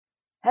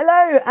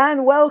Hello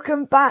and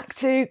welcome back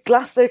to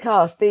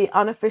Glastonburycast, the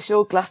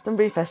unofficial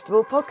Glastonbury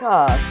Festival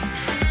podcast.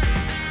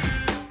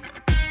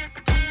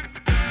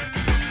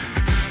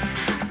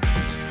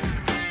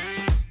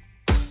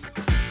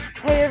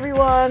 Hey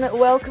everyone,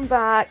 welcome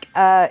back.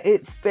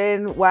 It's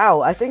been,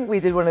 wow, I think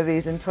we did one of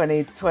these in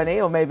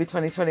 2020 or maybe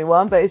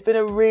 2021, but it's been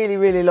a really,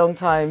 really long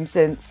time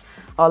since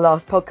our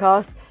last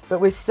podcast,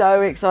 but we're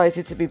so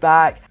excited to be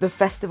back. The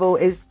festival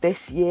is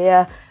this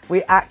year.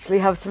 We actually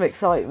have some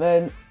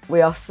excitement. We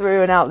are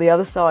through and out the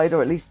other side,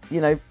 or at least, you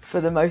know, for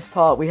the most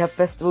part, we have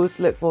festivals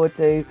to look forward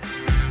to.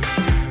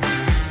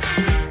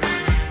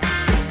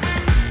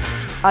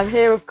 I'm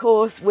here, of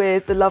course,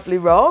 with the lovely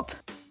Rob.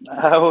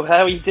 Oh,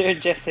 how are you doing,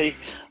 Jesse?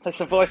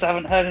 That's a voice I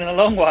haven't heard in a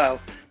long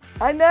while.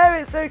 I know,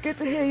 it's so good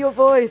to hear your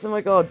voice. Oh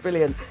my God,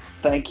 brilliant.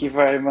 Thank you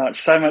very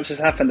much. So much has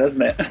happened,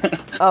 hasn't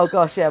it? Oh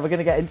gosh, yeah, we're going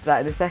to get into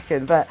that in a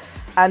second.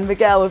 And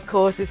Miguel, of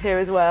course, is here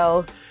as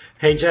well.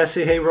 Hey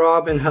Jesse, hey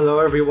Rob, and hello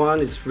everyone.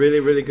 It's really,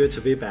 really good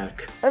to be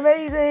back.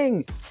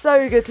 Amazing.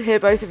 So good to hear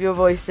both of your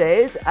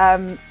voices.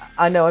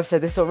 I know I've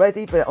said this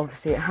already, but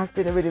obviously it has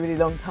been a really, really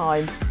long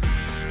time.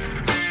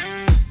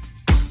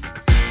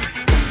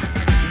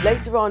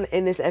 Later on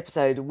in this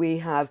episode, we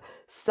have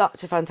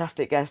such a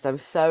fantastic guest. I'm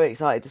so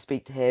excited to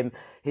speak to him.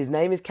 His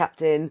name is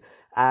Captain.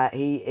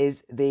 He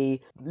is the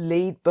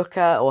lead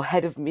booker or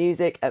head of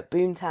music at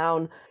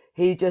Boomtown.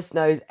 He just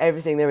knows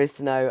everything there is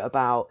to know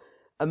about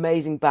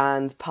amazing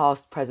bands,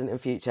 past, present and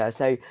future.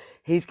 So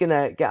he's going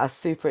to get us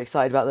super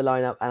excited about the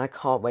lineup and I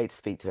can't wait to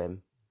speak to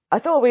him. I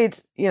thought we'd,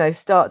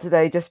 start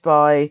today just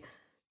by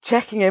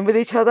checking in with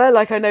each other.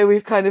 Like I know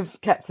we've kind of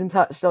kept in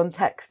touch on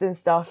text and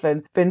stuff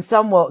and been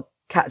somewhat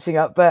catching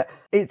up, but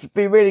it's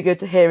been really good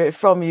to hear it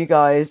from you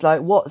guys.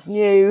 Like what's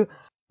new?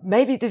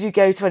 Maybe did you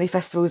go to any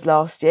festivals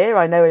last year?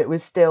 I know it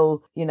was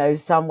still,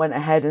 some went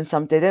ahead and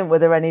some didn't. Were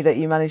there any that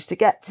you managed to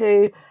get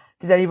to?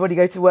 Did anybody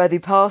go to Worthy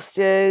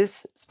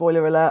Pastures?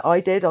 Spoiler alert,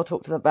 I did. I'll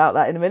talk to them about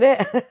that in a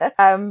minute.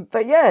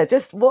 But yeah,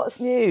 just what's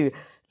new?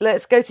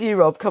 Let's go to you,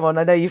 Rob. Come on,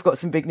 I know you've got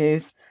some big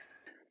news.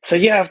 So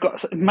yeah, I've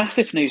got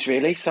massive news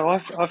really. So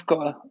I've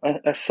got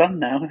a son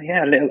now.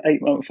 Yeah, a little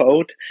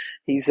 8-month-old.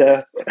 He's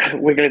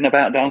wiggling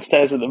about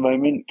downstairs at the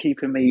moment,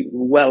 keeping me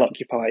well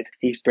occupied.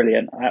 He's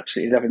brilliant. I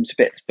absolutely love him to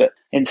bits. But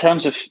in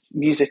terms of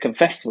music and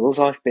festivals,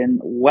 I've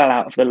been well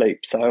out of the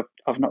loop. So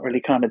I've not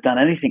really kind of done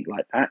anything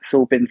like that. It's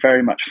all been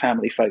very much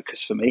family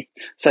focused for me.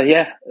 So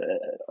yeah,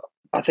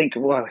 I think,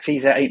 well, if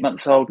he's at 8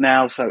 months old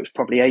now, so it's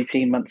probably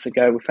 18 months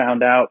ago we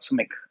found out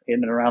something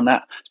in and around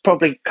that. It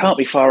probably can't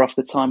be far off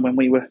the time when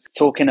we were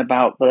talking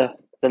about the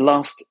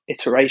last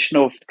iteration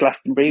of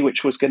Glastonbury,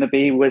 which was going to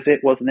be, was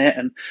it, wasn't it?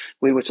 And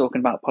we were talking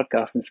about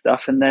podcasts and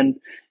stuff. And then,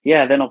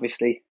 then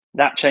obviously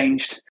that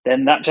changed.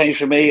 Then that changed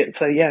for me.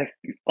 So yeah,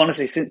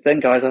 honestly, since then,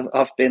 guys,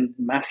 I've been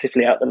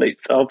massively out the loop.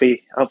 So I'll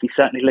be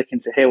certainly looking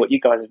to hear what you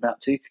guys have been up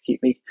to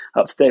keep me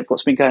up to date with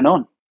what's been going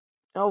on.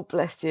 Oh,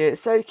 bless you.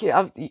 It's so cute.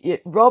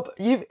 Rob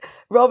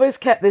has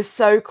kept this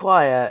so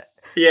quiet.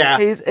 Yeah.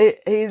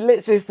 He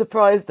literally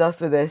surprised us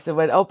with this and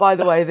went, oh, by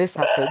the way, this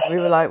happened. We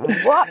were like,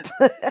 what?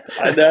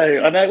 I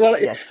know. Well,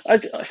 yes.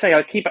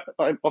 I keep,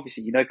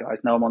 obviously,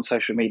 guys know I'm on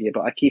social media,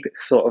 but I keep it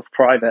sort of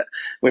private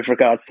with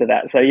regards to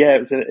that. So yeah,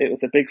 it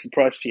was a big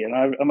surprise for you.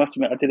 And I must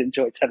admit, I did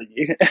enjoy telling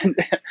you.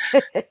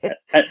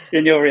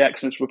 And your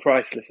reactions were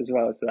priceless as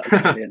well. So that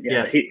was brilliant.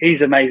 Yeah, yes.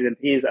 He's amazing.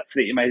 He is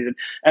absolutely amazing.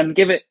 And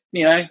give it,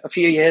 a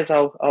few years,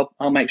 I'll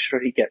make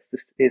sure he gets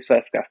his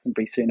first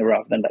Glastonbury sooner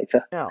rather than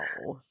later.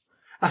 Oh.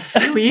 A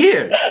few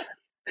years.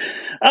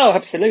 Oh,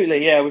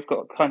 absolutely. Yeah, we've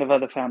got kind of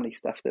other family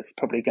stuff that's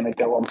probably going to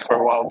go on for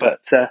a while.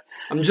 But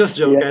I'm just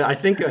joking. Yeah. I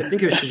think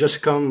you should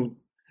just come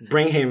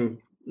bring him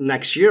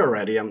next year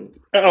already.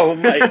 Oh,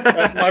 mate!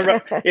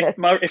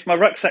 If my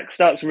rucksack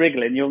starts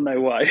wriggling, you'll know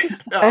why.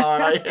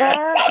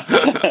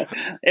 Yeah.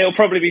 It'll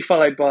probably be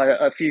followed by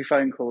a few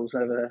phone calls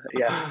over.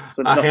 Yeah,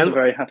 so not a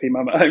very happy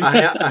mum at home.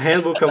 A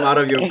hand will come out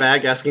of your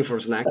bag asking for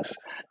snacks.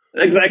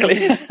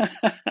 Exactly.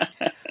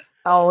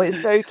 Oh,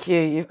 it's so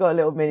cute. You've got a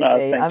little mini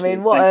me. I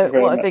mean, what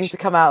a thing to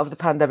come out of the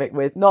pandemic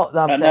with. Not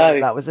that I'm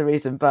saying that was the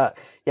reason, but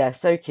yeah,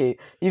 so cute.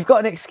 You've got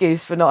an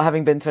excuse for not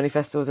having been to any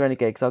festivals or any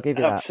gigs. I'll give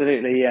you that.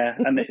 Absolutely, yeah.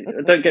 And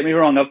don't get me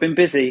wrong, I've been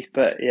busy,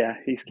 but yeah,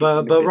 he's.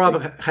 But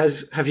Rob,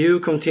 have you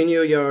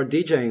continued your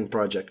DJing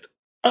project?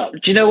 Oh,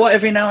 do you know what?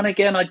 Every now and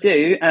again I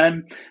do,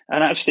 and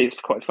actually it's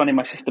quite funny.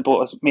 My sister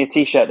bought me a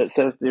T-shirt that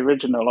says the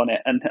original on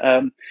it,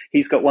 and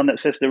he's got one that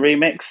says the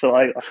remix, so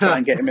I try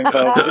and get him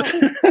involved.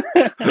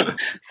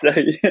 So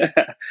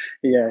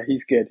yeah,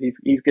 he's good.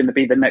 He's going to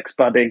be the next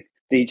budding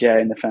DJ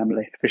in the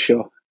family for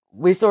sure.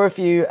 We saw a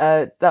few,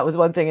 that was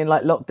one thing in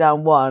like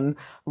lockdown 1,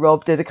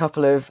 Rob did a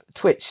couple of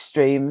Twitch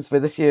streams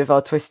with a few of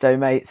our Twisto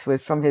mates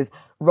from his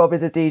Rob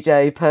is a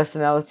DJ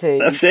personality.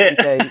 That's it.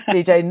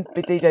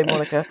 DJ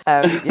Monica.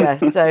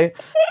 Yeah, so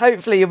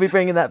hopefully you'll be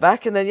bringing that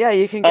back, and then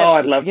you can get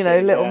I'd love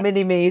little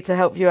mini me to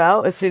help you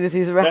out as soon as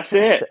he's around. That's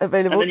it.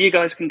 Available. And then you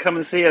guys can come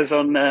and see us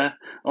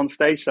on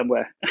stage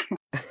somewhere.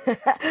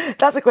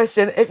 That's a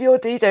question. If your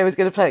DJ was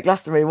going to play at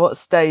Glastonbury, what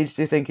stage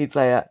do you think he'd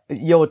play at?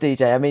 Your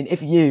DJ. I mean,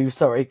 if you,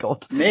 sorry,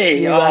 God.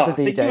 Me? You as a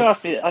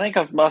DJ. I think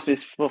I've asked me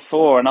this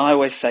before, and I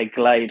always say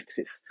Glade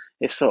because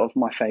it's sort of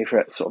my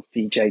favourite sort of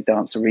DJ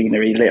dance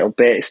arena-y little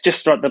bit. It's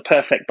just like the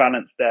perfect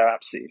balance there. I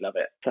absolutely love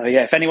it. So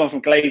yeah, if anyone from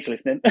Glade's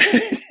listening.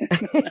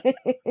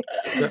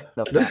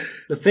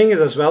 The thing is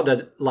as well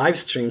that live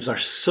streams are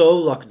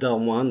so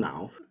lockdown one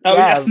now. Oh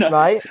yeah, no,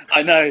 right.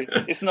 I know.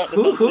 It's not.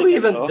 Who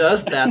even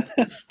does that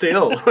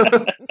still?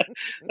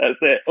 That's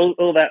it.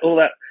 All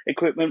that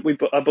equipment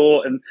I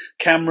bought and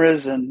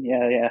cameras and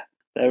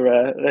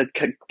they're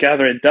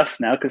gathering dust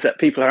now because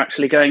people are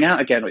actually going out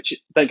again. Which,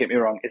 don't get me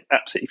wrong, is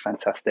absolutely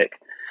fantastic.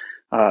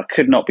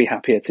 Could not be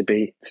happier to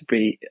be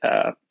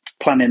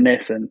planning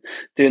this and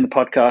doing the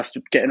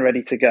podcast, getting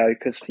ready to go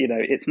because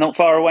it's not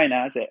far away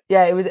now, is it?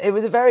 Yeah, it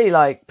was a very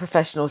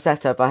professional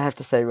setup, I have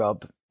to say,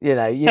 Rob. You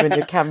and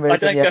your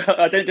cameras.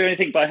 I don't do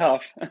anything by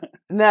half.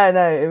 No,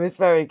 it was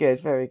very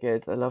good, very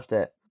good. I loved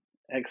it.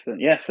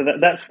 Excellent. Yeah, so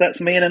that's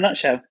me in a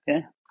nutshell.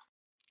 Yeah.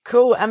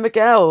 Cool. And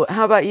Miguel,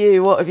 how about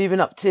you? What have you been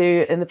up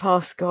to in the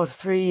past,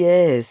 3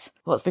 years?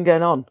 What's been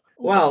going on?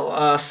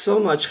 Well, so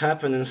much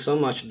happened and so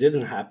much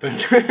didn't happen.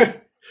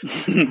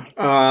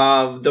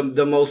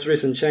 The most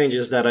recent change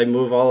is that I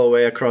moved all the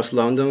way across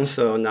London,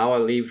 so now I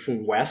live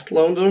from West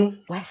London.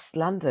 West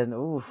London.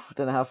 Ooh,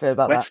 don't know how I feel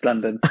about West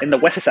London, in the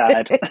West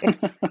Side.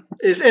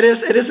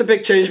 It is a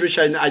big change, which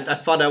I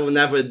thought I would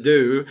never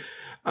do.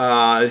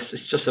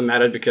 It's just a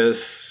matter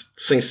because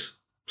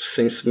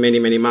since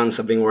many months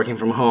I've been working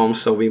from home,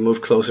 so we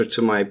moved closer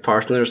to my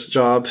partner's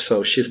job.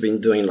 So she's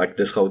been doing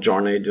this whole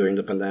journey during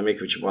the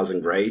pandemic, which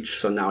wasn't great.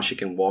 So now she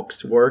can walk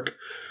to work.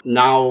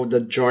 Now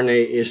the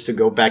journey is to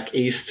go back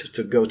east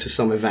to go to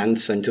some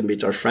events and to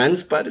meet our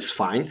friends, but it's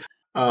fine.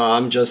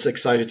 I'm just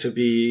excited to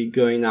be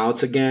going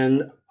out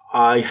again.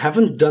 I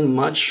haven't done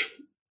much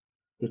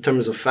in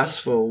terms of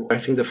festival. I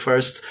think the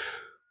first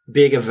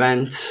big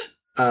event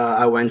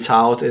I went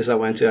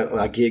to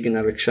a gig in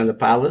Alexandra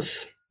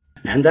Palace.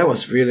 And that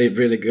was really,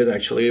 really good,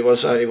 actually. It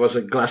was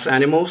a Glass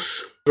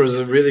Animals. It was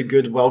a really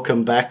good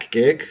welcome back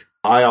gig.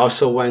 I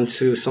also went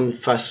to some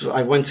festivals.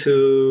 I went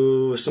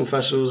to some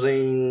festivals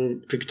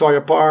in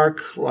Victoria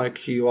Park,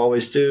 like you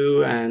always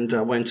do. And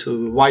I went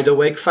to Wide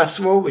Awake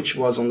Festival, which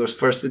was on the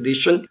first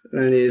edition.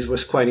 And it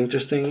was quite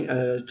interesting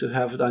to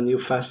have a new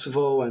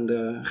festival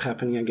and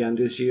happening again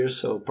this year.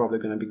 So probably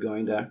going to be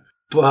going there.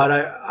 But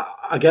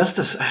I guess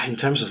this, in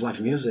terms of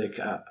live music,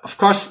 of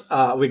course,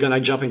 we're going to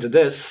jump into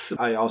this.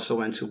 I also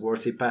went to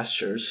Worthy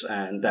Pastures,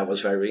 and that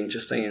was very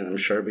interesting, and I'm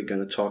sure we're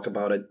going to talk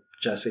about it,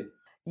 Jesse.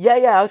 Yeah,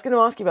 I was going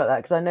to ask you about that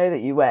because I know that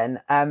you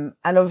went. And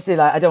obviously,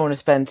 I don't want to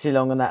spend too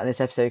long on that in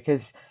this episode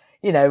because,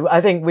 I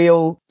think we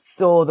all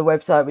saw the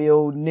website, we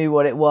all knew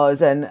what it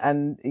was. And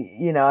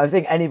I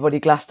think anybody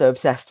Glasgow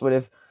obsessed would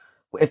have,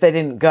 if they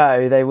didn't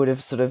go, they would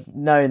have sort of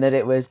known that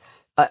it was,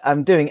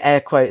 I'm doing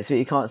air quotes, but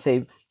you can't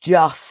see,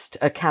 just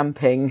a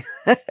camping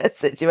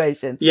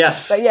situation.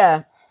 Yes. But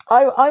yeah,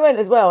 I went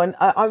as well and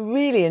I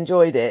really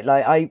enjoyed it.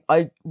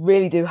 I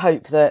really do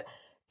hope that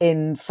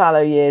in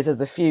fallow years of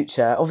the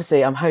future,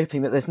 obviously I'm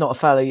hoping that there's not a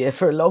fallow year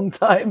for a long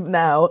time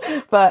now,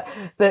 but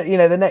that,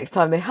 the next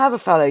time they have a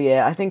fallow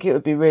year, I think it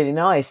would be really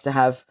nice to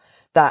have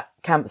that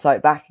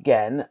campsite back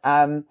again.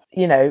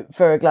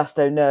 For a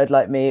Glasgow nerd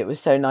like me, it was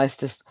so nice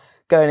to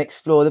go and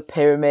explore the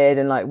pyramid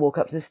and walk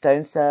up to the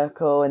stone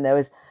circle, and there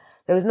was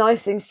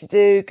nice things to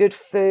do, good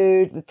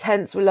food, the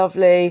tents were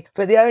lovely.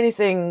 But the only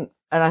thing,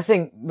 and I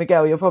think,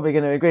 Miguel, you're probably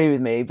going to agree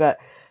with me, but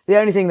the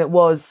only thing that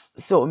was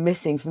sort of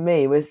missing for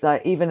me was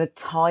even a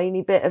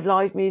tiny bit of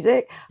live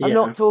music. Yeah. I'm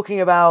not talking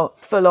about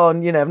full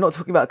on, I'm not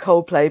talking about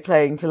Coldplay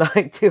playing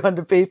to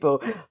 200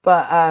 people,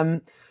 but,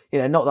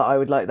 not that I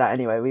would like that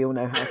anyway. We all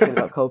know how I feel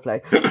about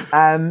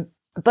Coldplay.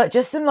 But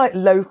just some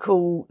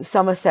local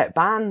Somerset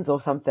bands or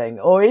something,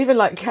 or even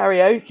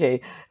karaoke.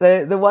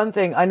 The one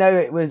thing I know,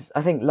 it was,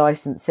 I think,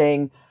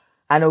 licensing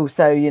and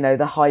also,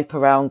 the hype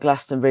around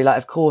Glastonbury.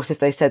 Of course, if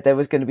they said there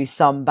was going to be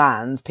some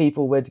bands,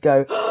 people would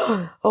go,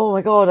 oh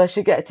my God, I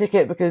should get a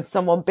ticket because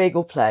someone big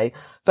will play.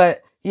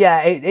 But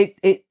yeah,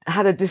 it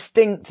had a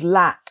distinct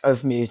lack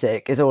of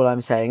music is all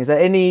I'm saying. Is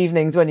that in the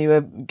evenings when you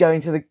were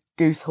going to the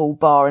Goose Hall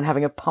bar and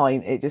having a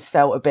pint, it just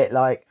felt a bit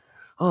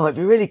oh, it'd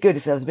be really good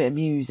if there was a bit of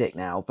music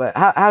now. But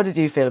how did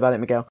you feel about it,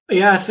 Miguel?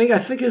 Yeah, I think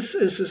it's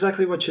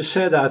exactly what you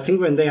said. I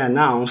think when they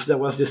announced, there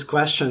was this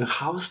question,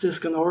 how's this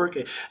going to work?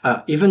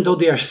 Even though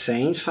they are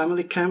saying it's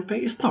family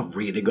camping, it's not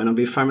really going to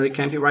be family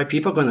camping, right?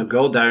 People are going to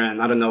go there and,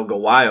 go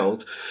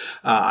wild.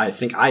 I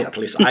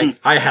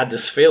had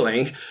this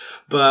feeling.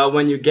 But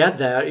when you get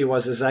there, it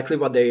was exactly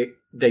what they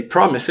they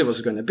promised it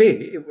was going to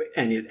be,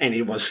 and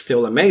it was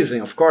still amazing.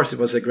 Of course, it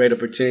was a great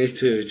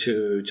opportunity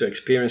to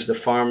experience the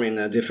farm in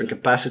a different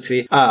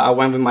capacity. I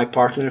went with my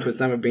partner who's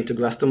never been to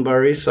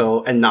Glastonbury,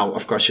 and now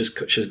of course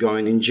she's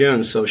going in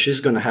June, so she's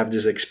going to have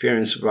this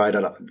experience right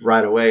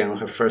away on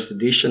her first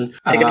edition.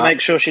 You're going to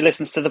make sure she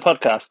listens to the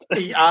podcast.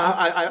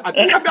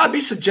 I'd be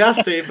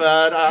suggestive,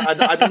 but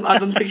I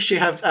don't think she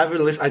has ever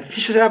listened. I think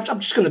she said, "I'm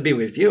just going to be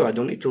with you. I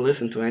don't need to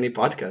listen to any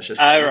podcast."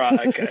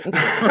 Right, okay.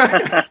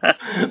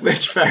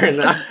 Which fair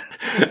enough.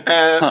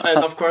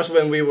 And of course,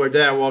 when we were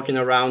there walking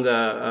around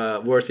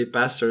Worthy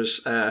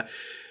Pastures,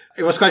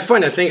 it was quite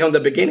fun. I think on the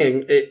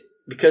beginning,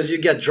 because you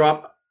get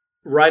dropped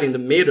right in the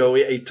middle,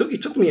 it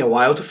took me a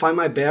while to find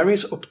my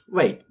bearings. Oh,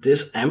 wait,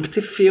 this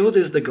empty field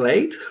is the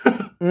glade?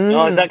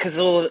 Oh, is that because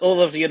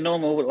all of your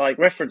normal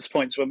reference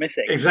points were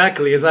missing?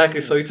 Exactly.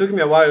 So it took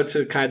me a while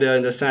to kind of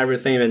understand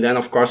everything, and then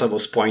of course I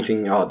was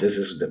pointing, this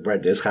is where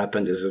this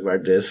happened, this is where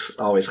this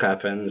always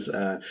happens.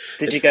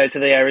 Did you go to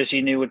the areas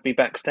you knew would be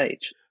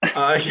backstage?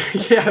 I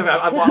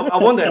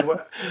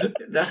wonder.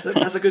 That's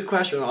a good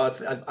question.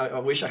 I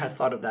wish I had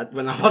thought of that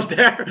when I was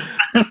there.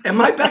 Am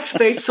I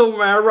backstage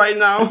somewhere right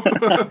now?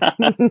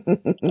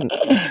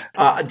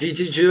 Did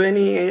you do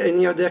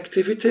any of the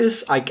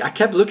activities? I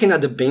kept looking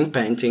at the bean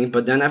painting,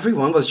 but then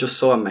everyone was just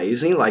so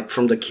amazing, like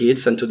from the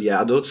kids and to the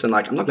adults, and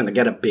I'm not going to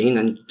get a bean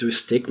and do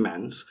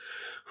stickmans.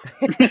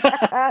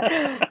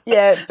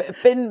 Yeah,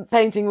 bin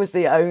painting was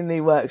the only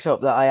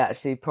workshop that I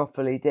actually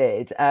properly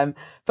did.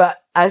 But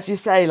as you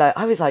say,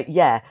 I was like,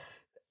 yeah,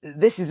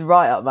 this is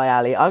right up my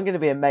alley. I'm going to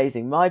be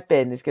amazing. My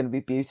bin is going to be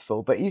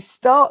beautiful. But you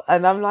start,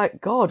 and I'm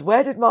like, God,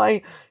 where did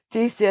my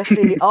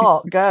GCSE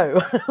art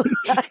go?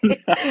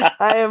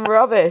 I am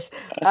rubbish.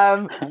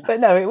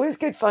 But no, it was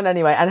good fun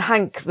anyway. And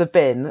Hank the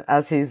bin,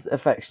 as he's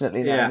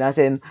affectionately known, as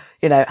in,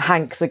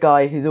 Hank, the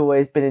guy who's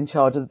always been in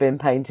charge of the bin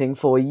painting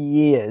for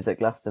years at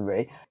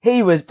Glastonbury.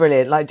 He was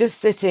brilliant. Just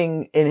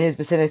sitting in his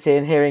vicinity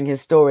and hearing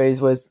his stories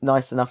was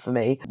nice enough for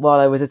me while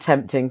I was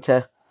attempting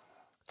to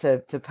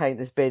paint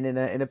this bin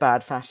in a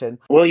bad fashion.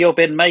 Will your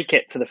bin make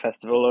it to the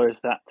festival, or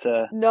is that?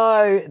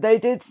 No, they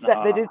did.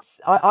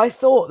 I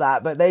thought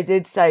that, but they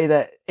did say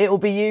that it will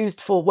be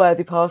used for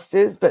Worthy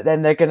Pastures, but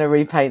then they're going to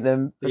repaint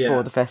them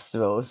before the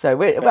festival. So,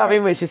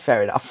 which is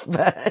fair enough.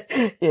 But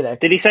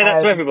did he say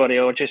that to everybody,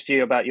 or just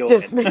you about your?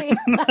 Just bin? me.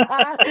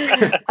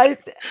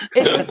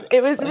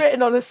 It was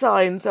written on a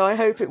sign, so I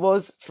hope it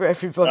was for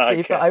everybody.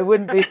 Okay. But I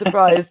wouldn't be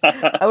surprised.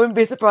 I wouldn't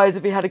be surprised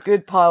if he had a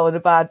good pile and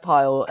a bad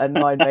pile, and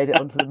mine made it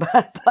onto the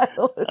bad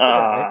pile.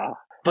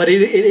 But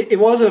it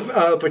was an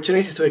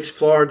opportunity to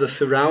explore the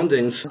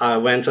surroundings. I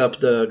went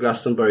up the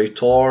Glastonbury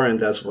Tor, and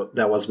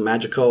that was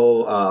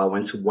magical. I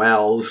went to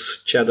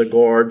Wells, Cheddar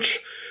Gorge.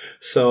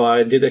 So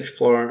I did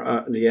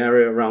explore the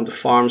area around the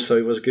farm. So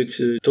it was good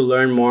to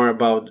learn more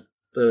about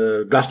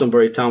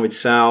Glastonbury town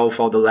itself,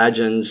 all the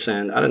legends.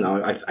 And I don't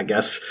know, I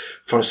guess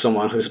for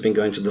someone who's been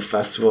going to the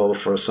festival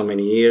for so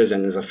many years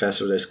and is a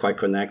festival that's quite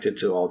connected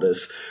to all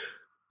this,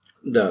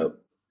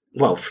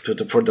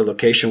 for the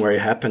location where it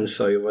happened,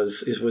 so it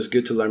was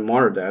good to learn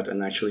more of that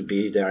and actually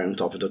be there on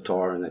top of the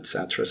Tor and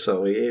etc.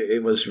 So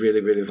it was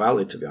really, really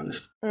valid, to be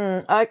honest.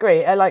 I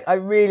agree.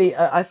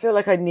 I feel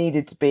like I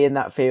needed to be in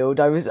that field.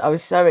 I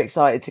was so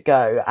excited to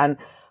go, and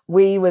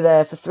we were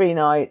there for 3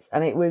 nights,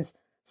 and it was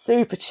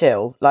super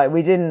chill.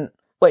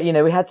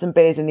 We had some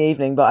beers in the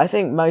evening, but I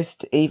think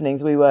most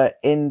evenings we were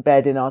in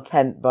bed in our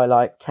tent by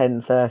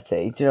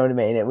 10:30. Do you know what I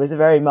mean? It was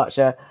very much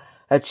a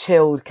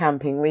chilled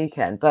camping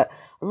weekend, but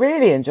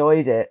really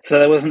enjoyed it. So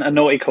there wasn't a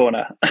naughty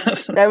corner?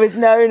 There was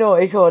no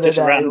naughty corner. Just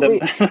random.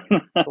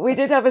 We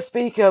did have a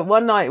speaker.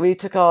 One night we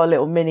took our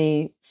little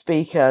mini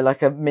speaker,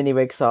 like a mini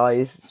rig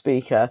size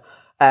speaker,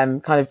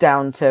 kind of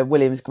down to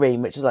Williams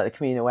Green, which was the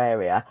communal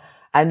area.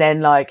 And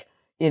then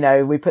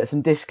we put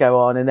some disco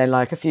on, and then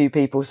a few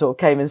people sort of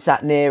came and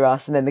sat near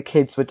us, and then the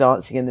kids were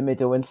dancing in the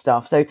middle and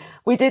stuff. So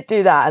we did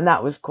do that, and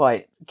that was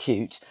quite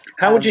cute.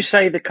 How would you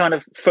say the kind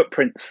of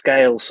footprint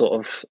scale sort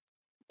of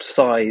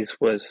size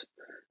was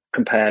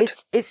compared?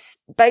 It's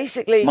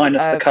basically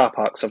minus the car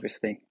parks,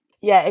 obviously.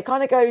 Yeah, it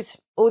kind of goes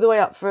all the way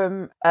up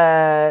from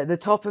the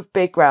top of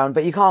Big Ground,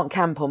 but you can't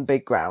camp on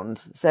Big Ground.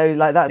 So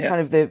that's kind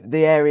of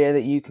the area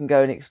that you can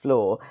go and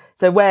explore.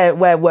 So where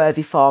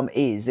Worthy Farm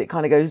is, it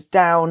kind of goes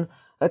down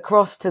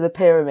across to the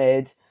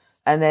pyramid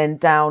and then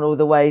down all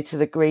the way to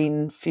the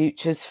Green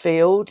Futures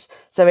Field.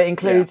 So it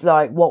includes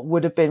what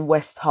would have been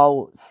West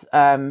Holts,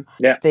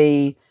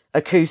 the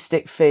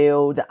Acoustic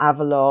Field,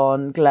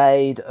 Avalon,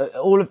 Glade,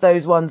 all of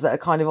those ones that are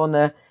kind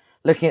of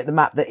looking at the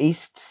map, the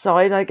east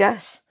side, I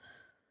guess.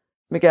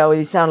 Miguel,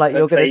 you sound like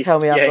you're going to tell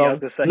me I'm wrong.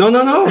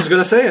 No, I was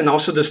going to say, and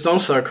also the Stone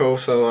Circle,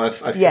 so I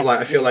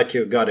feel like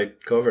you got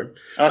it covered.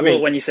 I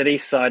thought when you said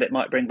east side, it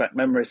might bring back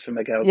memories for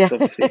Miguel, because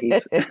obviously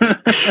he's...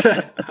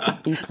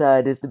 East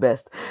side is the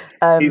best.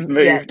 He's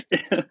moved.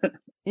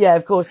 Yeah,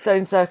 of course,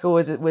 Stone Circle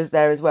was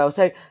there as well.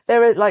 So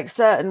there are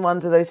certain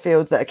ones of those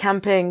fields that are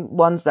camping,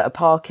 ones that are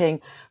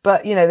parking,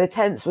 but the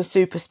tents were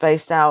super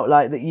spaced out,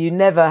 that you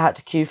never had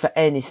to queue for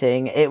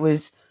anything. It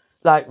was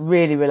like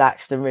really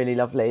relaxed and really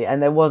lovely,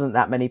 and there wasn't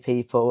that many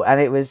people, and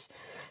it was,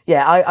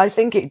 yeah, I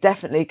think it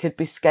definitely could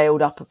be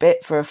scaled up a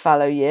bit for a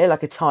fallow year,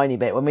 like a tiny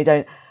bit, when we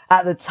don't,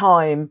 at the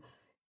time,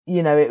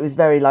 you know, it was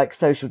very like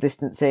social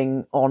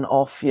distancing on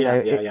off, you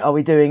know, are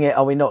we doing it?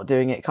 Are we not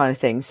doing it kind of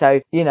thing. So,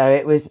 you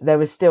know, there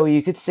was still,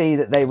 you could see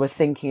that they were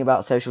thinking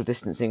about social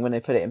distancing when they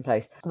put it in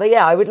place. But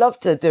yeah, I would love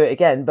to do it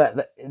again.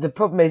 But the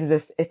problem is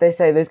if they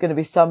say there's going to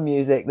be some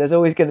music, there's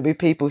always going to be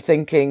people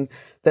thinking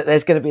that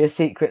there's going to be a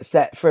secret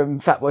set from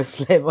Fatboy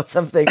Slim or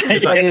something.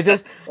 When you're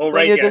just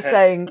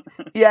saying,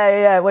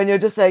 when you're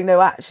just saying,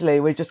 no, actually,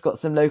 we've just got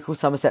some local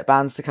Somerset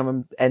bands to come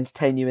and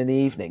entertain you in the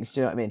evenings. Do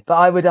you know what I mean? But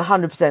I would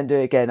 100% do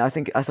it again. I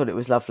thought it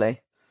was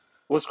lovely.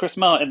 Was Chris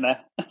Martin there?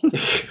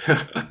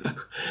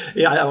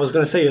 Yeah, I was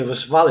going to say it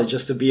was valid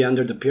just to be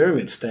under the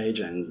pyramid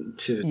stage and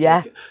to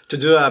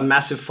do a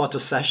massive photo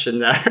session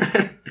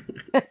there.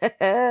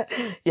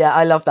 Yeah,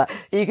 I love that.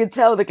 You could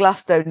tell the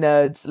Glasgow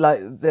nerds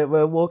like that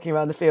were walking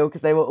around the field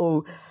because they were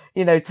all,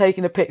 you know,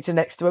 taking a picture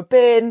next to a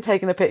bin,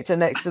 taking a picture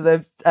next to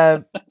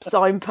the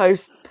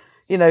signpost,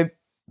 you know,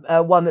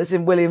 one that's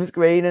in Williams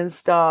Green and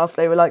stuff.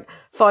 They were like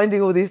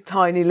finding all these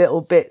tiny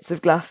little bits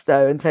of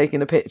Glasgow and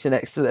taking a picture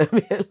next to them.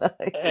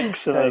 Like,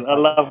 excellent. I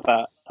love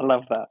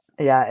that.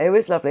 Yeah, it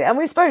was lovely. And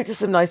we spoke to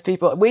some nice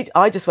people.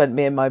 I just went,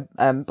 me and my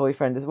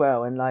boyfriend as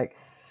well, and like,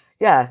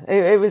 yeah,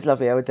 it was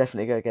lovely. I would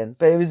definitely go again.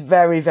 But it was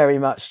very, very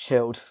much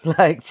chilled.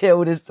 Like,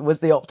 chilled was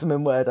the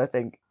optimum word, I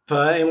think.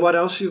 And what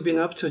else you've been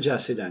up to,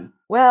 Jessie, then?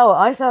 Well,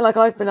 I sound like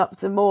I've been up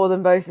to more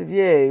than both of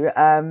you.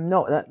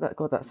 Not that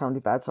God, that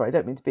sounded bad. Sorry, I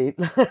don't mean to be.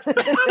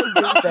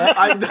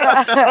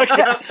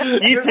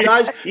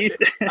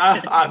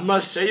 I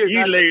must say,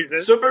 you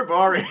guys super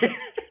boring.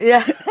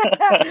 Yeah,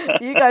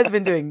 you guys have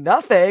been doing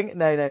nothing.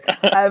 No.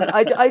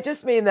 I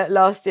just mean that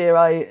last year,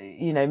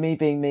 me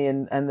being me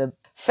and the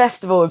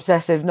festival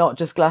obsessive, not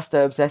just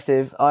Glasgow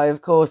obsessive, I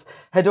of course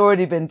had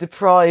already been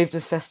deprived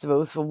of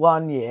festivals for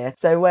 1 year.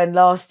 So when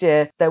last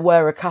year there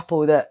were a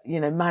couple that, you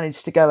know,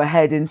 managed to go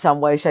ahead in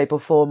some way, shape or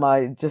form,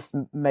 I just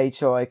made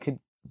sure I could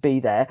be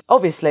there.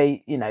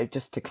 Obviously, you know,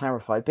 just to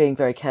clarify, being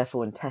very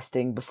careful and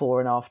testing before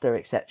and after,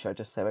 etc.,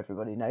 just so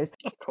everybody knows.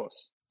 Of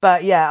course.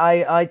 But yeah,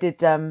 I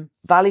did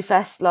Valley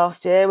Fest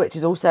last year, which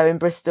is also in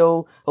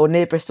Bristol, or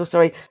near Bristol,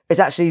 sorry. It's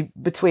actually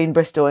between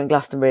Bristol and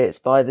Glastonbury. It's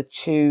by the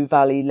Chew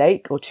Valley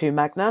Lake, or Chew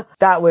Magna.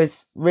 That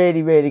was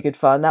really, really good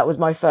fun. That was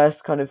my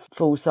first kind of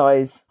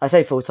full-size, I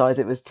say full-size,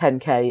 it was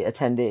 10k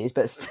attendees,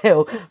 but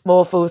still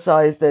more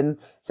full-size than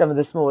some of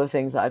the smaller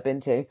things that I've been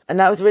to. And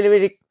that was really,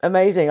 really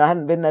amazing. I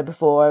hadn't been there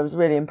before. I was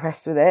really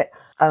impressed with it.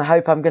 I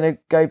hope I'm going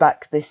to go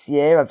back this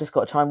year. I've just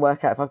got to try and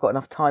work out if I've got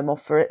enough time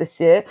off for it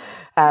this year.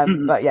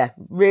 But yeah,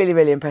 really,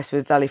 really impressed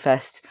with Valley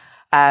Fest.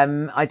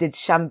 I did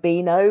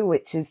Shambino,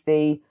 which is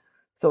the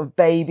sort of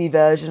baby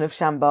version of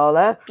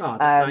Shambhala. Oh,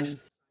 that's nice.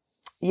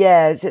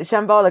 Yeah,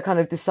 Shambhala kind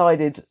of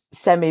decided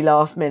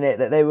semi-last minute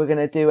that they were going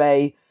to do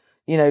a,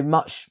 you know,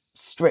 much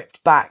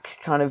stripped back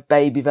kind of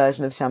baby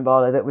version of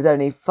Shambhala that was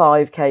only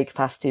 5k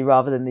capacity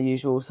rather than the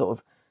usual sort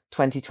of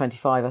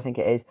 20-25, I think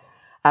it is.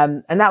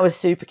 And that was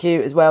super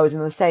cute as well. It was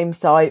in the same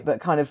site,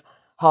 but kind of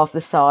half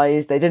the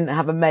size. They didn't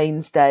have a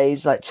main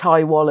stage like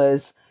Chai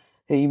Wallers,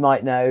 who you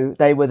might know.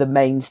 They were the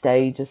main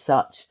stage as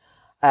such.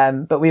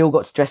 But we all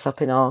got to dress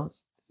up in our,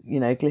 you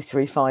know,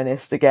 glittery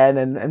finest again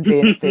and be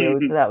in the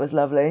field. So that was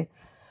lovely.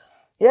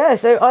 Yeah,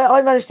 so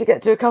I managed to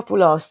get to a couple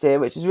last year,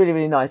 which is really,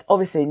 really nice.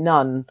 Obviously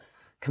none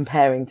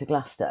comparing to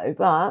Glasgow,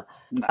 but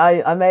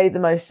I made the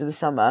most of the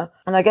summer.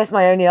 And I guess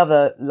my only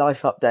other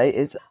life update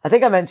is, I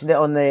think I mentioned it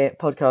on the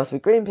podcast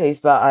with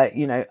Greenpeace, but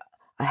I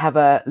have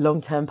a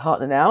long-term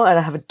partner now and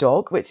I have a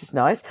dog, which is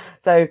nice.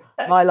 So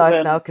my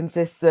life now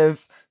consists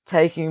of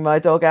taking my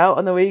dog out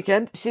on the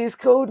weekend. She's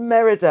called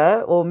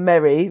Merida, or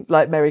Merry,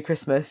 like Merry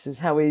Christmas is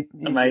how we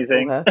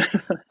amazing call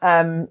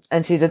her.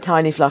 And she's a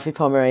tiny fluffy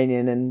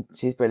Pomeranian and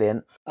she's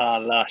brilliant. Ah,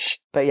 lush.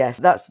 But yes,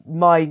 that's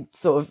my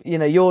sort of, you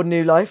know, your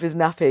new life is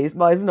nappies.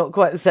 Mine's not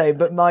quite the same,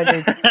 but mine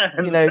is,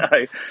 you know,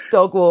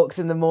 dog walks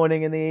in the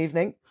morning and the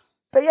evening.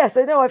 But yeah,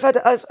 so no, I've had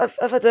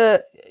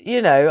a,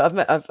 you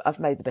know, I've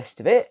made the best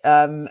of it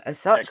as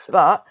such. Excellent.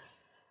 But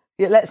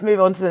yeah, let's move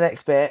on to the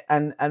next bit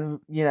and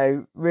you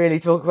know, really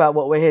talk about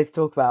what we're here to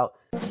talk about.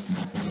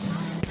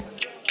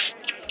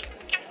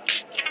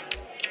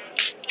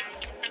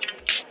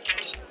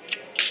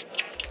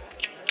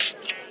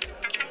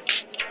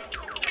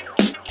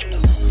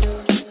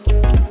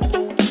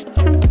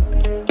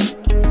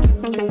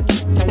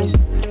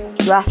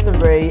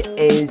 Glastonbury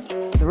is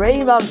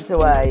 3 months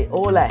away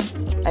or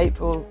less.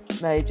 April,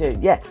 May,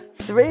 June. Yeah,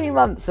 3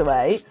 months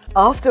away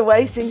after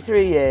waiting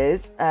 3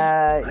 years.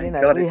 You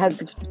know,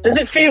 God, does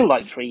it feel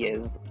like 3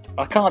 years?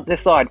 I can't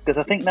decide because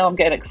I think now I'm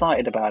getting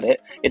excited about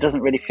it. It doesn't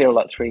really feel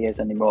like 3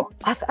 years anymore.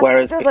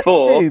 Whereas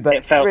before, like 2,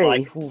 it felt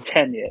like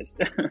 10 years.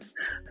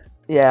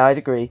 Yeah, I'd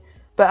agree.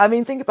 But I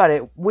mean, think about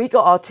it. We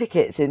got our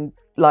tickets in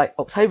like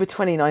October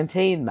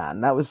 2019,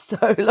 man. That was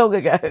so long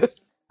ago.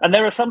 And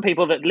there are some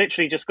people that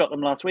literally just got them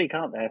last week,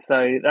 aren't there?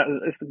 So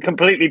it's a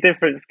completely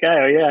different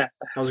scale, yeah.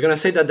 I was going to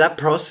say that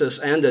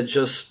process ended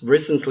just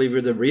recently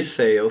with the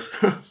resales.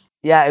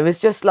 Yeah, it was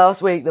just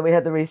last week that we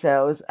had the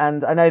resales,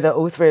 and I know that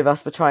all three of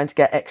us were trying to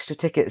get extra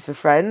tickets for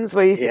friends.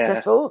 Were you Yeah.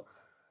 successful?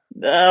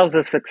 I was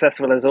as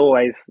successful as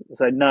always.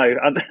 So no,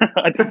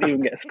 I didn't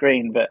even get a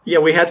screen. But Yeah,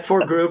 we had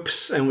 4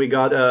 groups and we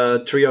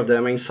got 3 of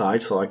them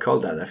inside, so I call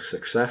that a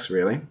success,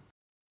 really.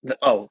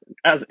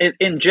 as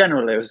in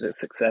general, it was a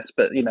success.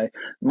 But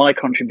my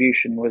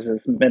contribution was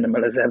as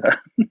minimal as ever.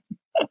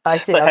 I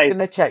see. But I'm hey, going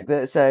to check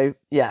that. So,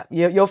 yeah,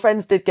 your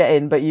friends did get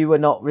in, but you were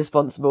not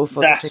responsible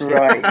for that's the ticket.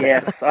 right.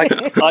 Yes,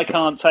 I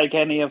can't take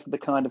any of the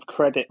kind of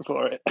credit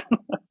for it.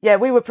 Yeah,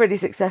 we were pretty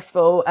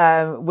successful.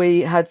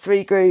 We had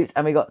 3 groups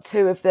and we got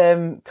 2 of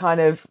them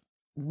kind of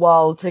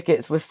while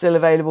tickets were still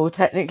available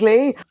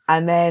technically.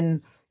 And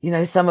then,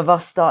 some of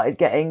us started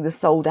getting the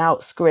sold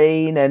out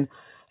screen and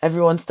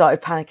everyone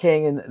started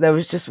panicking. And there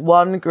was just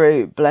one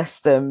group, bless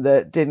them,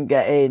 that didn't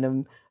get in.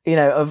 And,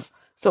 of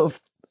sort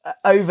of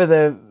over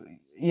the,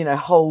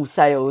 whole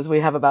sales, we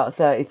have about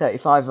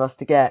 35 of us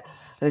to get.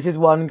 And this is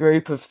one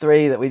group of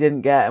 3 that we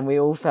didn't get. And we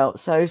all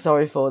felt so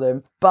sorry for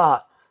them.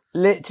 But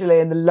literally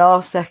in the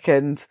last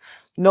second,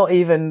 not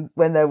even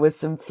when there was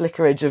some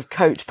flickerage of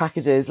coach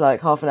packages,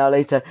 like half an hour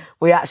later,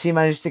 we actually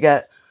managed to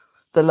get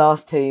the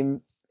last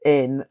team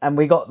in. And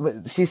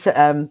she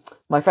said,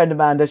 my friend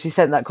Amanda, she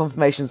sent that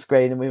confirmation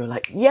screen and we were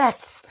like,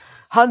 yes,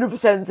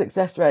 100%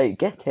 success rate,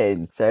 get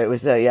in. So it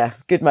was a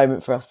good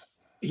moment for us.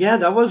 Yeah,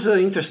 that was an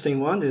interesting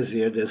one this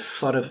year, this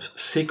sort of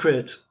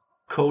secret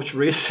coach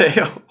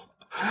resale.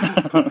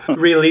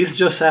 Released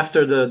just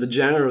after the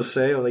general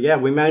sale. Yeah,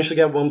 we managed to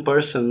get one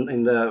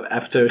person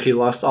after he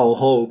lost all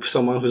hope,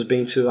 someone who's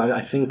been to I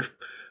think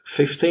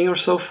 15 or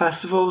so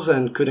festivals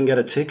and couldn't get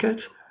a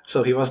ticket.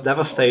 So he was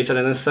devastated,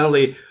 and then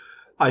suddenly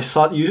I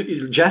saw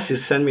Jesse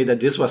sent me that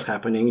this was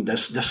happening.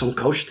 There's some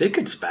coach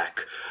tickets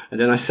back, and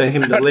then I sent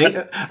him the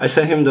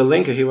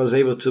link. And he was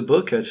able to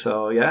book it.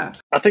 So yeah,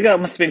 I think that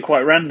must have been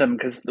quite random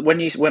because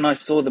when I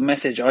saw the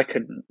message, I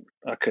couldn't.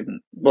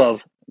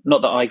 Well,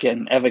 not that I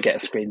ever get a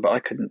screen, but I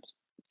couldn't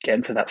get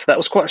into that. So that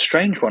was quite a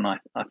strange one. I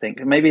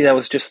think maybe there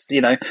was just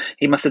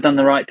he must have done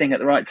the right thing at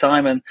the right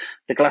time, and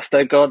the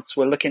Glasto gods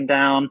were looking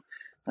down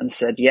and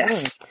said,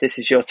 yes, this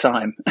is your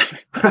time.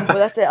 Well,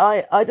 that's it.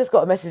 I just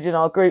got a message in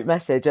our group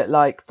message at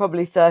like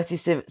probably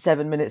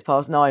 37 minutes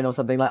past 9 or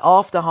something, like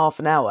after half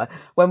an hour,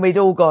 when we'd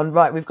all gone,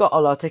 right, we've got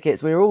all our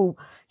tickets. We were all,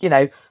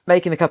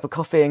 making a cup of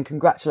coffee and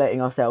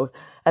congratulating ourselves.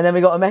 And then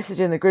we got a message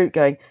in the group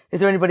going, is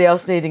there anybody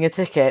else needing a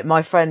ticket?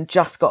 My friend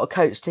just got a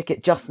coach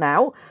ticket just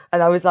now.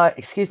 And I was like,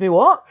 excuse me,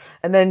 what?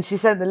 And then she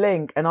sent the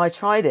link and I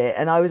tried it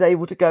and I was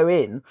able to go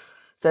in.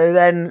 So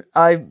then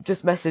I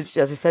just messaged,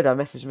 as I said, I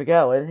messaged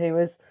Miguel and he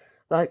was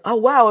like, oh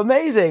wow,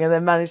 amazing, and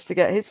then managed to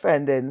get his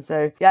friend in.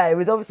 So yeah, it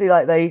was obviously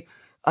like they,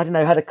 I don't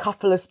know, had a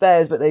couple of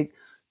spares, but they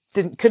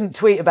couldn't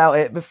tweet about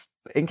it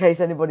in case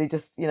anybody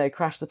just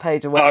crashed the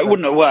page or whatever. Oh, it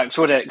wouldn't have worked,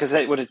 would it? Because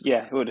it would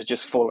have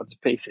just fallen to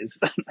pieces.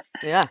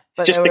 Yeah,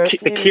 it's just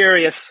the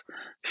curious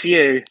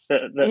few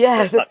that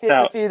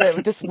the few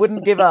that just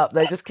wouldn't give up.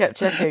 They just kept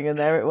checking, and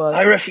there it was.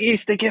 I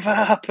refuse to give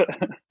up.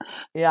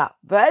 Yeah,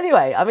 but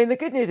anyway, I mean, the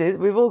good news is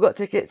we've all got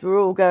tickets.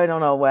 We're all going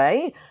on our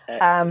way.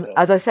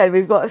 As I said,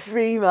 we've got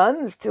 3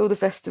 months till the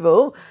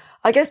festival.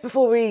 I guess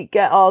before we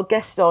get our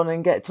guest on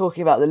and get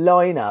talking about the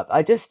lineup,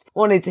 I just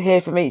wanted to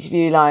hear from each of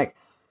you, like,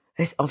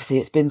 obviously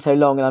it's been so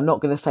long and I'm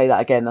not going to say that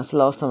again. That's the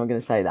last time I'm going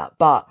to say that.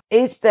 But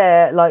is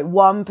there like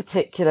one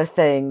particular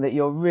thing that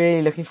you're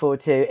really looking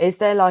forward to? Is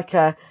there like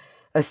a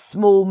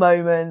small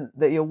moment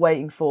that you're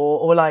waiting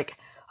for? Or like,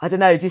 I don't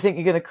know, do you think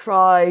you're going to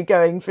cry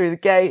going through the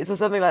gates or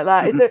something like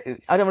that? Mm-hmm.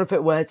 I don't want to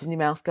put words in your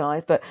mouth,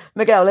 guys, but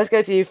Miguel, let's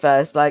go to you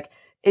first. Like,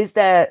 is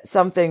there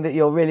something that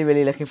you're really,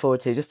 really looking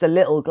forward to? Just a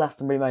little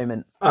Glastonbury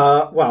moment.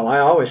 Well, I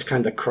always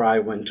kind of cry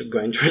when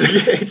going through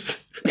the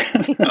gates.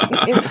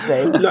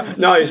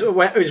 No,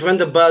 it's when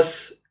the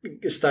bus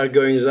start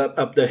going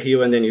up the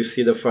hill and then you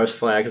see the first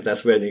flags.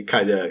 That's when you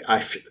kind of I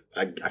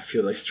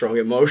feel like strong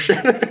emotion.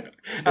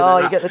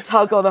 You get the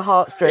tug on the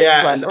heartstrings.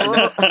 Yeah,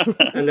 like,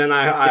 and then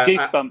I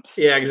goosebumps.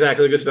 Yeah,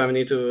 exactly, goosebumps.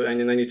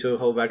 I need to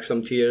hold back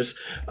some tears.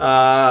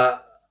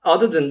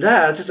 Other than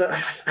that,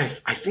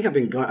 I think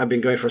I've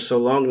been going for so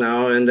long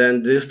now, and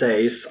then these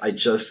days I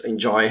just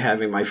enjoy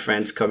having my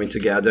friends coming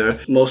together.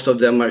 Most of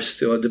them are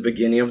still at the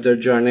beginning of their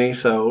journey,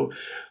 so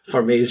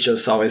for me it's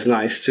just always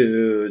nice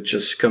to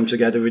just come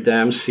together with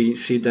them,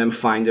 see them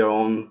find their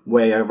own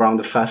way around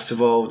the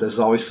festival. There's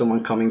always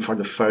someone coming for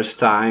the first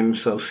time,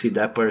 so see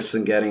that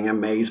person getting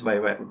amazed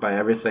by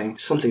everything.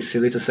 Something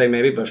silly to say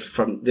maybe, but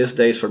from these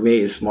days for me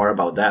it's more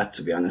about that,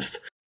 to be honest.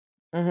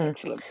 Mm-hmm.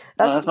 Excellent.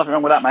 There's nothing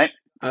wrong with that, mate.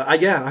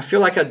 I feel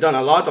like I've done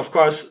a lot, of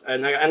course,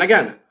 and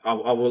again,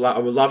 I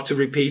would love to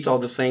repeat all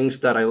the things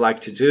that I like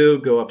to do,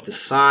 go up the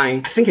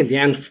sign. I think in the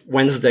end,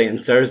 Wednesday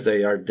and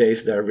Thursday are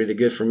days that are really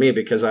good for me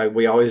because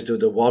we always do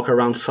the walk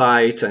around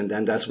site, and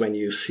then that's when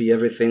you see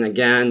everything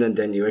again, and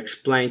then you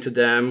explain to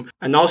them.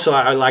 And also,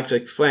 I like to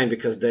explain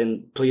because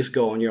then please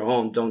go on your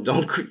own.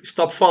 Don't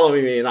stop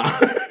following me now.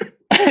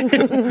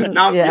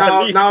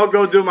 Now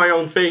go do my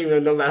own thing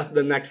and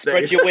the next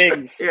day. Spread your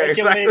wings. Yeah,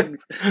 exactly. Your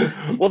wings.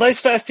 Well, those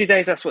first 2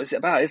 days, that's what it's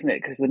about, isn't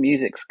it? Because the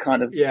music's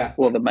kind of, Yeah.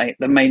 well,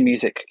 the main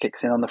music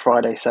kicks in on the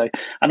Friday. So,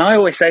 and I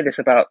always say this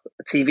about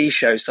TV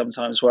shows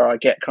sometimes, where I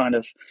get kind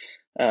of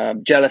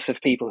jealous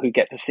of people who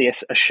get to see a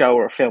show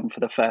or a film for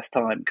the first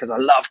time, because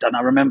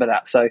I remember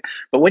that. So,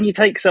 but when you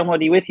take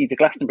somebody with you to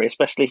Glastonbury,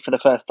 especially for the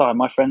first time,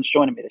 my friend's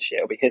joining me this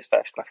year, it'll be his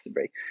first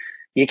Glastonbury.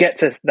 You get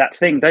to that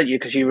thing, don't you?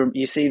 Because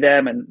you see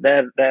them and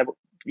they're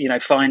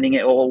finding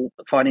it all,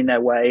 finding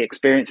their way,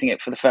 experiencing it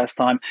for the first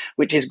time,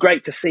 which is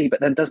great to see. But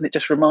then doesn't it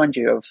just remind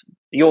you of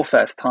your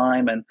first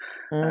time, and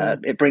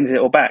it brings it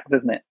all back,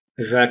 doesn't it?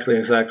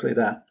 Exactly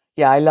that.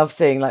 Yeah, I love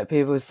seeing like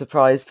people's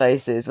surprised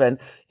faces when,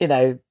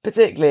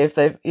 particularly if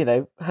they've,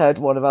 heard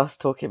one of us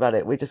talking about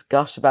it, we just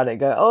gush about it and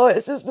go, oh,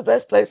 it's just the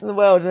best place in the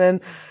world. And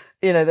then,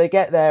 they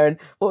get there and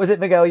what was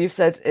it, Miguel? You've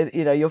said,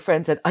 your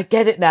friend said, I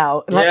get it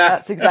now. Like,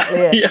 that's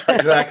exactly it. Yeah,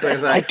 exactly.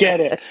 I get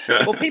it.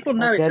 Well, people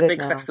know it's a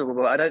big festival,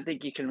 but I don't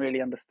think you can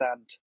really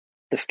understand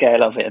the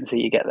scale of it until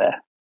you get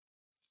there.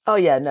 Oh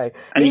yeah, no.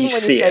 And even you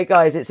when see you say, it.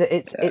 guys,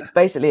 it's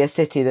basically a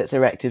city that's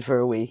erected for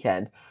a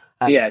weekend.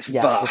 It's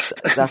vast.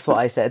 That's what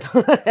I said.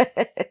 How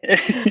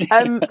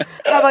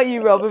about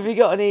you, Rob? Have you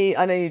got any?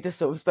 I know you just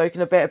sort of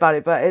spoken a bit about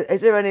it, but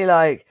is there any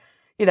I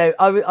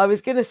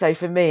was going to say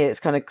for me, it's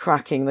kind of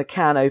cracking the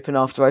can open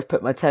after I've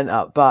put my tent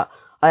up, but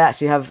I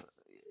actually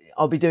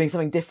I'll be doing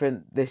something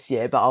different this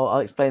year, but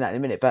I'll explain that in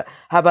a minute. But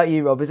how about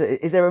you, Rob?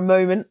 Is there a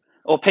moment?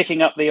 Or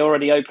picking up the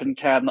already open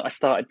can that I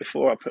started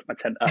before I put my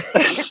tent up.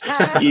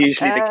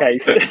 Usually the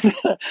case.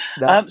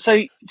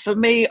 So for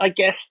me, I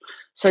guess,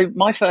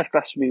 my first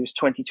Glastonbury was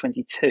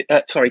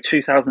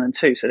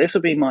 2002. So this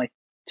will be my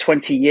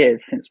 20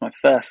 years since my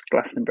first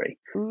Glastonbury.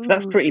 So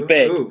that's pretty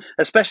big,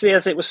 especially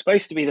as it was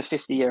supposed to be the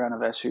 50-year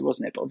anniversary,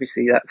 wasn't it? But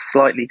obviously that's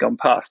slightly gone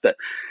past. But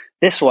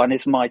this one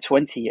is my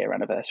 20-year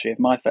anniversary of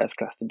my first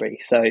Glastonbury.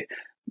 So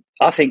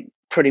I think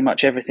pretty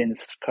much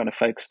everything's kind of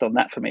focused on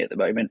that for me at the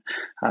moment.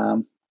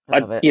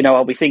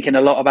 I'll be thinking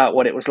a lot about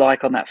what it was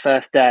like on that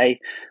first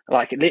day.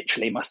 Like it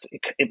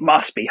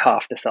must be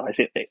half the size.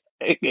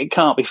 It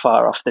can't be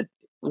far off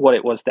what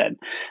it was then.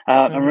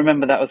 And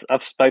remember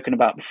I've spoken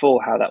about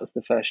before how that was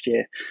the first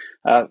year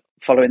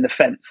following the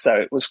fence. So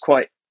it was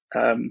quite,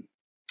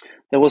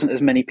 there wasn't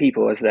as many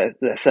people as there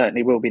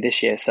certainly will be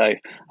this year. So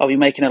I'll be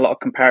making a lot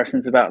of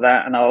comparisons about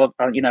that, and I'll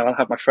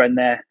have my friend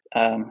there.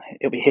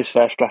 It'll be his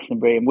first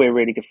Glastonbury, and we're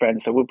really good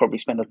friends, so we'll probably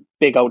spend a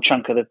big old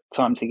chunk of the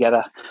time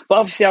together. But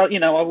obviously, I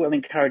will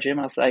encourage him.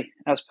 I'll say,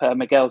 as per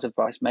Miguel's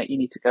advice, mate, you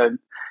need to go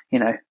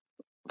and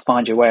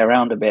find your way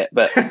around a bit.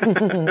 But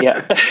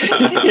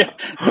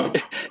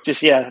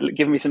just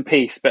give me some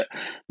peace. But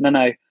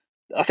no.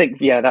 I think,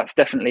 that's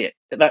definitely it.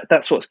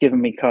 That's what's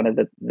given me kind of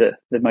the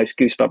most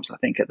goosebumps, I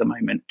think, at the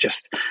moment.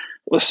 Just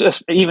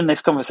even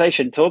this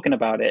conversation, talking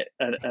about it,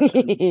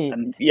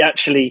 and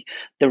actually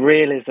the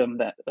realism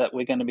that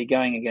we're going to be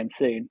going again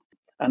soon.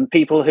 And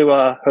people who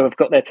have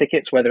got their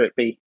tickets, whether it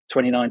be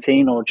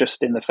 2019 or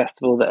just in the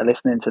festival that are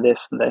listening to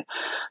this,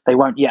 they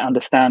won't yet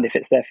understand if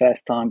it's their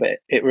first time, but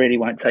it really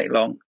won't take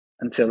long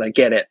until they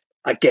get it.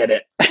 I get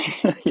it.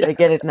 They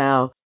get it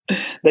now.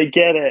 They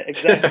get it,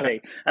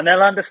 exactly. And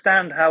they'll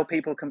understand how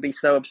people can be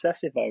so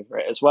obsessive over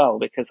it as well,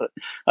 because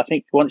I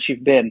think once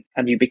you've been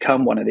and you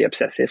become one of the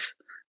obsessives,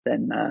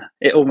 then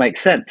it all makes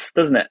sense,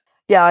 doesn't it?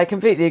 Yeah, I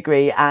completely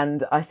agree.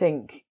 And I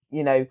think,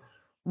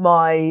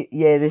 my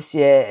year this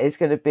year is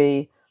going to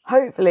be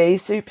hopefully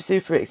super,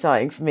 super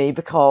exciting for me,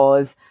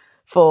 because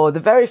for the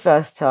very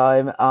first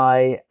time,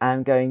 I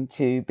am going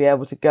to be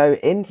able to go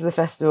into the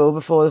festival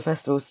before the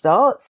festival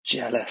starts.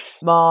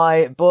 Jealous.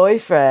 My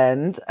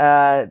boyfriend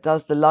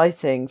does the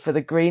lighting for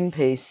the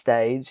Greenpeace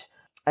stage.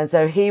 And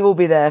so he will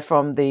be there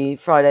from the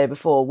Friday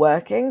before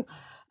working.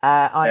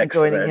 I'm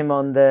joining him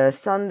on the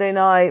Sunday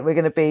night. We're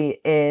going to be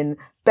in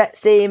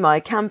Betsy, my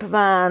camper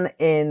van,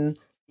 in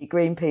the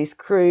Greenpeace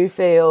crew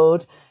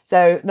field.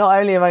 So not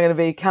only am I going to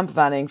be camper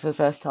vanning for the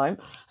first time,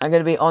 I'm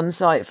going to be on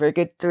site for a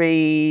good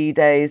 3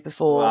 days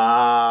before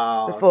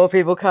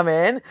people come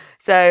in.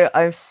 So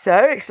I'm so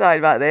excited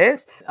about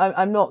this.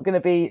 I'm not going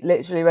to be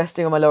literally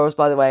resting on my laurels,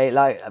 by the way.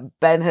 Like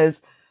Ben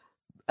has,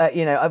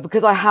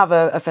 because I have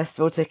a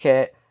festival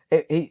ticket,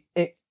 he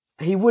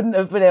wouldn't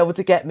have been able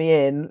to get me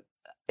in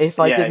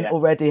if I didn't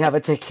already have a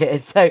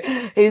ticket. So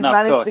he's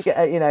managed to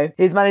get,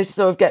 he's managed to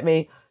sort of get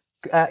me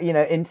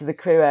into the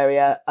crew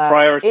area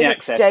priority in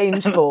access.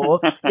 Exchange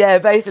for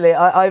basically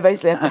I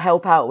basically have to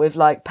help out with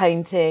like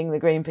painting the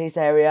Greenpeace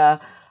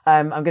area.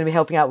 I'm going to be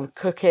helping out with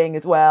cooking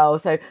as well,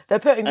 so they're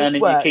putting me to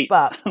work,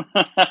 but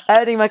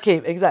earning my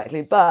keep,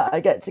 exactly. But I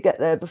get to get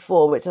there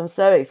before, which I'm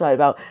so excited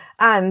about,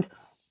 and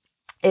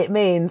it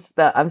means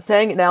that I'm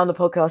saying it now on the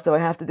podcast, so I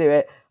have to do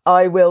it.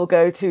 I will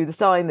go to the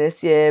sign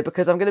this year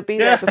because I'm going to be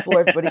there before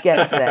everybody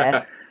gets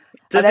there.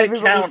 Does it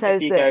count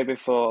if you go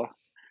before?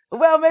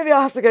 Well, maybe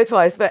I'll have to go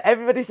twice, but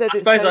everybody says I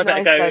suppose I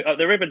better go up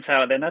the ribbon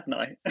tower then, hadn't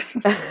I?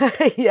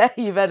 Yeah,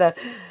 you better.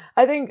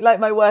 I think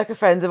like my worker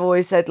friends have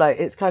always said like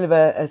it's kind of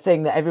a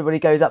thing that everybody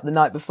goes up the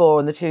night before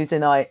on the Tuesday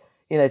night,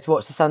 to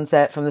watch the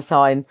sunset from the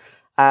sign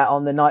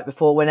on the night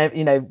before, whenever,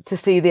 to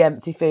see the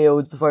empty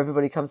field before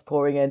everybody comes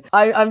pouring in.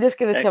 I'm just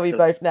going to tell you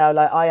both now,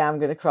 like, I am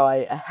going to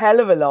cry a hell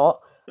of a lot.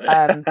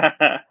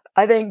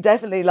 I think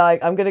definitely,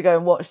 like, I'm going to go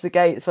and watch the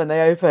gates when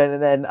they open,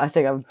 and then I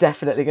think I'm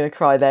definitely going to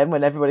cry then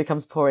when everybody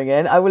comes pouring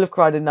in. I will have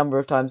cried a number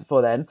of times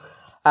before then.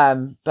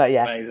 But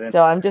yeah, amazing.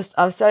 So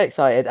I'm so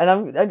excited, and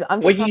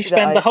I'm. Will you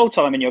spend the whole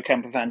time in your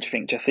camper van, do you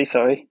think, Jessie?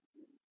 Sorry,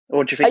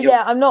 or do you think?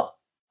 Yeah, I'm not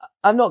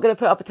going to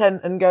put up a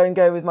tent and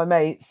go with my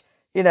mates.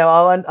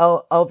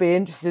 I'll be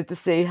interested to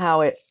see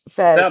how it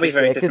fares. That'll be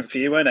very different for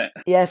you, won't it?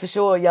 Yeah, for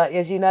sure. Yeah,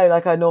 as you know,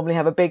 like, I normally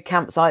have a big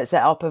campsite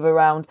set up of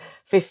around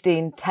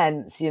 15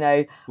 tents.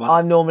 Wow.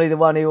 I'm normally the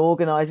one who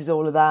organises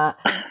all of that.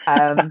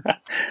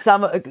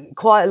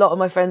 Quite a lot of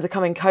my friends are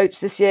coming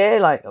coach this year.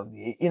 Like,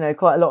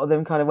 quite a lot of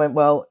them kind of went,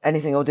 well,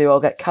 anything I'll do, I'll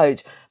get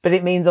coach. But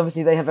it means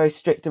obviously they have very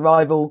strict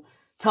arrival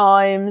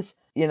times.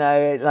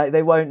 Like,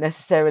 they won't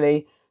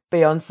necessarily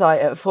be on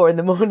site at 4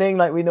 a.m.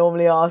 like we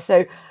normally are.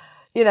 So,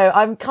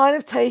 I'm kind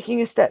of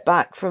taking a step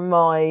back from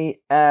my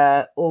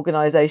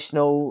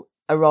organisational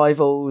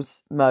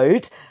arrivals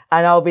mode,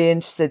 and I'll be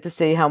interested to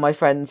see how my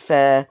friends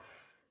fare,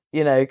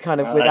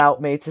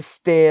 without me to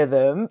steer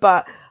them.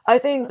 But I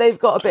think they've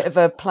got a bit of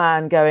a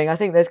plan going. I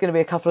think there's going to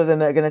be a couple of them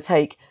that are going to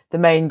take the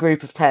main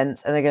group of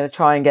tents, and they're going to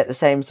try and get the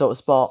same sort of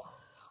spot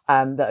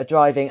that are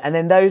driving. And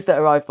then those that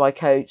arrive by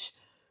coach,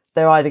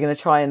 they're either going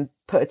to try and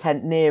put a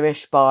tent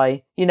nearish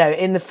by,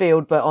 in the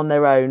field, but on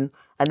their own.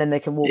 And then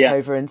they can walk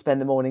over and spend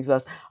the mornings with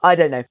us. I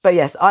don't know. But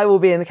yes, I will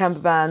be in the camper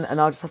van,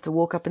 and I'll just have to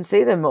walk up and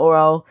see them, or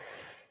I'll,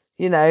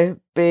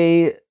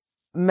 be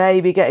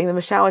maybe getting them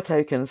a shower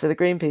token for the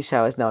Greenpeace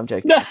showers. No, I'm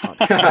joking.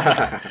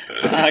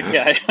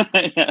 Okay.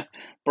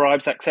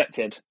 Bribes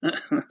accepted.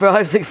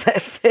 Bribes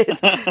accepted.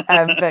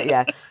 But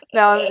yeah,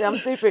 no, I'm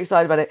super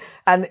excited about it.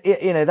 And,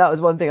 that was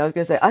one thing I was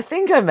going to say. I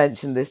think I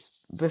mentioned this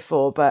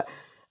before, but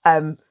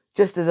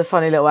just as a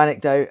funny little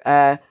anecdote,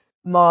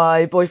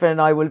 my boyfriend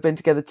and I will have been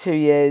together 2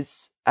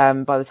 years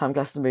by the time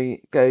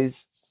Glastonbury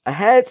goes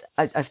ahead.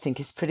 I think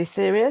it's pretty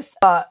serious.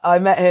 But I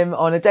met him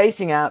on a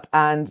dating app,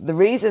 and the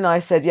reason I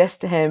said yes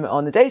to him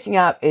on the dating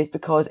app is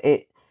because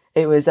it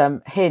was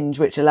Hinge,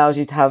 which allows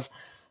you to have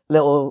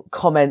little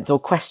comments or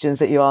questions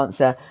that you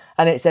answer.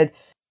 And it said,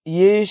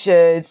 you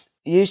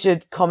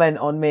should comment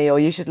on me, or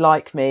you should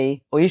like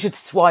me, or you should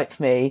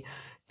swipe me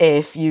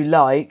if you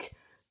like.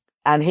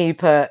 And he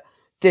put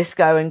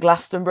disco and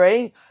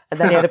Glastonbury. And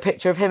then he had a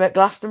picture of him at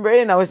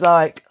Glastonbury, and I was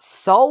like,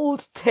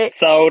 sold, tick,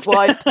 sold.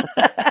 Swipe.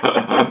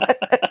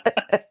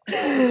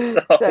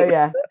 So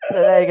yeah,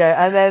 so there you go.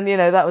 And then,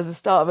 that was the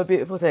start of a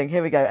beautiful thing.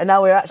 Here we go. And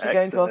now we're actually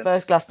going to our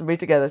first Glastonbury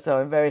together.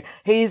 So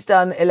he's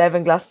done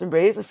 11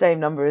 Glastonburys, the same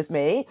number as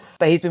me,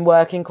 but he's been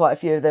working quite a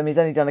few of them. He's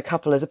only done a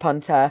couple as a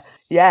punter.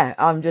 Yeah,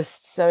 I'm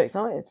just so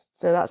excited.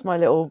 So that's my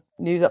little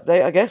news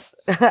update, I guess,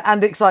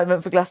 and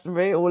excitement for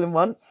Glastonbury all in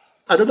one.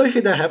 I don't know if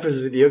that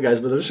happens with you guys,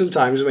 but there's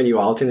sometimes when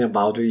you're out and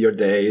about with your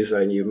days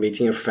and you're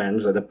meeting your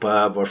friends at the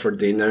pub or for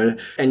dinner,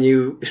 and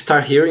you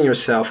start hearing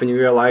yourself and you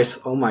realize,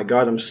 oh my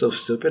God, I'm so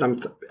stupid.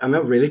 Am I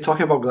really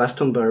talking about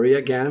Glastonbury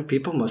again?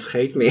 People must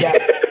hate me.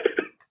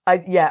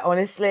 Yeah.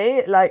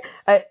 Honestly, like,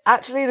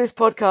 actually this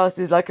podcast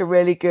is like a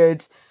really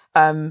good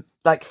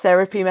like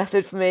therapy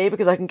method for me,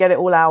 because I can get it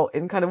all out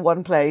in kind of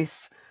one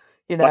place.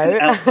 Like an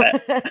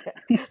outlet.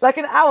 Like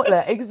an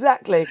outlet,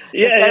 exactly.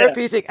 Yeah, a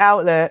therapeutic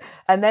outlet.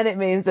 And then it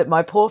means that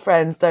my poor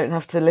friends don't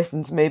have to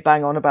listen to me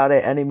bang on about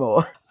it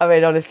anymore. I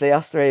mean, honestly,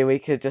 us three, we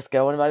could just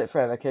go on about it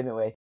forever, couldn't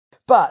we?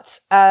 But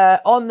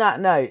on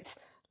that note,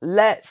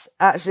 let's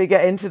actually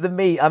get into the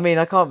meat. I mean,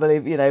 I can't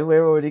believe,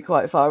 we're already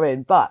quite far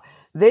in. But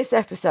this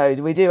episode,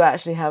 we do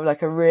actually have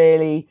like a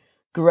really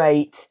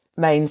great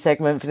main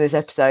segment for this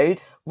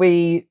episode.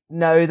 We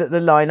know that the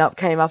lineup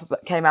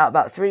came out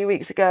about 3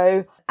 weeks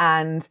ago,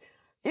 and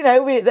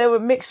there were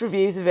mixed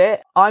reviews of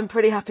it. I'm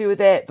pretty happy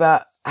with it,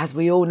 but as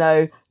we all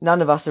know,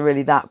 none of us are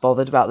really that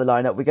bothered about the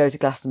lineup. We go to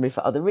Glastonbury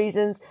for other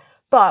reasons,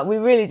 but we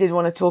really did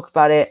want to talk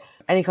about it,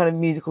 any kind of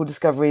musical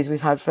discoveries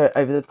we've had for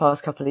over the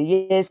past couple of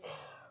years.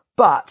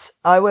 But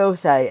I will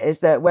say is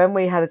that when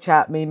we had a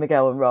chat, me,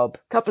 Miguel and Rob,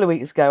 a couple of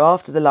weeks ago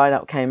after the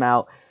lineup came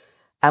out,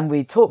 and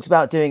we talked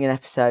about doing an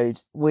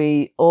episode,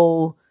 we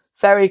all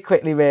very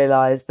quickly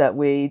realised that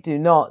we do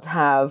not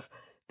have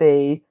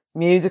the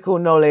musical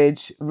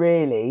knowledge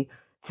really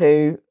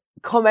to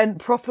comment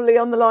properly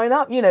on the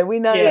lineup. We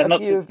know a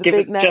few of the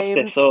big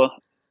names.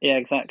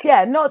 Exactly.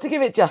 Yeah, not to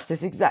give it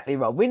justice, exactly,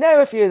 Rob. We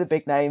know a few of the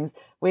big names.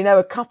 We know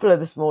a couple of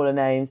the smaller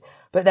names,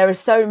 but there are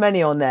so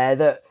many on there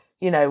that,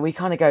 we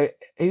kind of go,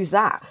 who's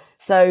that?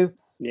 So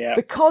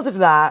because of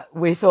that,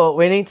 we thought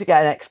we need to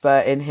get an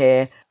expert in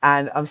here,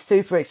 and I'm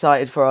super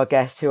excited for our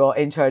guest, who I'll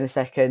intro in a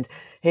second.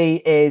 He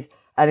is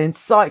an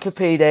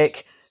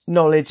encyclopedic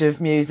knowledge of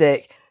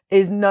music,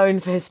 is known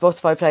for his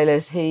Spotify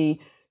playlist. He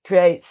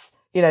creates,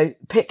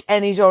 pick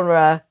any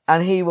genre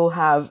and he will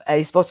have a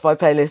Spotify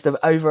playlist of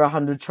over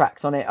 100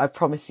 tracks on it, I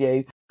promise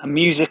you. A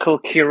musical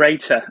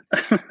curator.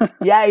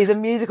 Yeah, he's a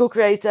musical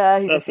creator.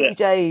 He's That's a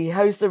DJ. He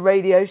hosts a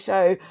radio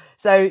show.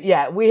 So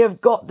yeah, we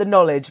have got the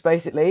knowledge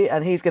basically,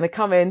 and he's going to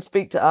come in,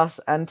 speak to us,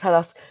 and tell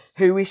us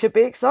who we should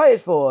be excited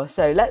for.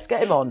 So let's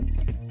get him on.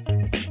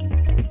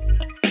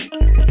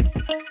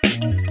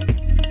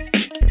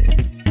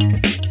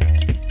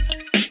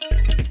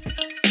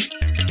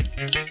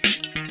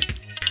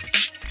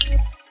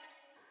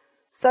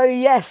 So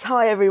yes,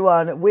 hi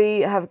everyone.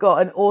 We have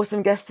got an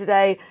awesome guest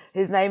today.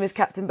 His name is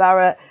Captain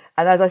Barrett.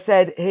 And as I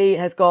said, he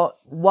has got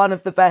one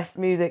of the best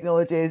music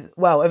knowledges,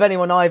 well, of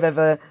anyone I've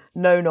ever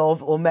known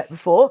of or met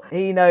before.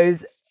 He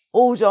knows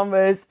all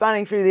genres,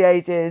 spanning through the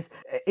ages.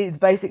 It's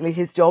basically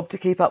his job to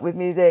keep up with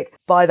music.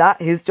 By that,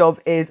 his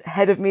job is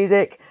head of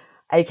music,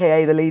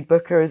 aka the lead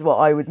booker is what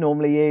I would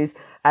normally use,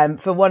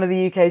 for one of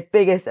the UK's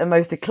biggest and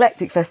most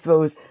eclectic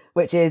festivals,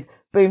 which is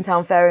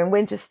Boomtown Fair in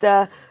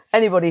Winchester.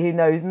 Anybody who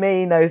knows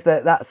me knows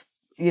that that's,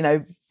 you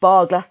know,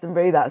 bar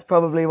Glastonbury, that's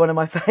probably one of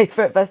my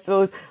favourite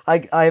festivals.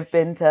 I've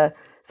been to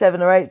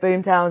 7 or 8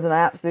 Boomtowns and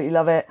I absolutely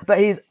love it. But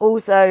he's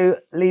also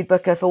lead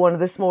booker for one of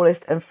the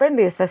smallest and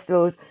friendliest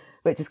festivals,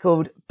 which is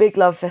called Big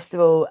Love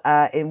Festival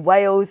in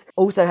Wales.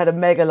 Also had a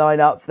mega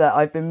lineup that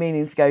I've been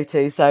meaning to go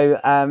to.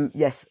 So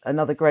yes,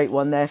 another great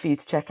one there for you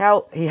to check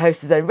out. He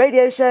hosts his own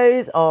radio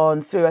shows on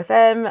SWU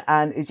FM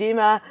and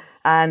Ujima,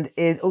 and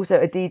is also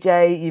a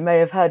DJ. You may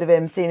have heard of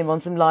him, seen him on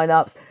some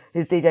lineups.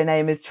 His DJ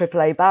name is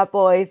AAA Bad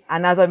Boy.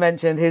 And as I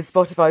mentioned, his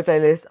Spotify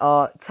playlists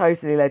are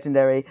totally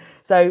legendary.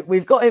 So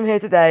we've got him here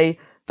today,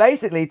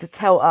 basically to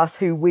tell us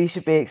who we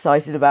should be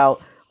excited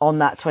about on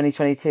that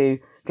 2022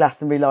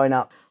 Glastonbury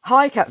lineup.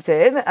 Hi,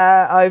 Captain.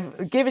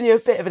 I've given you a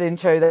bit of an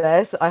intro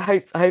there, so I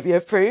hope you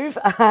approve.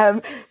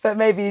 But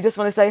maybe you just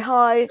want to say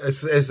hi.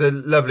 It's a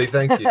lovely,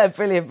 thank you.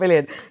 Brilliant. Do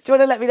you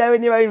want to let me know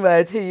in your own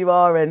words who you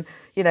are and,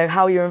 you know,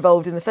 how you're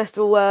involved in the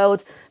festival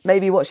world?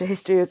 Maybe what's your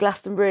history of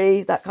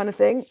Glastonbury, that kind of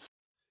thing?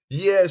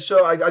 Yeah,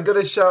 sure. I got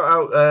to shout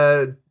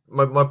out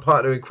my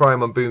partner in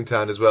crime on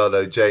Boomtown as well,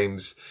 though,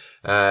 James.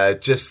 We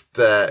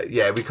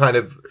kind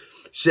of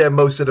share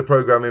most of the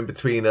programming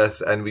between us,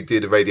 and we do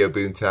the Radio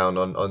Boomtown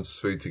on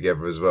SWU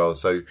together as well.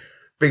 So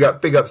big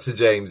ups to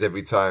James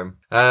every time.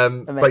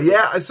 But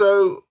yeah,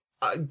 so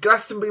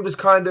Glastonbury was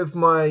kind of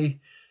my,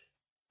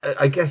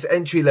 I guess,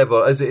 entry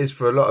level, as it is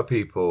for a lot of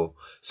people.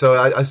 So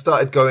I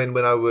started going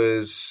when I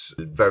was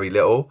very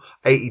little.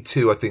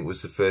 82, I think,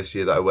 was the first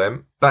year that I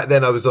went. Back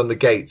then I was on the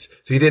gates.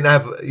 So you didn't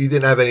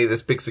have any of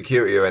this big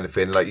security or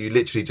anything. Like, you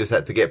literally just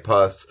had to get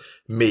past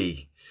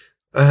me.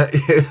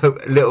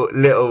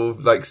 little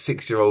like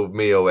 6-year-old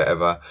me or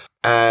whatever.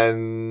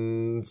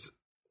 And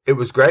it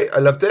was great. I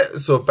loved it. I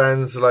saw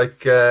bands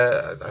like,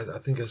 I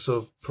think I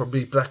saw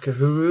probably Black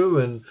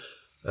Uhuru and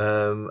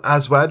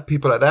Aswad,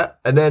 people like that.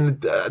 And then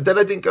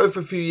I didn't go for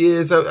a few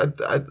years.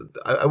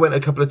 I went a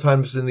couple of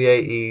times in the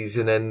 80s,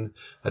 and then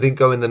I didn't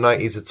go in the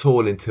 90s at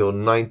all until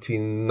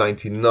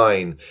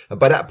 1999. And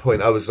by that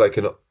point, I was like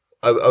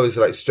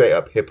straight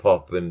up hip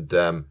hop and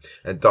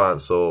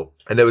dancehall.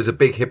 And there was a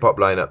big hip hop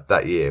lineup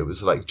that year. It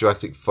was like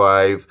Jurassic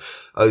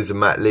 5,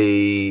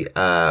 Ozomatli,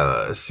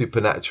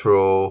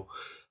 Supernatural,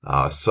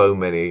 so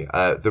many.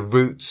 The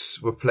Roots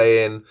were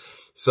playing.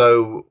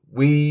 So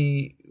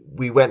we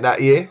went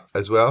that year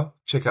as well,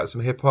 check out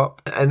some hip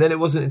hop. And then it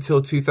wasn't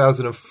until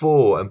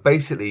 2004. And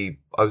basically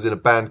I was in a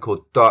band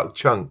called Dark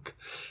Chunk,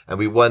 and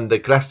we won the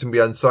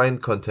Glastonbury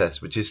Unsigned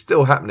contest, which is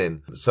still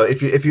happening. So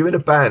if you're in a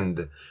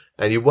band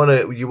and you want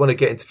to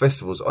get into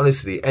festivals,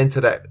 honestly,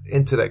 enter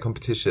that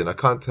competition. I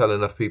can't tell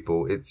enough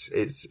people.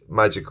 It's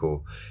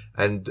magical.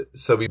 And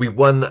so we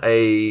won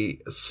a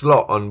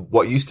slot on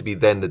what used to be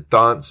then the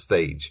dance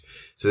stage.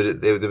 So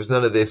there was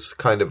none of this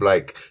kind of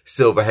like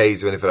Silver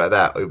Haze or anything like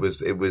that. It was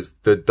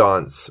the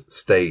dance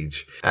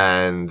stage.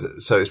 And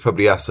so it's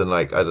probably us and,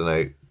 like, I don't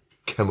know,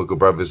 Chemical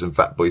Brothers and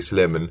Fatboy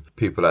Slim and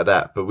people like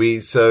that. But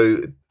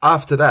so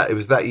after that, it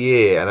was that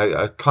year, and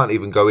I can't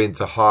even go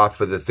into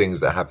half of the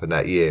things that happened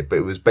that year, but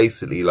it was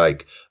basically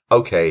like,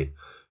 okay,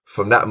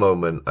 from that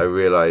moment, I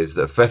realized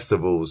that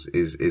festivals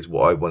is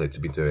what I wanted to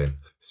be doing.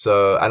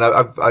 So, and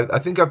I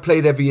think I've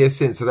played every year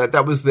since. So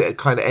that was the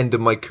kind of end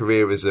of my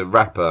career as a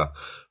rapper.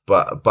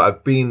 But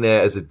I've been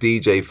there as a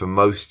DJ for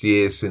most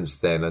years since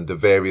then, under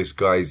various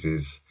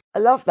guises. I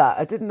love that.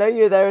 I didn't know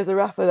you were there as a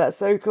rapper. That's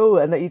so cool.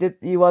 And that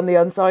you won the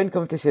Unsigned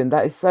competition.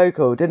 That is so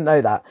cool. Didn't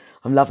know that.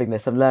 I'm loving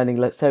this. I'm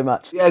learning so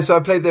much. Yeah, so I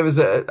played there as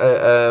a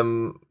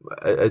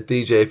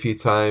DJ a few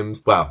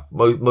times. Well,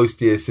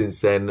 most years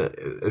since then,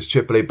 as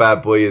AAA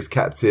Bad Boy, as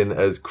Captain,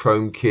 as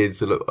Chrome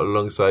Kids,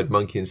 alongside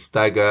Monkey and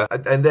Stagger.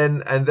 And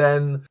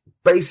then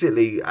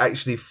basically,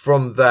 actually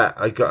from that,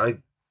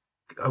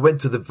 I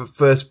went to the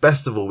first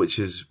festival, which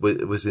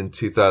was in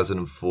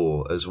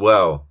 2004 as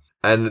well.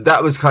 And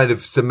that was kind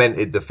of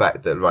cemented the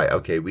fact that, right,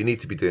 okay, we need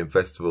to be doing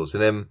festivals.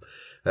 And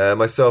then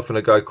myself and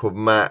a guy called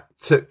Matt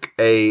took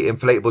a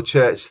inflatable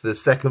church to the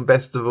second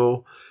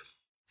festival,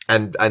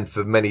 and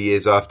for many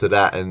years after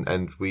that,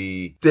 and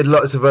we did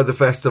lots of other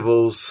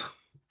festivals.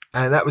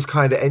 And that was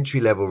kind of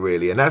entry level,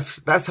 really. And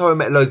that's how I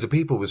met loads of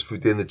people, was through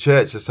doing the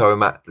church. That's how I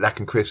met Lack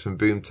and Chris from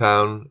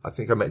Boomtown. I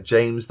think I met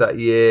James that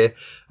year.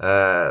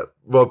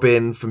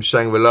 Robin from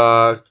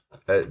Shangri-La.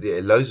 Yeah,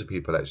 loads of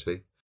people,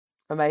 actually.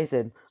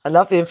 Amazing. I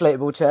love the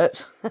inflatable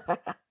church.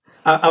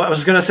 I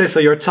was going to say, so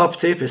your top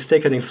tip is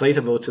take an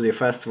inflatable to the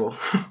festival.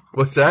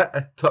 What's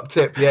that? Top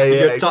tip? Yeah,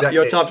 exactly.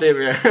 Your top tip,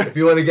 yeah. If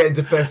you want to get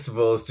into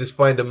festivals, just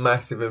find a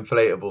massive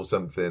inflatable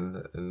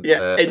something. And,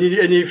 yeah, and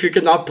if you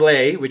cannot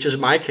play, which is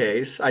my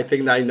case, I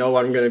think that I know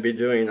what I'm going to be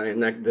doing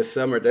this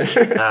summer then.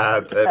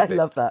 I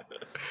love that.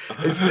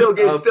 It's still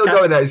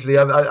going, actually.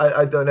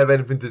 I don't have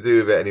anything to do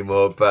with it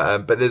anymore,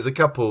 but there's a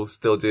couple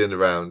still doing the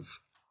rounds.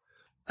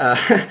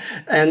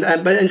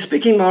 And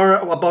speaking more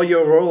about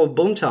your role at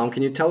Boomtown,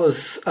 can you tell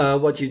us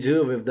what you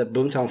do with the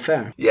Boomtown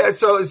Fair? Yeah,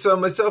 so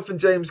myself and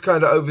James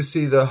kind of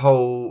oversee the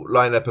whole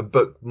lineup and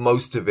book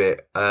most of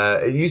it.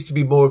 It used to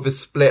be more of a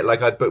split,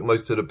 like I'd book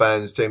most of the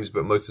bands, James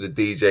booked most of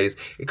the DJs.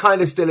 It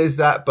kind of still is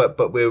that,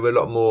 but we're a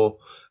lot more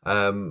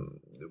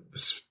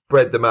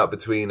spread them out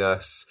between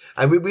us.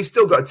 And we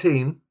still got a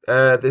team.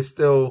 There's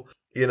still,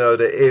 you know,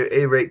 the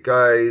Earache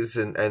guys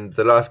and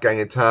the Last Gang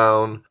in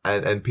Town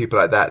and people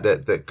like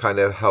that kind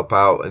of help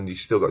out. And you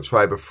still got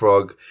Tribe of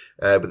Frog,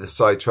 with the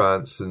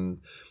Psytrance.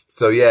 And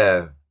so,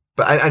 yeah.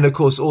 But, and of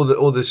course, all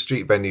the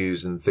street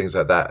venues and things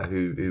like that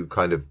who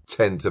kind of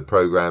tend to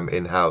program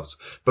in-house.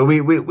 But we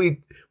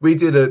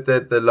do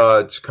the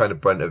large kind of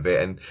brunt of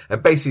it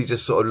and basically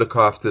just sort of look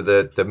after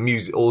the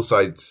music, all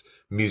sides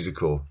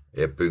musical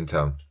at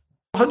Boomtown.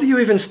 How do you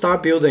even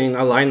start building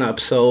a lineup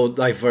so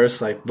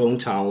diverse like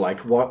Boomtown?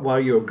 Like, what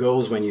are your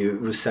goals when you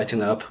were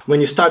setting up? When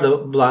you start the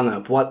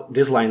lineup,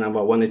 this lineup,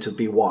 I want it to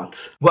be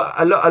what? Well,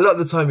 a lot of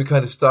the time we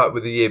kind of start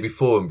with the year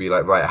before and be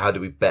like, right, how do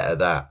we better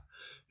that?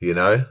 You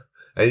know?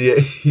 And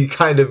you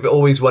kind of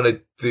always want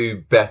to do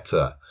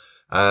better.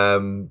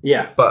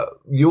 Yeah. But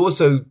you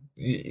also,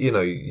 you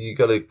know, you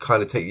got to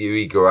kind of take your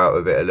ego out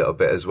of it a little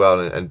bit as well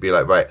and be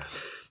like, right,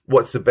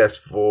 what's the best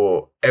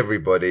for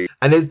everybody?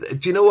 And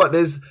do you know what?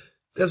 There's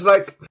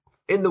like,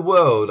 in the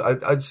world,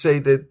 I'd say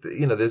that,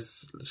 you know,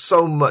 there's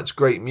so much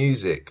great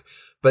music,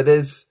 but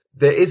there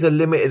is a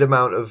limited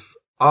amount of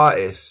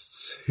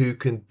artists who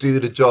can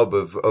do the job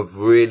of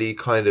really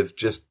kind of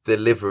just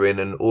delivering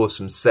an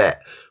awesome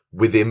set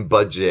within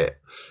budget.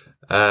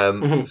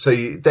 So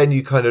then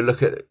you kind of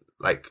look at,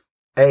 like,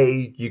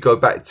 you go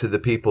back to the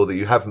people that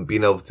you haven't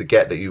been able to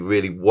get that you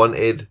really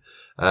wanted.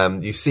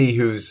 You see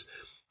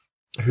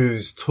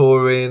who's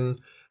touring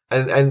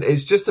and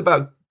it's just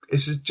about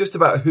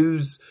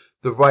who's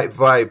the right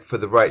vibe for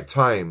the right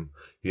time,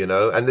 you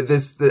know? And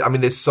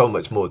there's so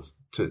much more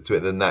to it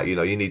than that, you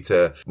know? You need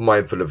to be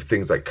mindful of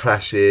things like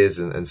clashes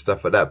and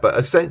stuff like that. But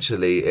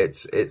essentially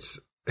it's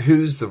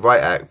who's the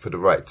right act for the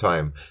right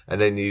time. And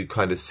then you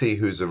kind of see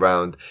who's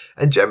around.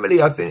 And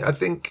generally, I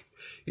think,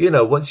 you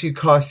know, once you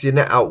cast your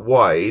net out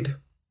wide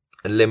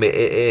and limit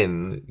it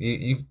in,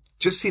 you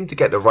just seem to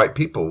get the right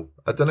people.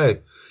 I don't know.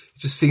 It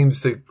just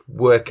seems to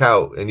work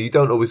out and you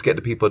don't always get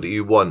the people that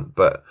you want,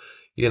 but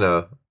you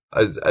know,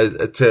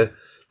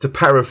 to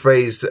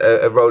paraphrase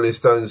a Rolling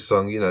Stones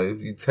song, you know,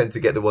 you tend to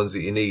get the ones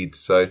that you need.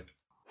 So,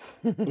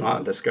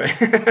 oh, that's great.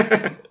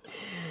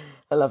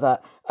 I love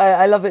that.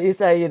 I love that you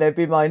say, you know,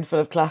 be mindful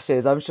of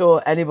clashes. I'm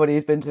sure anybody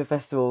who's been to a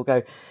festival will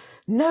go,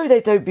 no,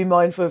 they don't be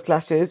mindful of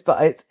clashes.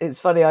 But it's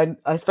funny.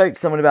 I spoke to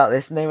someone about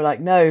this and they were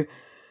like, no,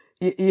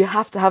 you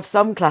have to have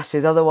some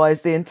clashes.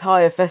 Otherwise, the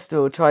entire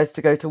festival tries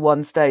to go to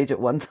one stage at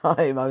one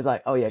time. I was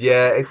like, oh, yeah.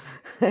 Yeah,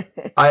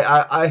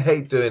 I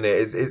hate doing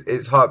it.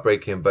 It's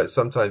heartbreaking, but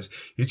sometimes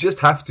you just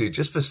have to,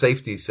 just for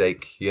safety's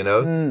sake, you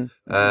know?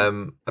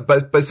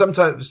 But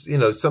sometimes, you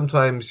know,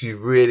 sometimes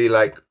you really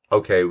like,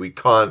 okay, we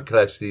can't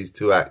clash these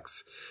two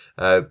acts,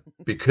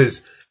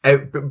 because,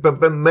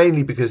 but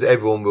mainly because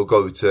everyone will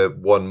go to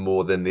one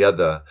more than the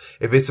other.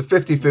 If it's a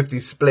 50-50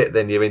 split,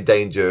 then you're in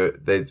danger.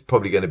 There's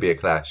probably going to be a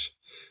clash.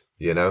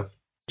 You know,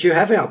 do you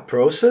have a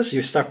process?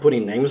 You start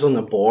putting names on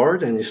the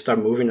board and you start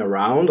moving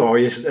around, or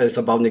it's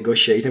about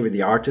negotiating with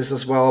the artists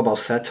as well about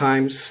set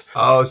times?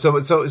 Oh,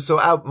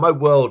 so my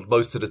world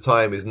most of the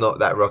time is not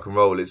that rock and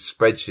roll. It's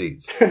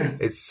spreadsheets.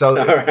 It's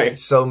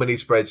so many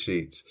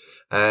spreadsheets,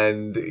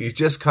 and you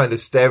just kind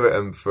of stare at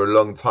them for a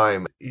long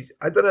time.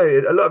 I don't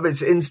know. A lot of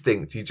it's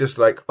instinct. You just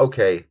like,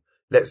 okay,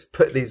 let's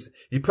put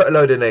you put a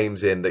load of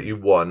names in that you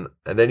want,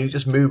 and then you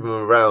just move them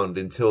around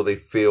until they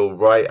feel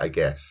right, I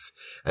guess.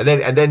 And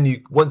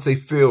then once they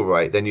feel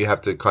right, then you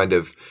have to kind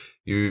of,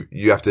 you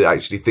have to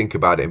actually think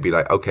about it and be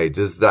like, okay,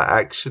 does that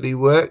actually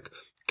work?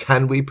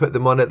 Can we put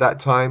them on at that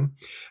time?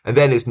 And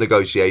then it's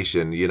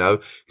negotiation, you know,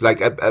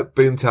 like at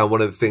Boomtown,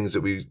 one of the things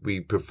that we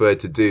prefer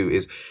to do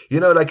is, you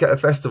know, like at a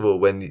festival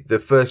when the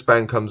first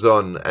band comes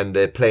on and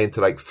they're playing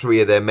to like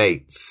 3 of their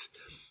mates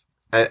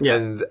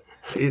and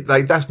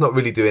like that's not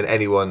really doing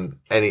anyone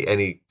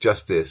any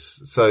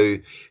justice. So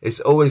it's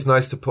always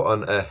nice to put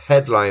on a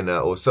headliner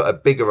or sort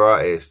of bigger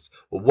artist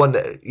or one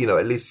that, you know,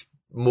 at least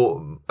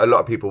a lot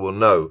of people will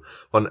know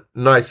on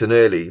nice and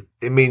early.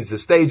 It means the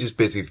stage is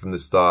busy from the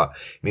start.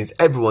 It means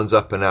everyone's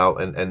up and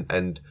out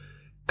and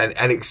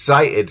and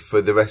excited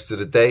for the rest of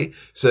the day,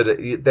 so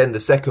that then the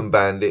second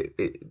band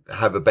it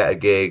have a better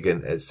gig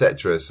and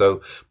etc.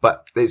 So,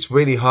 but it's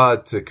really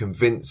hard to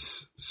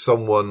convince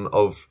someone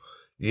of,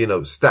 you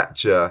know,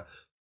 stature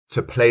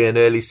to play an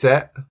early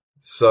set.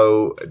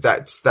 So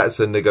that's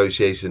a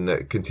negotiation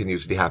that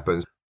continuously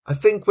happens. I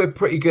think we're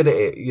pretty good at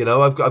it. You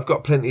know, I've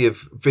got plenty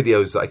of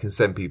videos that I can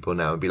send people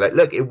now and be like,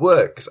 look, it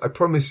works. I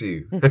promise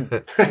you.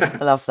 I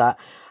love that.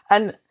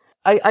 And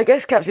I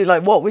guess, Captain,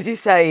 like, what would you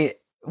say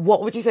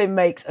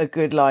makes a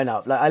good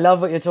lineup? Like, I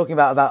love what you're talking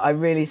about. I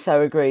really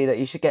so agree that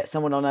you should get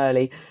someone on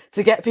early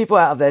to get people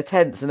out of their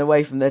tents and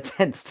away from their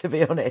tents, to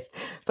be honest.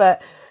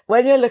 But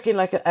when you're looking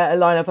like at a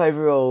lineup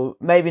overall,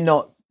 maybe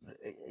not,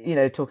 you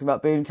know, talking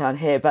about Boomtown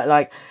here, but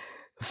like,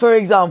 for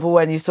example,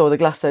 when you saw the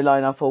Glasto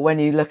lineup, or when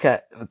you look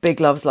at Big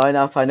Love's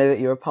lineup, I know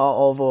that you're a part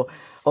of,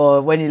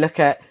 or when you look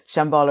at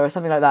Shambhala or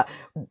something like that,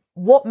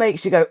 what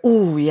makes you go,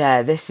 oh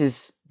yeah,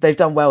 they've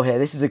done well here,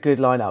 this is a good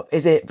lineup?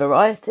 Is it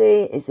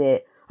variety? Is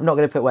it, I'm not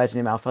going to put words in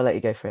your mouth, I'll let you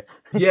go for it.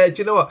 Yeah,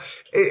 do you know what?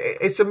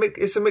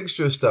 It's a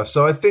mixture of stuff.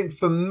 So I think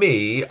for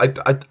me,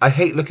 I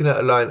hate looking at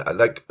a line,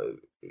 like,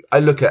 I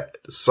look at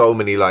so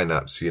many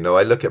lineups, you know,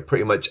 I look at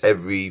pretty much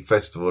every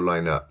festival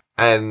lineup.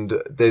 And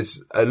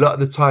there's a lot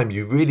of the time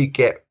you really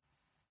get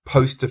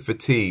poster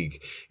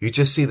fatigue. You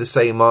just see the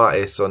same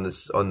artists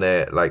on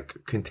there like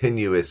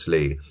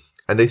continuously,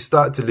 and they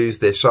start to lose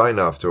their shine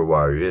after a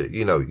while.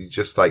 You know, you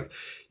just like,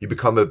 you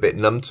become a bit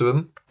numb to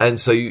them. And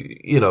so,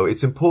 you know,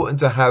 it's important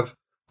to have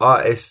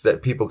artists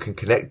that people can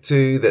connect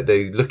to, that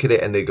they look at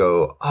it and they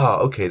go,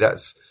 oh, okay,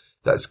 that's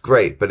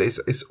great. But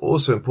it's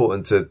also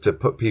important to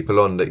put people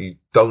on that you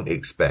don't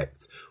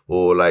expect,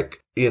 or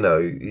like, you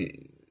know,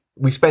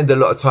 we spend a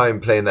lot of time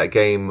playing that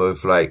game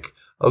of like,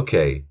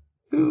 okay,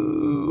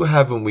 who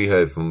haven't we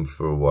heard from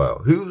for a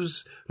while?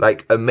 Who's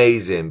like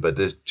amazing, but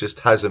just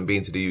hasn't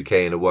been to the UK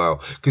in a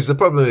while? Because the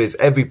problem is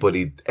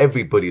everybody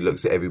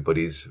looks at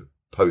everybody's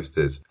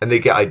posters and they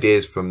get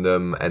ideas from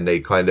them, and they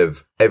kind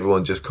of,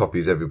 everyone just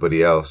copies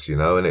everybody else, you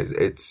know, and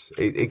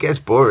it gets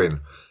boring.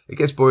 It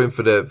gets boring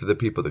for the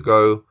people that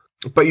go.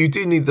 But you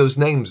do need those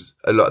names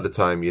a lot of the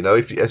time, you know,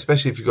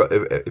 especially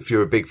if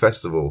you're a big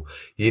festival,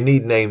 you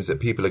need names that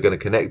people are going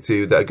to connect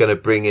to, that are going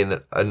to bring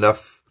in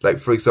enough. Like,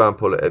 for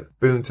example, at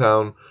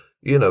Boomtown,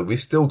 you know, we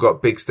still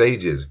got big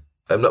stages.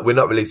 We're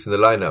not releasing the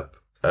lineup,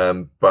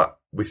 but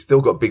we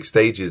still got big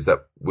stages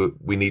that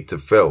we need to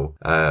fill,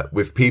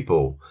 with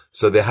people.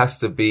 So there has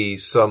to be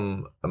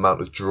some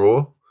amount of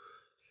draw.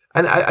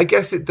 And I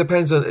guess it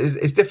depends on,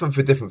 it's different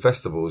for different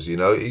festivals, you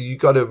know, you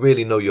got to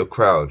really know your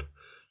crowd.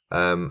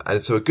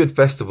 And so a good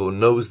festival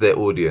knows their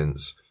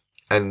audience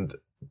and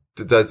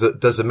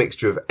does a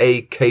mixture of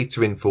A,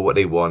 catering for what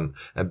they want,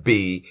 and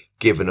B,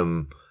 giving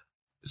them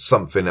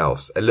something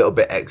else, a little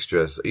bit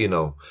extra. So, you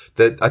know,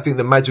 I think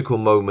the magical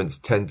moments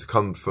tend to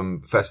come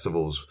from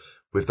festivals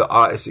with the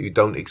artists that you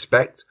don't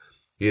expect,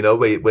 you know,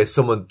 where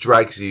someone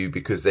drags you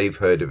because they've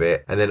heard of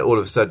it. And then all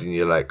of a sudden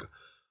you're like,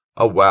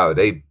 oh wow,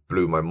 they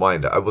blew my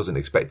mind. I wasn't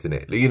expecting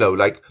it. You know,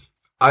 like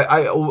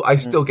I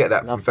still get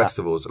that from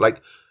festivals.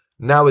 Like,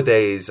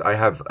 nowadays, I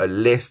have a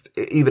list,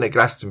 even at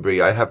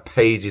Glastonbury, I have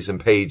pages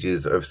and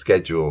pages of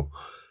schedule,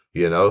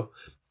 you know,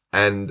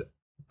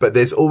 but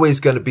there's always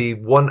going to be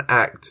one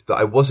act that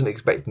I wasn't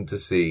expecting to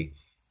see,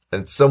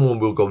 and someone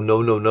will go,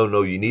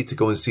 no, you need to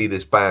go and see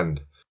this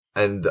band.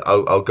 And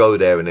I'll go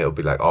there and it'll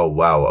be like, oh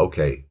wow,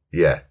 okay,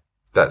 yeah,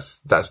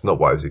 that's not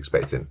what I was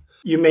expecting.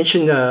 You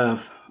mentioned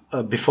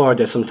before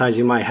that sometimes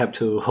you might have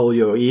to hold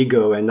your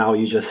ego, and now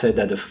you just said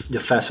that the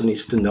festival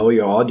needs to know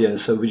your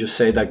audience. So would you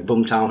say that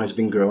Boomtown has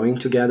been growing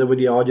together with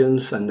the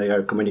audience, and they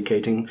are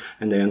communicating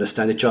and they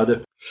understand each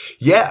other?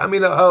 Yeah, I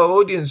mean, our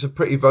audience are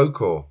pretty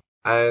vocal,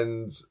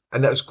 and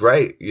that's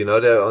great. You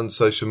know, they're on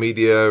social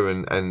media,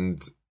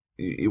 and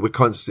we're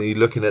constantly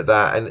looking at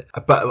that.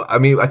 But I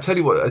mean, I tell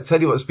you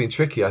what's been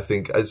tricky. I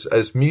think as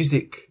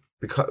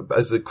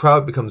the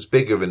crowd becomes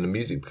bigger and the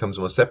music becomes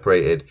more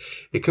separated,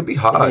 it can be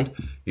hard.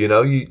 Mm-hmm. You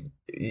know,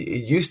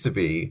 it used to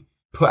be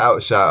put out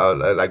a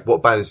shout out, like,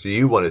 what bands do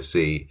you want to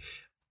see?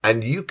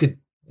 And you could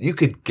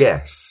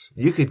guess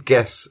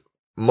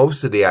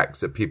most of the acts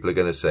that people are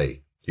going to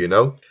say, you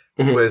know?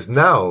 Mm-hmm. Whereas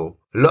now,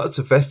 lots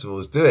of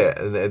festivals do it,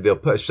 and they'll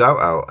put a shout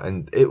out,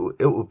 and it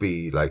will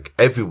be like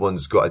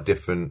everyone's got a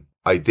different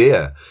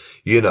idea.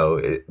 You know,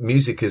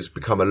 music has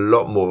become a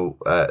lot more,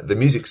 the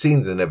music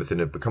scenes and everything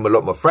have become a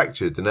lot more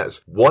fractured, and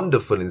that's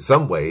wonderful in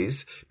some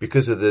ways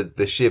because of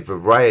the sheer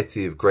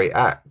variety of great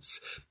acts,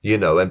 you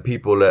know, and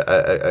people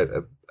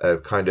are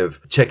kind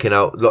of checking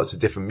out lots of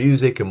different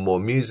music and more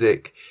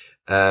music.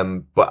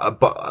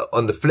 But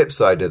on the flip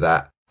side of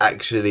that,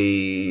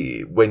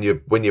 actually, when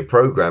you're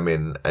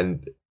programming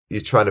and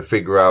you're trying to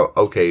figure out,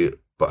 okay,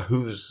 but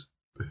who's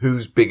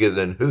bigger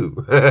than who,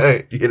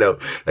 you know,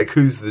 like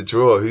who's the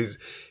draw,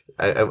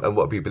 and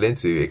what people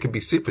into, it can be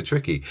super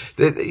tricky.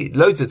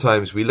 Loads of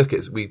times we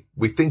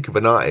think of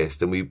an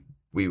artist and we're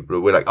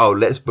like, oh,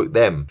 let's book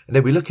them. And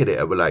then we look at it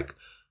and we're like,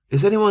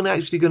 is anyone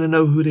actually going to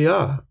know who they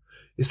are?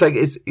 It's like,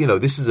 you know,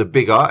 this is a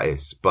big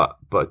artist, but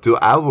do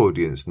our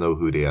audience know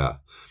who they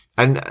are?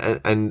 And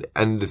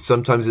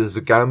sometimes it's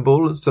a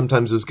gamble.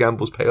 Sometimes those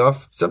gambles pay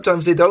off.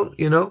 Sometimes they don't.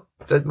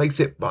 That makes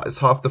it's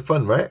half the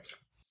fun, right?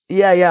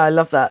 Yeah, I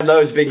love that. No,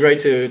 it's been great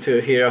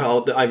to hear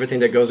how everything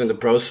that goes in the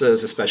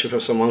process, especially for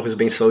someone who's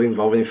been so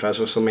involved in festivals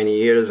for so many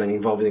years and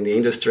involved in the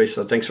industry.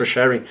 So thanks for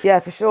sharing.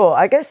 Yeah, for sure.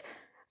 I guess,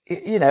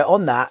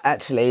 on that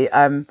actually,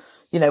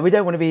 we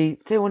don't want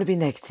to be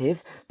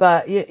negative,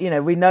 but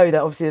we know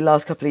that obviously the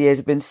last couple of years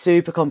have been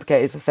super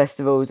complicated for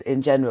festivals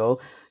in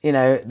general.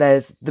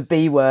 There's the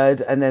B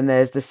word and then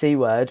there's the C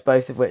word,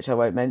 both of which I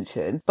won't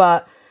mention.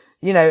 But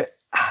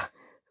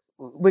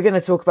we're going to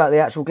talk about the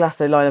actual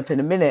Glasgow lineup in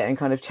a minute and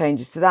kind of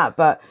changes to that.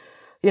 But,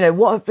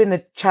 what have been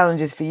the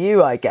challenges for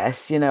you, I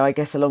guess,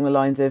 along the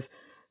lines of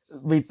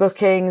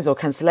rebookings or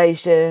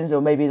cancellations, or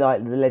maybe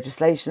like the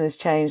legislation has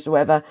changed or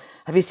whatever.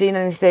 Have you seen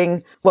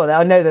anything? Well,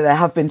 I know that there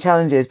have been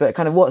challenges, but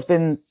kind of what's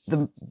been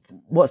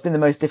the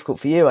most difficult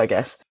for you, I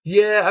guess?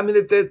 Yeah, I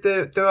mean,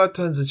 there are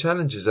tons of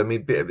challenges. I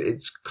mean,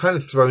 it's kind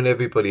of thrown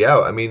everybody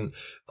out. I mean,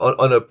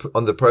 on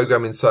the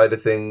programming side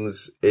of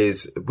things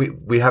is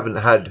we haven't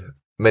had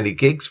many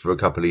gigs for a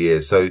couple of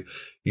years. So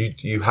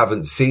you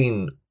haven't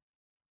seen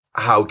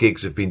how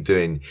gigs have been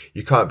doing.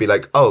 You can't be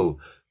like, well,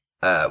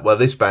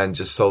 this band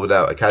just sold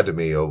out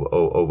Academy or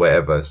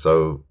whatever.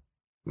 So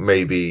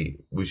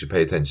maybe we should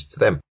pay attention to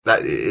them.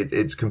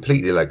 It's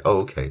completely like,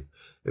 okay.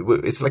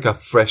 It's like a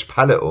fresh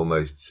palette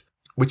almost,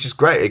 which is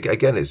great.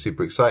 Again, it's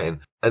super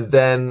exciting. And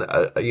then,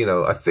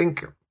 I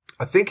think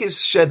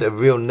it's shed a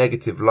real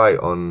negative light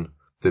on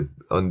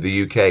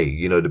the UK.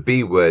 The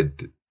B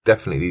word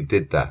definitely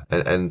did that.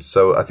 And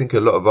so I think a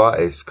lot of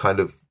artists kind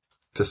of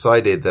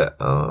decided that,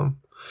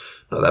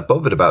 not that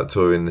bothered about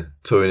touring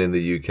in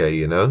the UK,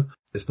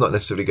 It's not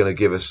necessarily going to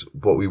give us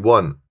what we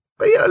want.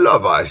 But yeah, a lot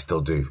of artists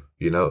still do,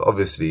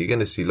 Obviously, you're going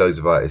to see loads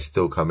of artists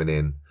still coming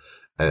in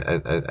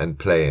and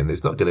playing.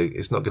 It's not going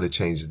to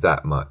change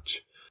that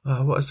much.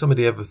 What are some of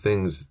the other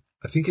things?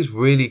 I think it's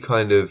really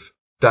kind of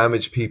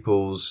damaged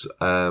people's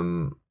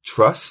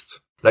trust.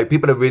 Like,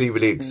 people are really,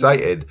 really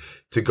excited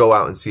to go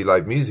out and see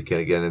live music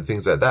again and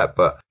things like that.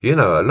 But, a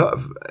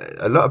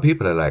lot of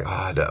people are like,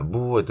 I don't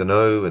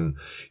know. And,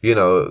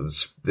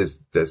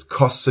 there's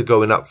costs are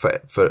going up for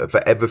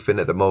everything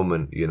at the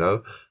moment,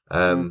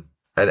 and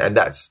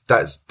that's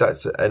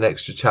an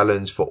extra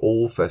challenge for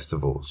all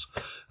festivals.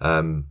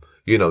 Not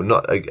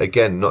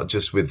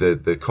just with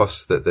the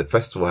costs that the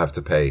festival have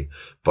to pay,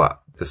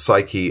 but the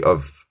psyche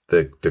of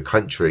the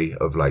country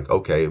of like,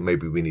 okay,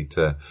 maybe we need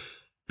to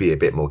be a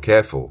bit more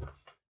careful.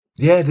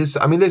 Yeah, there's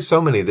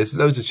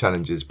loads of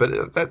challenges,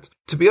 but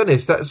to be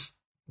honest, that's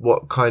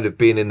what kind of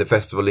being in the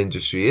festival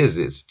industry is.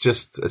 It's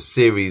just a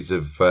series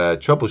of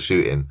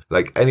troubleshooting.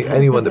 Like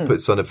anyone that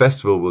puts on a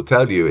festival will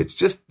tell you, it's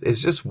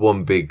just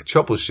one big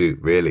troubleshoot,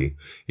 really.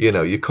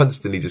 You're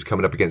constantly just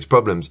coming up against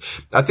problems.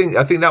 I think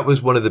that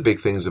was one of the big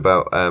things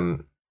about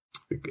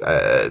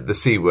the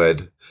C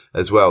word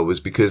as well, was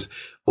because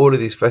all of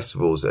these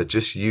festivals are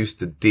just used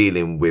to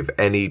dealing with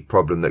any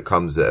problem that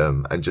comes at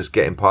them and just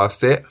getting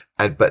past it.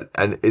 And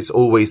it's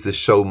always the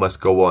show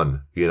must go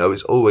on.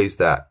 It's always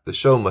that the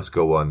show must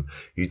go on.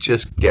 You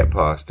just get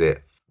past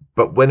it.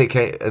 But when it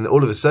came, and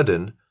all of a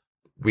sudden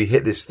we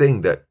hit this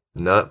thing that,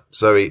 no,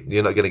 sorry,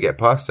 you're not going to get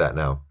past that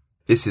now.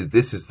 This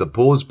is the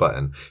pause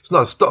button. It's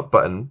not a stop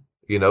button,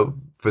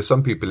 for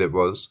some people it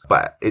was,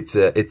 but it's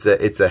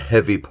a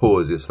heavy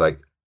pause. It's like,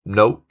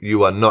 no,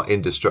 you are not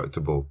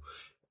indestructible,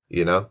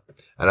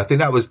 and I think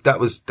that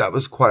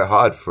was quite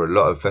hard for a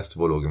lot of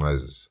festival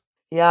organisers.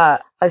 Yeah,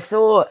 I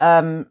saw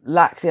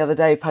Lack the other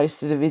day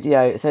posted a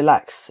video. So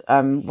Lack's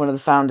one of the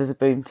founders of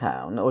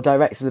Boomtown, or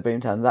directors of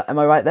Boomtown. Am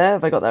I right there?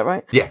 Have I got that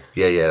right? Yeah,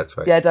 that's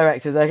right. Yeah,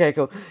 directors. Okay,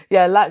 cool.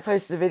 Yeah, Lack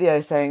posted a video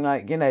saying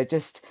like,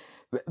 just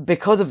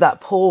because of that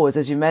pause,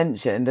 as you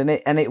mentioned,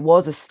 and it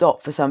was a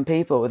stop for some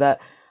people,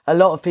 that a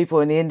lot of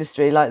people in the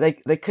industry,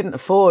 like they couldn't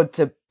afford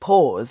to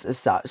pause as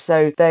such.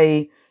 So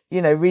they,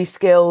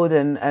 reskilled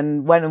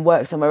and went and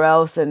worked somewhere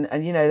else. And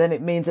then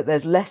it means that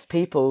there's less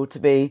people to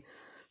be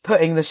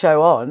putting the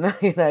show on,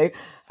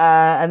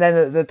 and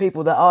then the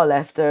people that are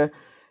left are,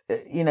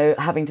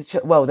 having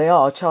to, they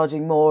are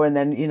charging more, and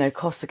then,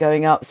 costs are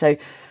going up. So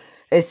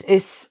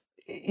it's,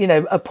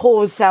 a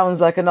pause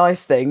sounds like a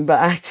nice thing, but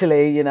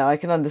actually, I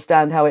can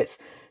understand how it's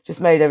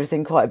just made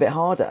everything quite a bit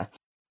harder.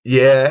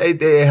 Yeah,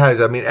 it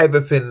has. I mean,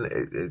 everything,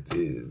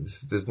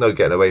 there's no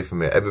getting away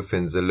from it.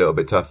 Everything's a little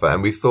bit tougher.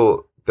 And we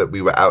thought that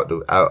we were out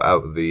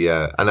of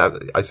the, and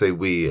I say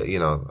we,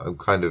 I'm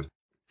kind of,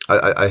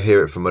 I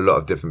hear it from a lot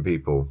of different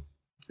people.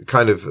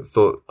 Kind of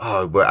thought,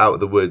 we're out of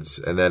the woods.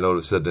 And then all of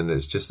a sudden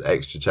it's just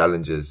extra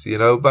challenges,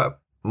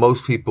 but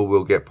most people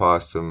will get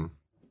past them.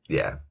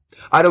 Yeah.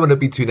 I don't want to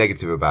be too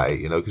negative about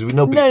it, because we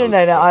know. No.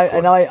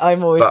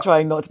 I'm always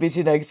trying not to be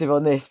too negative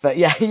on this, but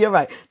yeah, you're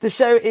right. The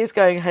show is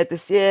going ahead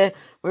this year.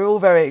 We're all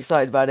very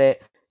excited about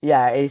it.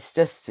 Yeah, it's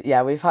just, we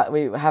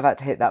have had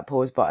to hit that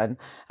pause button,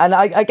 and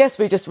I guess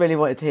we just really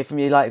wanted to hear from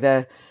you, like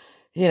the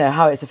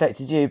how it's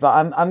affected you.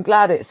 But I'm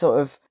glad it's sort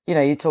of,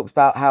 you talked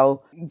about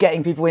how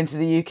getting people into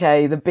the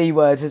UK, the B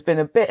word has been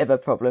a bit of a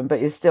problem, but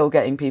you're still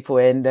getting people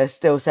in. They're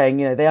still saying,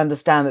 they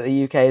understand that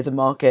the UK is a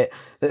market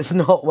that's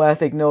not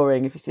worth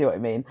ignoring, if you see what I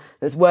mean.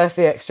 That's worth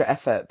the extra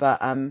effort.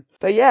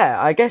 But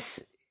yeah, I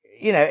guess,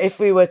 if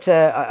we were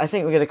to, I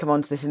think we're going to come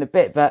on to this in a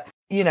bit, but,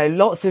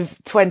 lots of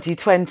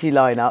 2020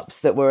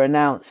 lineups that were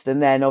announced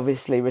and then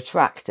obviously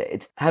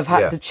retracted have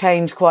had to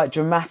change quite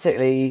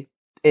dramatically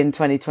in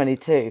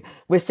 2022.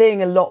 We're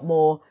seeing a lot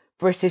more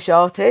British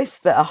artists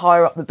that are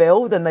higher up the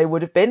bill than they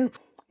would have been.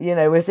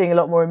 We're seeing a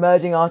lot more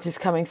emerging artists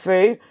coming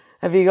through.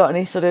 Have you got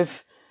any sort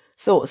of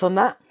thoughts on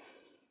that?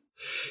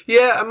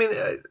 Yeah, I mean,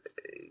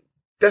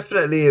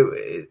 definitely,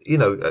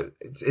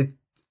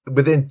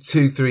 within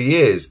 2-3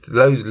 years,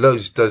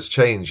 loads does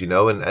change,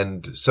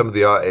 and some of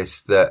the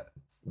artists that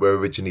were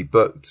originally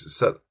booked,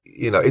 so,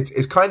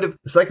 it's kind of,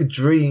 it's like a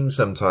dream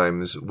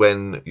sometimes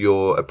when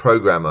you're a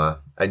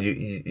programmer and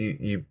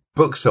you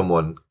book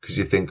someone because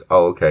you think,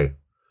 oh, okay,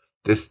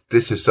 this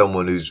is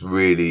someone who's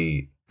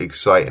really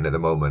exciting at the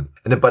moment.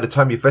 And then by the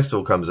time your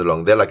festival comes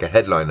along, they're like a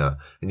headliner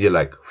and you're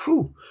like,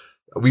 whew,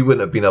 we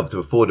wouldn't have been able to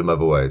afford them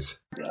otherwise.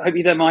 I hope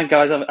you don't mind,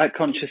 guys. I'm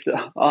conscious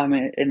that I'm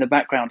in the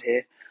background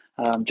here,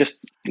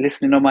 just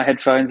listening on my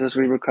headphones as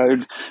we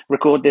record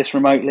this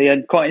remotely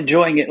and quite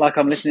enjoying it like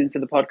I'm listening to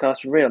the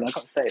podcast for real. And I've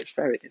got to say,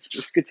 it's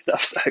just good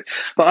stuff. So,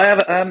 but I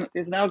have,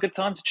 is now a good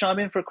time to chime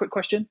in for a quick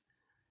question?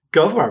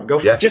 Go for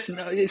it. Yeah.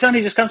 It's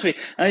only just come to me,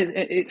 and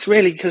it's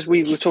really because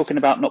we were talking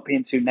about not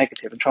being too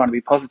negative and trying to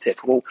be positive.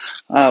 Well,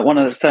 one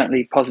of the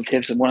certainly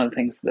positives, and one of the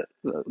things that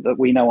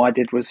we know I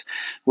did was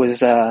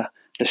the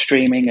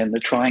streaming and the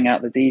trying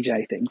out the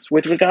DJ things.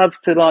 With regards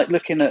to like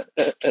looking at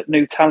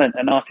new talent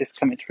and artists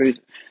coming through,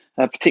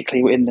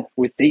 particularly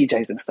with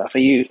DJs and stuff, are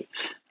you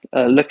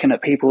looking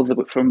at people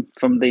that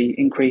from the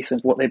increase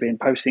of what they've been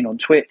posting on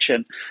Twitch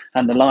and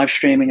the live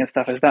streaming and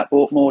stuff? Has that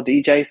brought more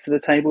DJs to the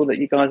table that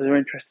you guys are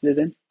interested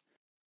in?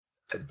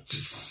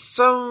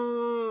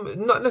 Some,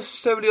 not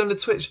necessarily on the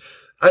Twitch.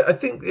 I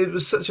think it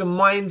was such a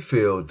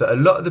minefield that a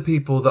lot of the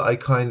people that I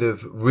kind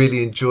of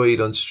really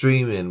enjoyed on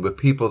streaming were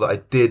people that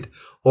I did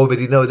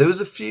already know. There's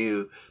a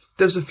few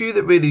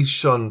that really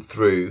shone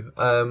through.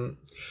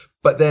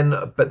 But then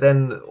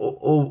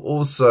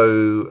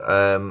also,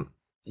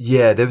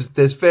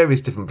 there's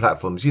various different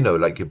platforms,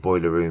 like your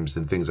Boiler Rooms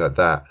and things like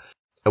that.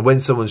 And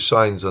when someone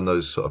shines on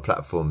those sort of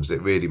platforms,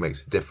 it really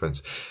makes a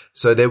difference.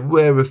 So there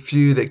were a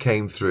few that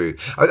came through.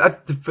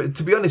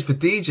 To be honest, for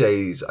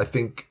DJs, I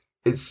think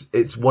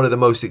it's one of the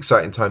most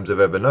exciting times I've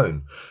ever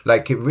known.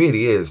 Like, it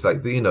really is.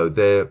 Like, the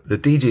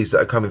DJs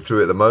that are coming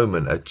through at the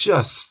moment are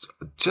just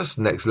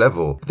next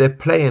level. They're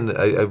playing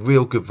a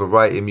real good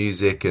variety of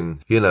music,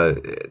 and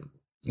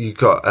you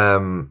got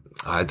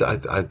I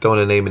don't want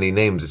to name any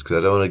names just because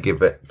I don't want to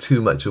give it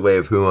too much away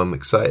of who I'm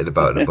excited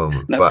about at the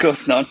moment. No, but, of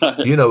course not.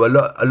 No. A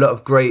lot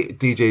of great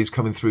DJs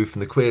coming through from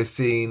the queer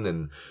scene,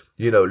 and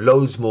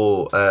loads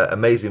more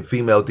amazing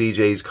female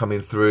DJs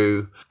coming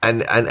through,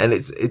 and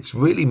it's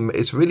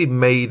really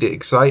made it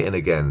exciting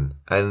again.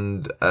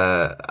 And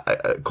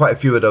quite a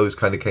few of those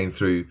kind of came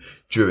through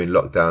during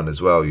lockdown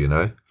as well.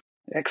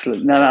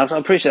 Excellent. No, I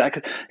appreciate that,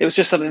 because it was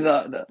just something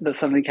that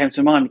suddenly came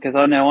to mind, because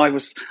I know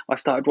I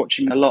started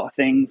watching a lot of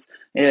things,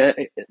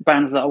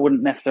 bands that I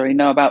wouldn't necessarily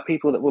know about,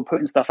 people that were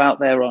putting stuff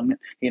out there on,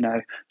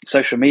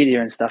 social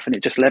media and stuff, and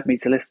it just led me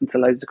to listen to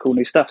loads of cool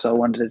new stuff. So I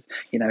wondered,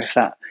 if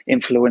that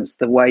influenced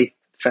the way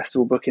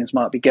festival bookings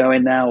might be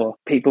going now, or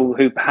people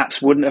who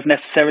perhaps wouldn't have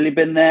necessarily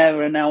been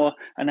there are now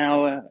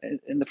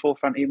in the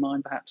forefront of your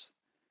mind, perhaps.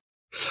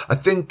 I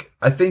think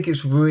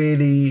it's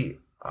really.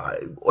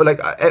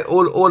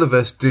 All of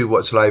us do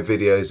watch live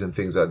videos and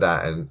things like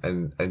that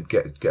and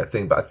get a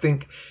thing. But I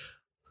think,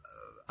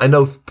 I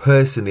know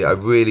personally, I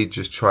really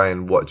just try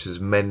and watch as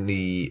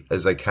many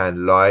as I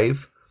can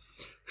live.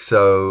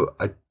 So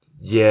I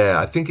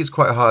think it's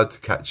quite hard to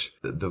catch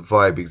the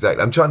vibe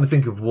exactly. I'm trying to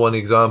think of one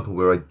example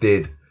where I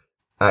did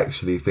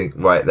actually think,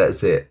 right,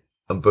 that's it,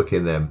 I'm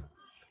booking them.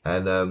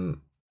 And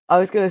I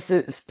was going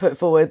to put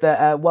forward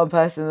that one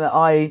person that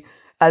I,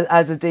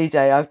 as a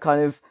DJ, I've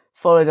kind of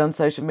followed on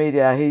social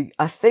media.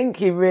 I think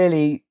he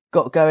really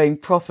got going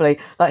properly.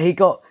 Like, he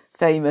got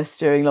famous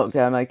during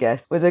lockdown, I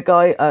guess. Was a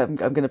guy, I'm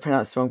going to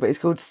pronounce it wrong, but he's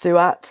called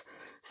Suat.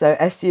 So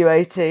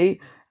SUAT.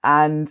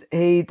 And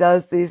he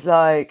does these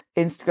like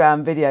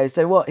Instagram videos.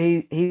 So what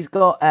he's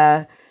got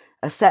a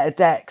set of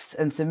decks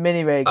and some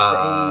mini rigs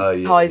that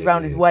he ties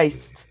around his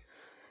waist.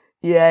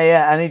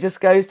 Yeah. And he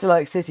just goes to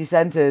like city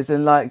centres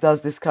and like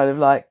does this kind of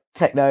like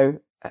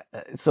techno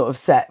sort of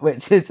set,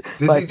 which is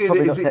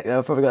probably not techno.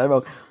 I probably got that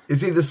wrong.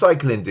 Is he the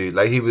cycling dude?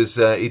 Like, he was,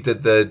 he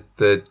did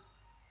the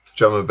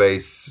drum and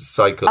bass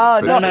cycle.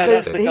 Oh, no,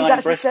 that's the he's guy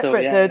actually Bristol,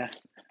 separate to.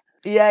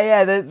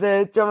 Yeah,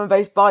 the drum and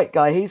bass bike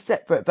guy. He's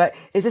separate, but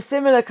it's a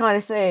similar kind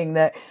of thing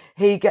that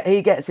he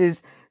gets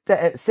his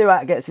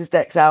Suat gets his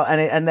decks out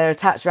and they're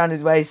attached around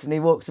his waist and he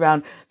walks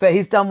around. But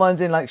he's done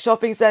ones in like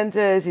shopping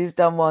centres, he's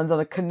done ones on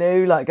a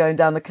canoe, like going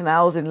down the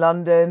canals in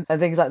London and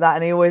things like that.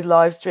 And he always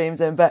live streams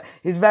them. But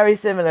he's very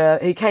similar.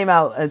 He came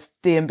out as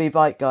D&B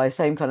Bike Guy,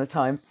 same kind of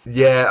time.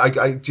 Yeah,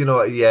 I do you know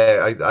what?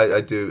 Yeah,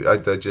 I do. I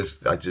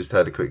just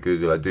had a quick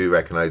Google. I do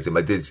recognise him.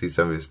 I did see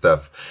some of his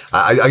stuff.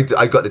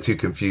 I got the two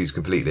confused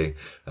completely.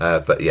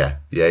 But yeah,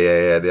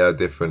 they are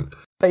different.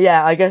 But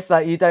yeah, I guess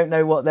like you don't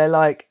know what they're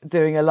like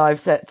doing a live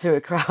set to a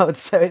crowd.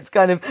 So it's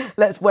kind of,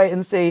 let's wait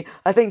and see.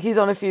 I think he's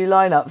on a few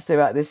lineups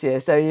throughout this year.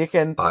 So you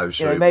can, I'm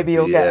sure maybe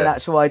you'll get an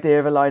actual idea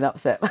of a lineup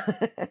set.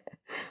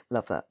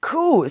 Love that.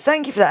 Cool.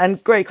 Thank you for that.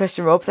 And great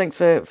question, Rob. Thanks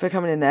for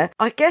coming in there.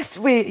 I guess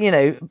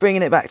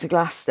bringing it back to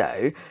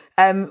Glasgow.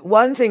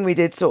 One thing we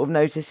did sort of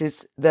notice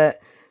is that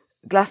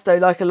Glasgow,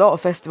 like a lot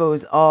of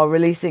festivals, are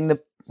releasing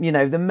the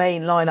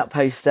main lineup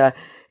poster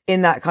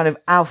in that kind of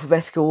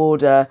alphabetical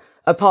order,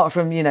 apart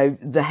from,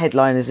 the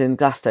headliners in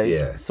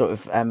Glasgow's sort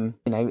of, on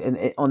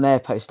their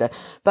poster.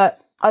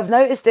 But I've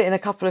noticed it in a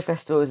couple of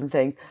festivals and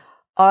things.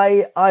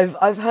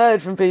 I've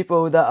heard from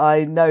people that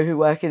I know who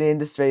work in the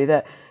industry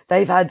that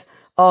they've had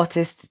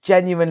artists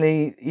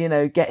genuinely,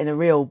 getting a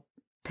real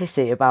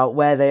pissy about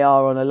where they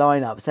are on a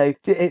lineup. So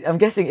I'm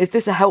guessing, is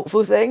this a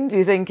helpful thing? Do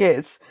you think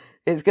it's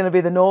going to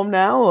be the norm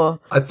now? Or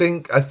I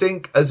think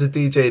as a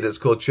DJ that's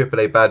called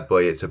AAA Bad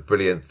Boy, it's a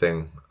brilliant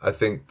thing. I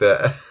think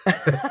that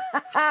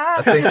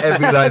I think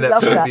every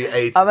lineup should be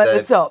A to I'm at Z.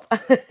 the top.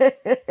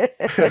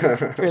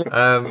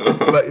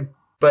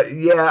 But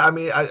yeah, I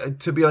mean,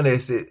 to be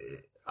honest,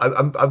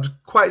 I'm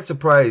quite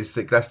surprised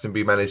that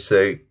Glastonbury managed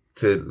to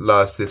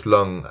last this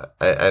long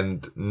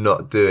and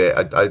not do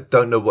it. I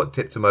don't know what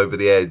tipped him over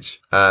the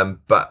edge,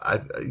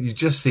 but you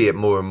just see it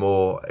more and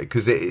more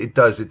because it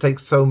does. It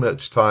takes so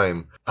much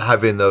time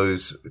having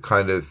those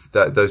kind of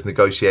those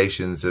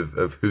negotiations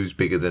of who's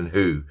bigger than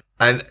who.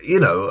 And,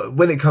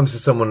 when it comes to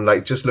someone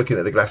like just looking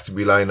at the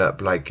Glastonbury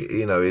lineup, like,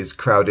 is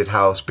Crowded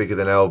House bigger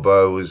than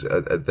Elbows? Are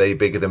they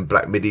bigger than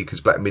Black Midi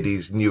because Black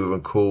Midi's newer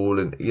and cool?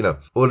 And,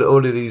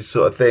 all of these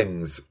sort of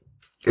things,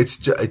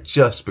 it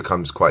just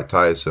becomes quite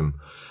tiresome.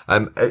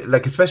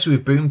 Like, especially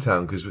with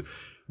Boomtown, because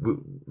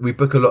we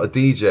book a lot of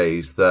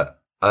DJs that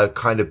are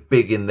kind of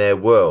big in their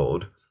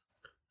world,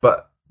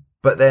 but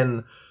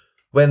then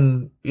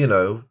when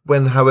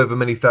however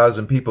many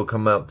thousand people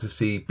come out to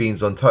see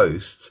Beans on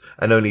Toast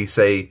and only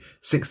say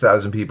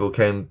 6,000 people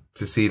came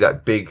to see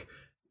that big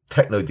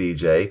techno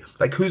DJ,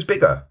 like who's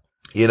bigger?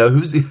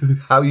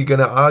 How are you going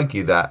to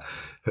argue that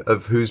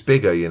of who's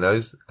bigger,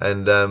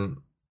 And,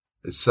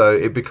 so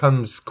it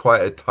becomes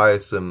quite a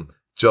tiresome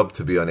job,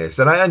 to be honest.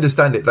 And I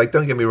understand it. Like,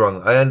 don't get me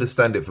wrong. I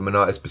understand it from an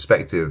artist's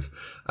perspective.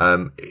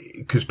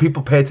 Because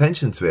people pay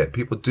attention to it.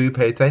 People do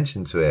pay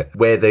attention to it,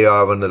 where they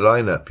are on the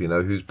lineup,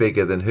 who's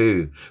bigger than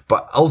who.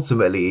 But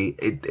ultimately,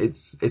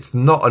 it's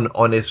not an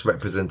honest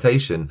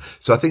representation.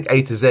 So I think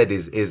A to Z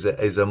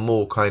is a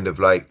more kind of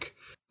like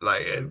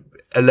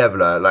a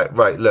leveler, like,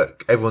 right,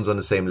 look, everyone's on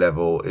the same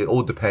level. It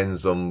all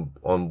depends on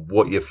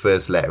what your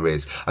first letter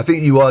is. I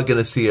think you are going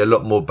to see a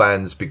lot more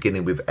bands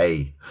beginning with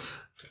A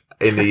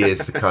in the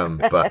years to come,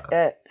 but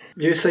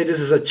do you say this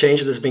is a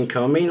change that's been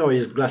coming, or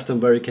is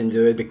Glastonbury can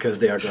do it because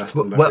they are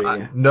Glastonbury?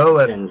 Well,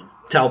 no, can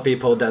tell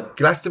people that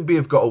Glastonbury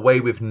have got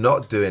away with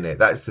not doing it.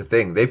 That's the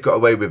thing. They've got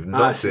away with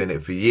not doing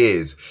it for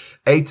years.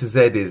 A to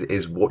Z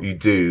is what you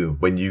do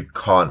when you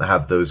can't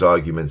have those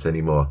arguments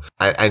anymore.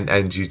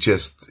 And you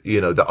just,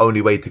 the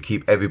only way to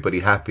keep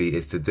everybody happy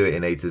is to do it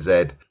in A to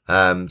Z.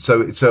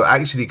 So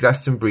actually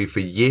Glastonbury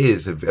for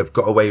years have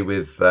got away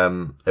with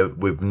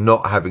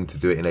not having to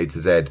do it in A to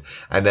Z.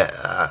 And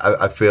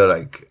I feel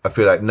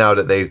like now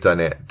that they've done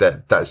it,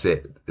 that's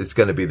it. It's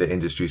going to be the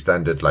industry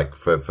standard, like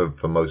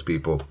for most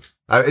people.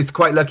 It's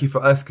quite lucky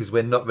for us because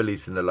we're not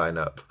releasing the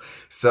lineup,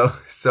 so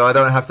I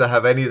don't have to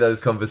have any of those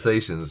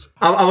conversations.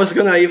 I was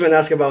gonna even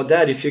ask about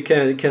that. If you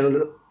can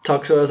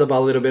talk to us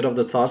about a little bit of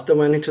the thoughts that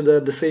went into the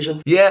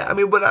decision. Yeah, I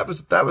mean, well,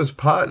 that was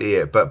partly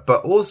it, but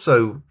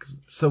also,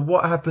 so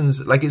what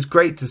happens? Like, it's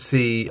great to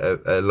see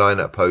a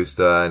lineup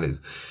poster,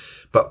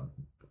 but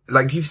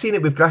like you've seen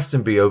it with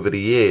Glastonbury over the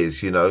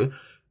years.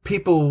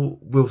 People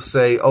will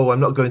say, "Oh, I'm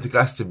not going to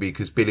Glastonbury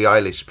because Billie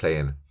Eilish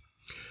playing."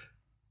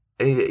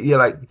 You're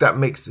like, that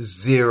makes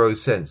zero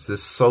sense.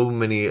 There's so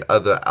many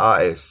other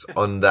artists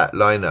on that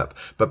lineup,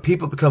 but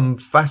people become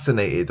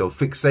fascinated or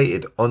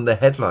fixated on the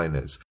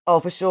headliners.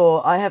 Oh, for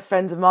sure. I have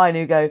friends of mine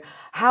who go,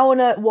 "How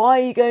on earth? Why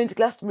are you going to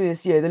Glastonbury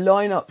this year? The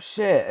lineup's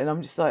shit." And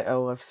I'm just like,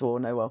 "Oh, I've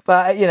sworn, no well."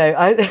 But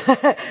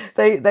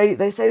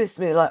they say this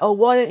to me like, "Oh,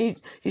 why don't you?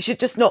 You should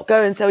just not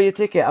go and sell your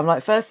ticket." I'm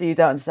like, firstly, you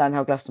don't understand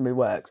how Glastonbury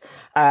works,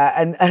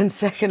 and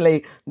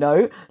secondly,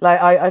 no.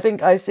 Like, I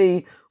think I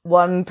see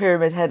one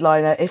Pyramid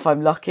headliner if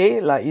I'm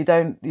lucky. Like, you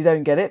don't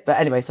get it. But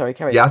anyway, sorry,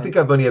 carry on. Yeah, I think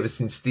I've only ever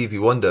seen Stevie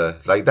Wonder.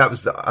 Like, that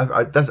was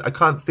I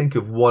can't think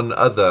of one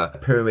other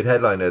Pyramid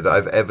headliner that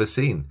I've ever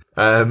seen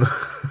in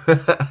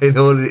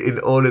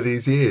all of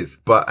these years.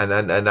 But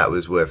and that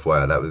was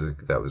worthwhile. That was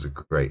a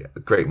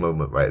great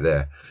moment right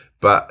there.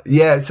 But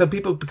yeah, so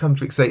people become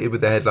fixated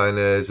with the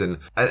headliners, and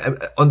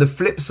on the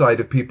flip side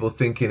of people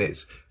thinking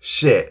it's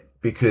shit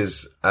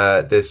because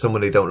there's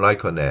someone they don't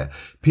like on there,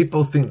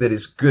 people think that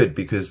it's good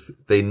because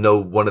they know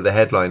one of the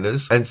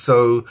headliners. And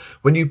so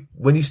when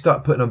you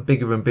start putting on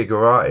bigger and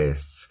bigger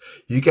artists,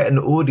 you get an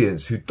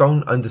audience who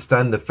don't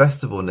understand the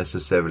festival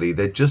necessarily.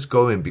 They're just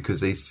going because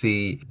they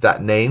see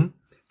that name,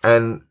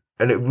 and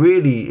it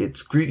really,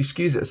 it's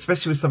excuse it,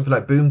 especially with something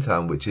like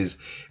Boomtown, which is,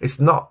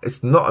 it's not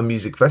a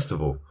music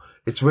festival.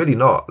 It's really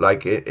not.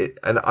 Like it,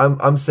 and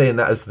I'm saying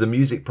that as the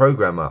music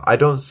programmer. I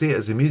don't see it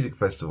as a music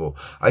festival.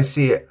 I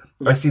see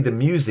the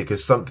music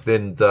as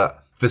something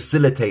that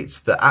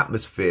facilitates the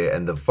atmosphere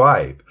and the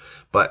vibe.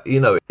 But, you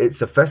know,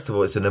 it's a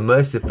festival. It's an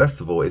immersive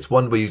festival. It's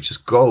one where you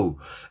just go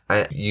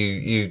and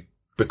you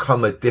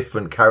become a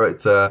different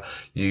character.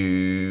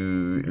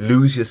 You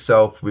lose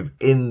yourself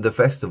within the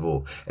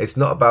festival. It's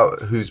not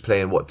about who's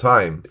playing what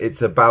time.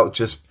 It's about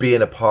just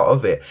being a part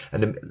of it.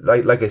 And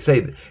like I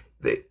say,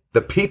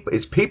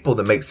 it's people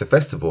that makes the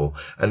festival.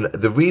 And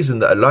the reason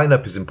that a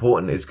lineup is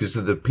important is because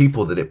of the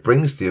people that it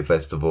brings to your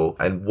festival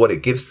and what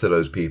it gives to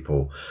those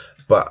people.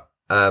 But,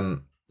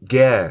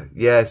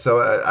 yeah.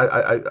 So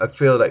I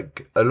feel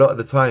like a lot of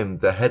the time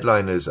the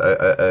headliners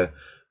are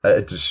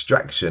a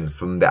distraction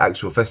from the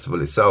actual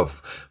festival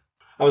itself.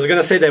 I was going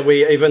to say that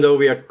even though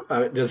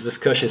this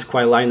discussion is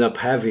quite lineup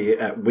heavy,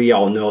 we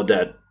all know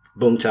that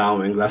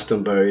Boomtown and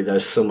Glastonbury,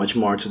 there's so much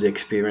more to the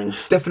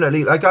experience.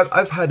 Definitely. Like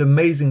I've had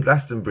amazing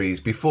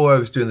Glastonburys before I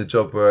was doing the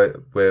job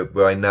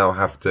where I now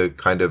have to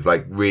kind of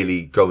like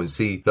really go and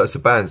see lots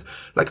of bands.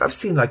 Like I've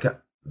seen like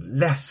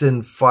less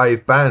than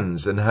 5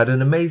 bands and had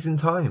an amazing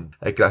time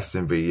at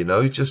Glastonbury, you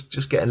know,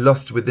 just getting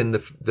lost within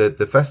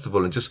the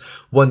festival and just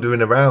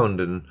wandering around.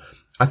 And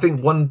I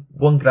think one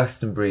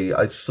Glastonbury,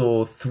 I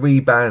saw 3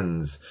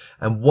 bands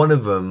and one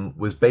of them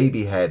was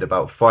Babyhead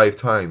about 5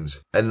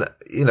 times. And,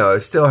 you know, I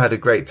still had a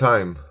great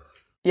time.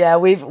 Yeah,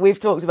 we've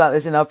talked about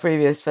this in our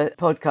previous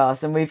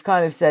podcast, and we've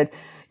kind of said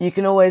you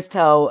can always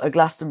tell a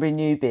Glastonbury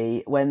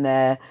newbie when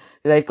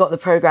they've got the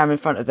programme in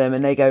front of them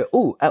and they go,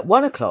 oh, at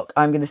 1 o'clock,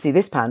 I'm going to see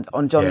this band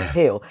on John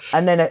Peel.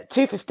 And then at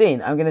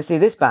 2:15, I'm going to see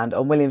this band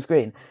on Williams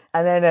Green.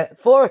 And then at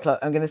 4 o'clock,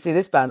 I'm going to see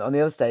this band on the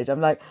other stage. I'm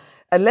like,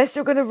 unless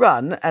you're going to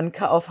run and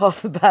cut off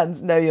half the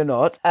bands, no, you're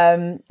not.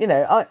 You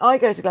know, I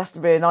go to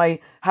Glastonbury and I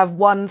have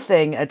one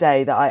thing a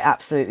day that I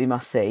absolutely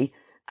must see.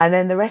 And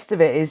then the rest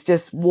of it is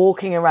just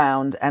walking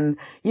around, and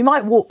you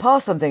might walk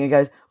past something and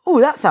goes,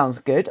 oh, that sounds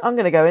good. I'm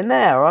going to go in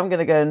there, or I'm going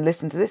to go and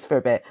listen to this for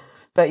a bit.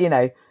 But, you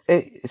know,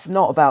 it's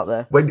not about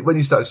the... When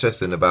you start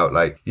stressing about,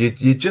 like,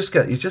 you're just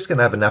going to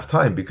have enough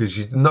time because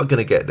you're not going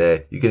to get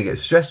there. You're going to get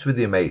stressed with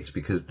your mates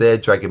because they're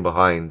dragging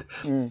behind,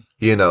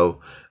 you know.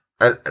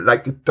 And,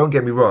 like, don't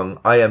get me wrong,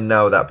 I am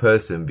now that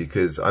person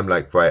because I'm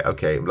like, right,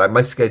 okay, like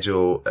my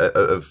schedule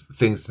of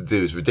things to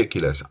do is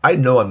ridiculous. I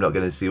know I'm not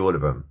going to see all of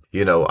them.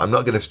 You know, I'm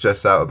not going to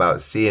stress out about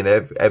seeing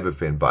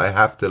everything, but I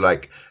have to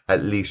like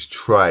at least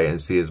try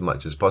and see as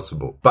much as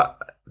possible. But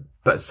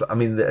I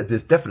mean,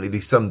 there's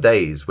definitely some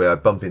days where I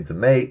bump into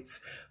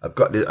mates. I've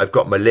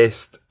got my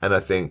list and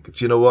I think,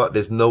 do you know what?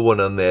 There's no one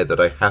on there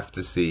that I have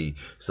to see.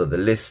 So the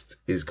list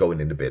is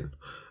going in the bin.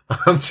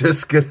 I'm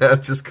just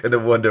gonna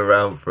wander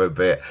around for a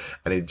bit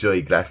and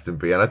enjoy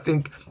Glastonbury. And I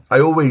think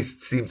I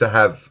always seem to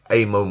have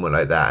a moment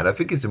like that. And I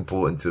think it's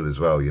important too as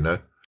well, you know?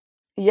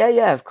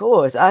 Yeah, of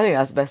course. I think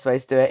that's the best way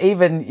to do it.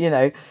 Even, you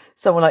know,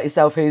 someone like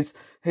yourself whose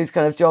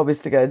kind of job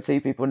is to go and see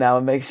people now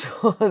and make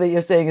sure that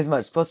you're seeing as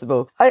much as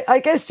possible. I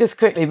guess just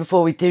quickly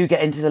before we do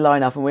get into the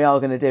lineup, and we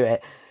are going to do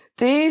it,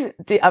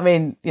 I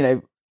mean, you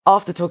know,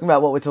 after talking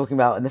about what we're talking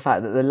about and the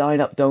fact that the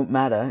lineup don't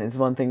matter is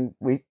one thing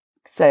we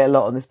say a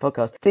lot on this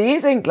podcast. Do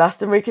you think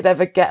Glastonbury could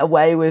ever get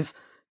away with,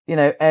 you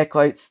know, air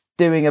quotes,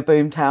 doing a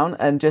Boomtown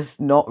and just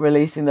not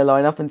releasing the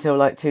lineup until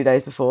like 2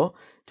 days before?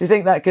 Do you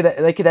think they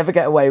could ever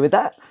get away with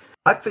that?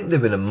 I think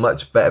they're in a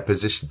much better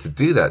position to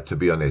do that, to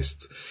be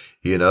honest,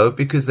 you know,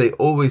 because they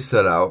always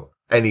sell out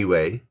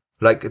anyway.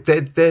 Like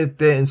they're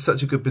in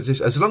such a good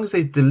position. As long as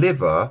they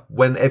deliver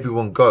when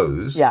everyone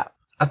goes. Yeah.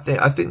 I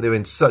think they're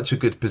in such a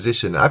good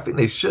position. I think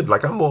they should.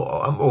 Like, I'm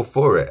all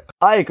for it.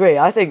 I agree.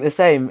 I think the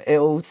same. It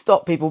will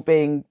stop people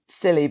being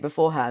silly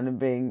beforehand and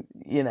being,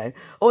 you know.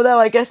 Although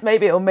I guess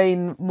maybe it'll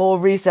mean more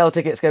resale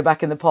tickets go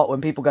back in the pot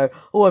when people go,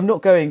 oh, I'm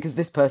not going because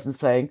this person's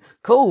playing.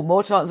 Cool,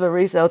 more chance of a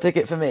resale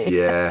ticket for me.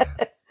 Yeah.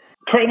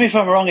 Correct me if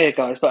I'm wrong here,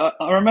 guys, but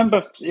I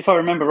remember, if I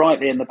remember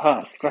rightly in the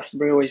past,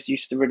 Glastonbury always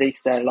used to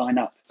release their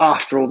lineup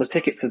after all the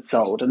tickets had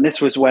sold. And this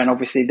was when,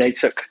 obviously, they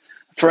took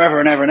forever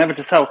and ever and ever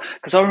to sell.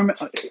 Because I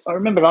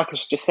remember, like I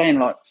was just saying,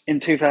 like in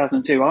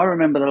 2002, I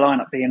remember the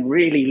lineup being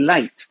really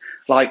late.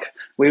 Like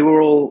we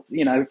were all,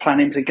 you know,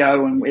 planning to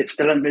go, and it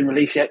still hadn't been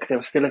released yet because there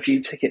were still a few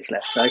tickets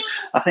left. So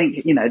I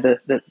think, you know,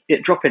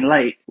 it dropping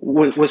late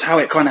was how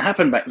it kind of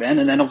happened back then.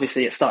 And then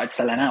obviously it started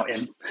selling out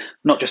in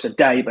not just a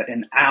day, but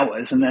in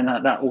hours. And then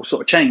that all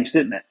sort of changed,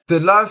 didn't it?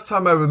 The last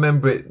time I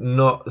remember it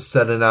not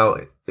selling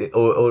out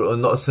or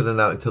not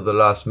selling out until the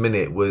last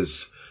minute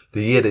was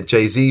the year that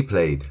Jay-Z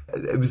played.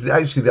 It was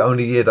actually the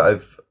only year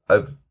that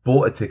I've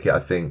bought a ticket, I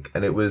think.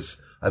 And it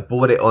was I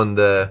bought it on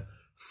the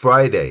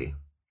Friday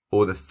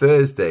or the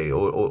Thursday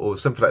or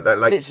something like that.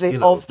 Like Literally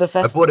of the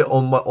festival. I bought it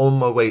on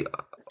my way.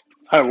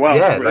 Oh wow!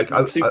 Yeah, Really like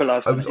I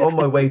was on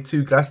my way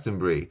to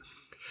Glastonbury,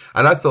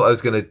 and I thought I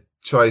was going to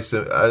try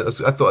some. I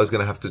thought I was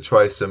going to have to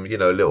try some,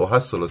 little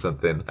hustle or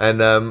something.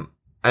 And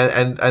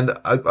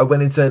I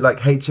went into like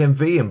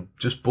HMV and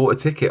just bought a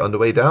ticket on the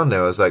way down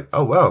there. I was like,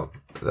 oh wow,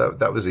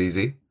 that was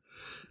easy.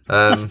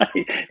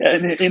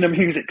 In a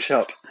music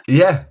shop.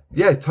 Yeah,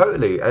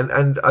 totally.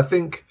 And I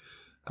think,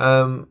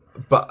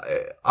 but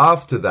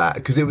after that,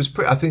 because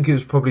I think it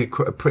was probably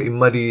a pretty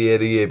muddy year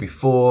the year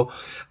before,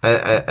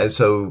 and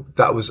so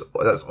that's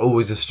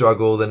always a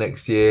struggle the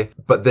next year.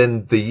 But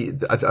then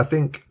I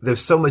think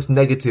there's so much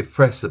negative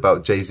press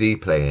about Jay-Z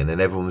playing,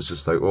 and everyone's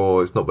just like,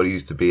 oh, it's not what it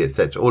used to be,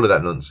 etc. All of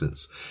that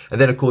nonsense.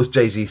 And then of course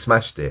Jay-Z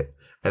smashed it,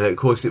 and of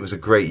course it was a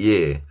great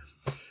year.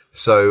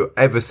 So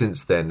ever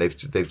since then,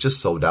 they've just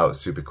sold out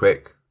super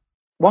quick.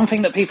 One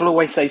thing that people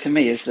always say to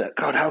me is that,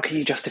 God, how can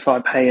you justify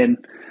paying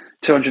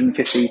 £250,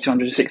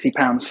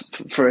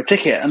 £260 for a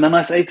ticket? And then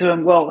I say to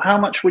them, well, how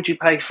much would you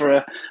pay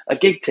for a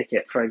gig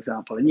ticket, for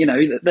example? And,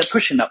 they're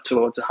pushing up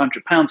towards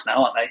 £100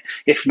 now, aren't they?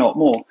 If not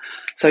more.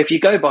 So if you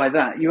go by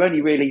that, you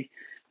only really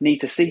need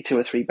to see 2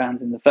 or 3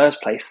 bands in the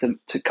first place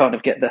to kind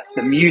of get the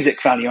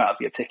music value out of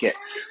your ticket.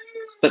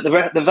 But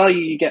the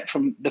value you get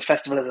from the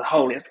festival as a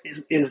whole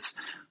is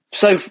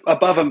so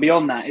above and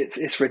beyond that,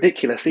 it's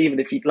ridiculous. Even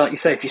if you, like you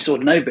say, if you saw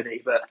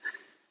nobody,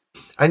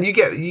 and you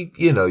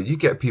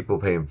get people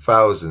paying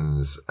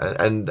thousands,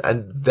 and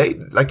they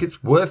like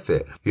it's worth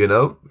it.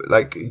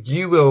 Like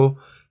you will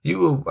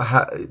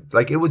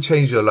like it will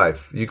change your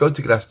life. You go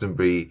to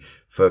Glastonbury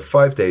for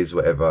 5 days,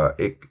 whatever.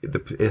 It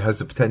has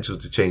the potential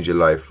to change your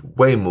life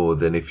way more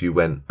than if you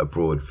went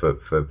abroad for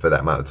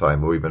that amount of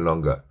time or even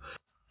longer.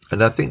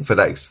 And I think for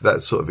that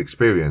sort of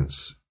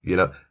experience,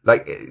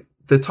 like.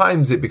 The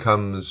times it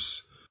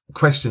becomes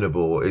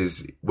questionable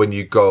is when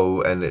you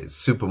go and it's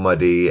super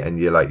muddy and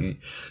you're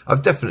like,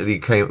 I've definitely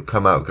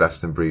come out of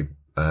Glastonbury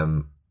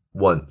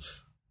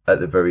once at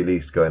the very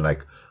least going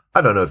like,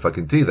 I don't know if I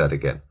can do that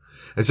again.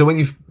 And so when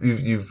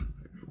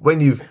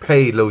you've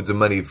paid loads of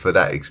money for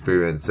that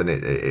experience and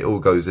it all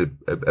goes a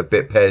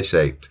bit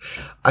pear-shaped,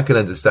 I can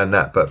understand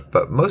that.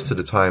 But most of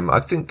the time, I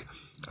think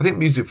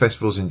music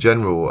festivals in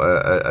general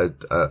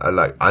are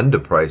like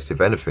underpriced, if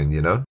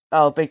anything,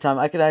 Oh, big time.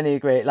 I can only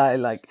agree.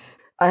 Like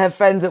I have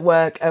friends at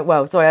work. I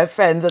have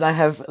friends and I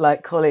have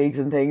like colleagues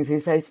and things who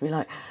say to me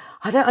like,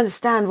 I don't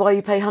understand why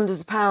you pay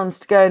hundreds of pounds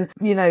to go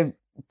and,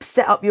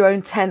 set up your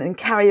own tent and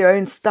carry your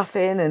own stuff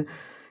in and,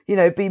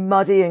 be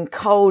muddy and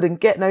cold and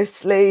get no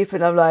sleep.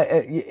 And I'm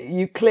like,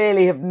 you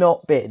clearly have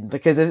not been,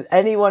 because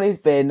anyone who's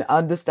been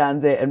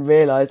understands it and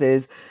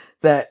realizes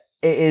that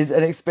it is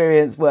an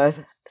experience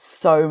worth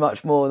so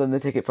much more than the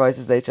ticket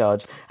prices they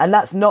charge. And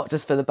that's not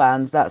just for the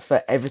bands, that's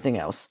for everything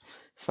else,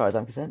 as far as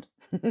I'm concerned.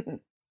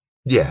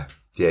 Yeah,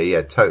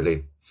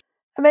 totally.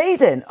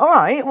 Amazing. All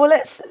right, well,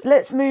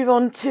 let's move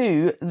on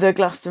to the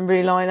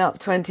Glastonbury lineup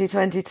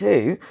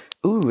 2022.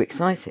 Ooh,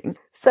 exciting.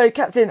 So,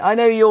 Captain, I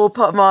know you're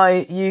part of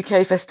my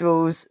UK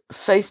Festivals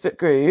Facebook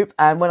group,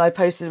 and when I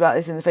posted about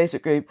this in the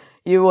Facebook group,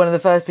 you were one of the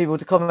first people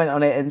to comment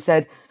on it and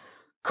said,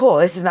 cool,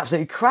 this is an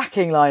absolutely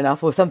cracking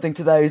lineup, or something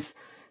to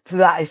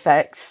that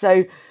effect.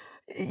 So,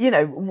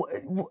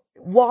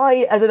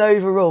 why, as an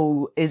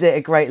overall, is it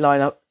a great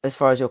lineup as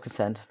far as you're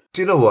concerned?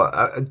 Do you know what?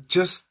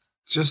 Just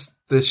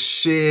the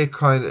sheer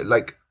kind of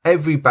like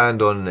every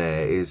band on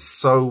there is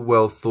so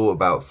well thought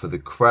about for the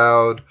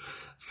crowd,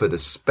 for the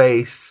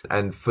space,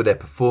 and for their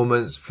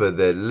performance, for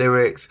their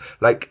lyrics.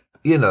 Like,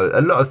 a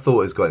lot of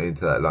thought has gone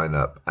into that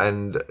lineup,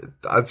 and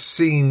I've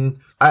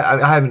seen. I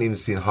haven't even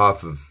seen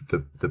half of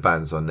the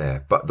bands on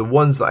there, but the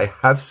ones that I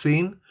have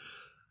seen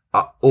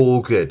are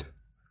all good.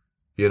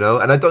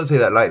 And I don't say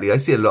that lightly. I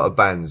see a lot of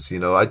bands,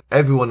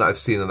 everyone that I've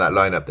seen on that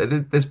lineup,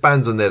 there's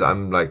bands on there that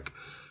I'm like,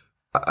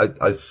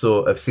 I've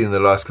seen in the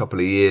last couple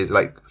of years,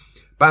 like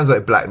bands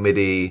like Black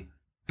Midi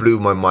blew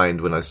my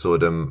mind when I saw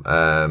them,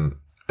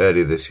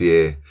 earlier this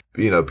year.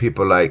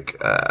 People like,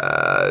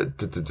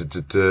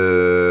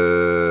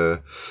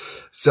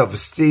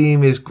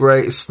 Self-Esteem is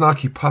great.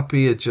 Snarky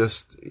Puppy are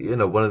just,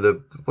 one of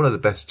the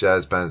best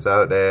jazz bands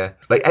out there.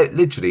 Like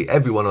literally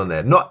everyone on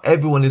there. Not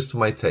everyone is to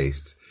my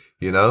taste,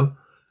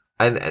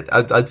 And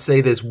I'd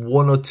say there's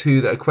 1 or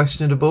 2 that are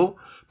questionable,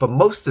 but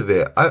most of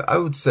it, I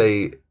would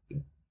say,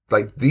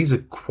 like, these are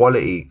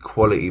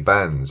quality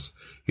bands,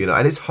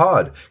 and it's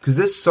hard because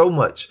there's so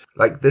much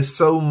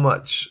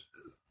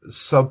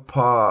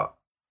subpar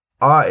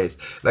artists.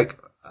 Like,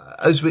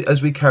 as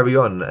we carry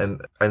on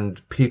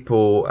and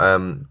people,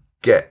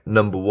 get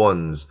number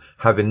ones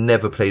having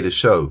never played a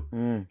show,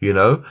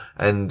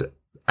 and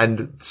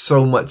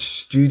so much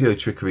studio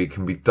trickery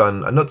can be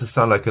done, and not to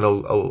sound like an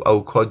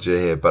old codger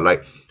here, but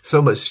like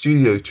so much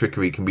studio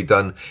trickery can be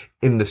done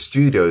in the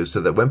studio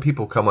so that when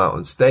people come out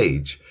on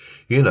stage,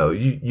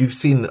 you've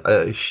seen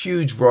a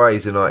huge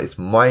rise in artists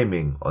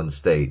miming on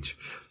stage,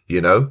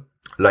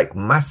 like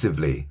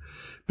massively,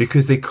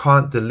 because they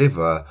can't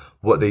deliver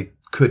what they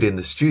could in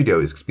the studio.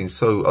 It's been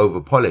so over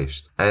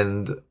polished.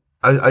 And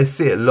I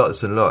see it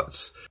lots and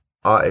lots.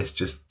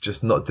 Artists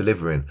just not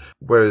delivering.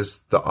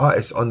 Whereas the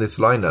artists on this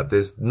lineup,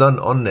 there's none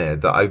on there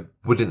that I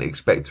wouldn't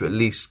expect to at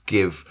least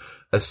give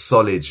a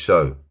solid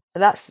show.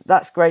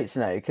 That's great to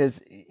know,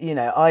 because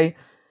I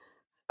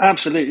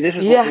absolutely, this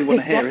is what we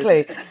want to hear.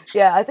 Exactly.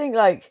 Yeah, I think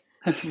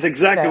this is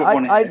exactly what we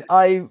want to hear.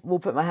 I will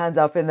put my hands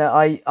up in that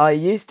I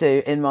used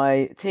to, in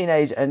my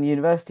teenage and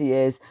university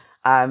years,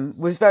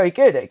 was very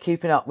good at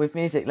keeping up with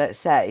music, let's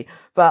say,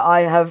 but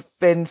I have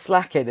been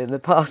slacking in the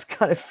past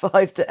kind of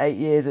 5 to 8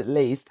 years at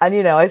least. And,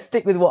 I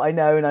stick with what I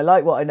know, and I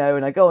like what I know,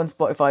 and I go on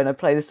Spotify and I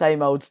play the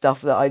same old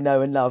stuff that I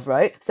know and love,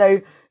 right?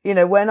 So,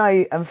 when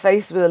I am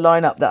faced with a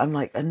lineup that I'm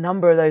like, a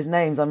number of those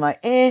names, I'm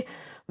like,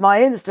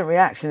 my instant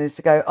reaction is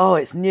to go, oh,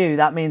 it's new,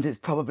 that means it's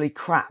probably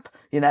crap,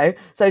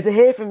 So to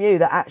hear from you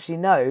that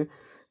actually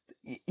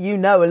you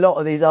know a lot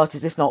of these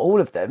artists, if not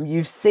all of them,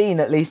 you've seen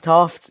at least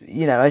half,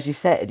 as you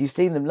said, you've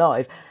seen them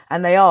live,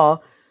 and they are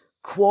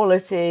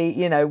quality,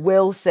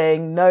 will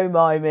sing, no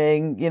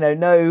miming,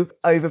 no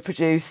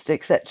overproduced,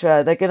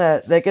 etc.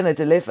 They're gonna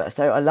deliver.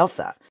 So I love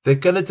that. They're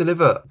gonna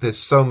deliver. There's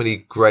so many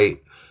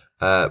great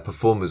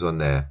performers on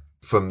there,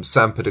 from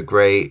Sampa the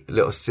Great,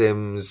 Little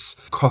Sims,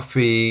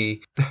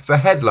 Coffee. For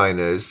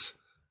headliners,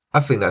 I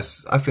think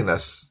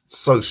that's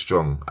so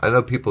strong. I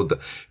know people that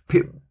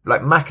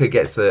like Macca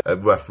gets a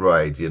rough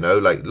ride,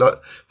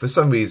 like for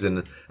some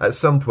reason at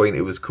some point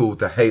it was cool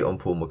to hate on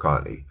Paul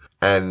McCartney,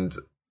 and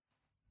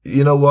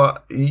you know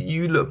what,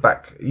 you look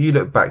back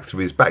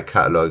through his back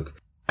catalogue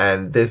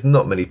and there's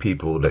not many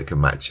people that can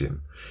match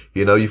him.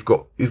 You've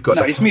got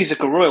no, he's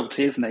musical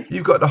royalty, isn't he?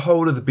 You've got the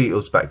whole of the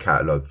Beatles back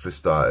catalogue for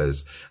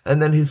starters, and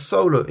then his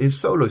solo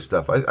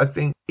stuff. I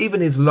think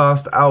even his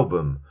last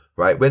album,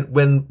 right?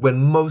 When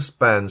most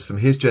bands from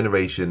his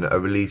generation are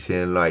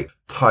releasing like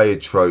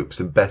tired tropes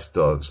and best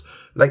ofs,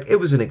 like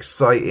it was an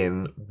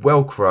exciting,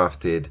 well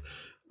crafted,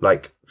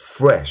 like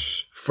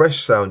fresh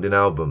sounding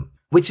album,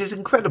 which is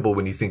incredible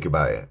when you think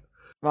about it.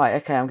 Right,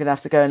 okay, I'm gonna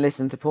have to go and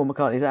listen to Paul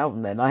McCartney's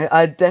album then.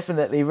 I'd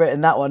definitely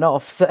written that one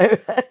off. So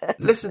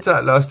listen to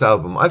that last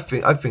album. I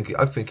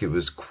think it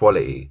was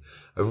quality.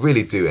 I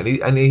really do,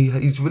 and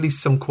he's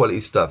released some quality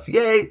stuff.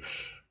 Yeah.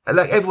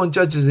 Like everyone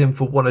judges him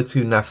for one or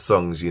two naff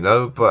songs,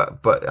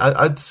 but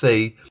I'd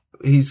say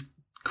he's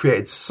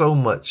created so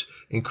much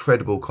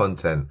incredible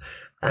content.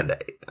 And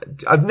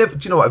I've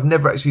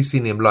never actually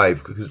seen him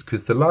live,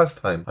 because the last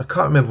time, I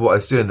can't remember what I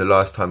was doing the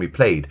last time he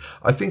played.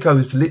 I think I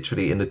was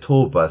literally in the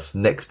tour bus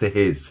next to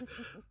his,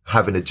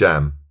 having a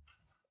jam.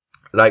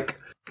 Like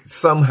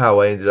somehow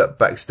I ended up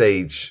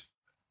backstage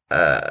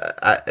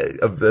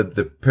of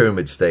the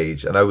Pyramid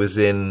stage, and I was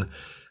in.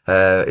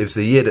 It was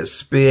the year that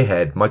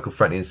Spearhead, Michael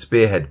Franti and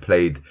Spearhead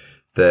played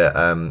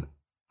the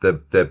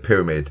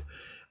Pyramid,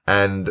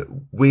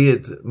 and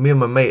me and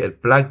my mate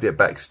had blagged it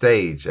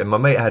backstage, and my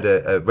mate had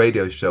a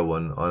radio show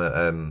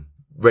on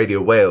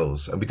Radio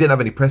Wales, and we didn't have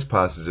any press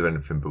passes or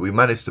anything, but we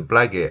managed to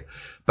blag it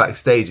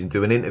backstage and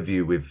do an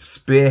interview with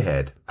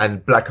Spearhead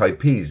and Black Eyed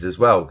Peas as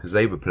well, because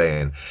they were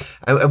playing,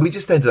 and we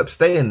just ended up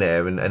staying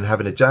there and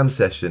having a jam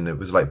session. It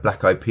was like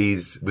Black Eyed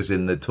Peas was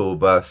in the tour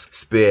bus,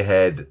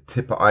 Spearhead,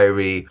 Tipper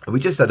Irie, and we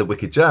just had a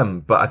wicked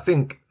jam. But I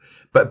think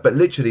But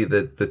literally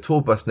the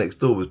tour bus next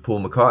door was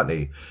Paul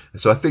McCartney.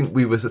 So I think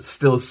we were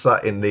still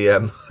sat in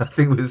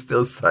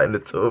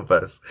the tour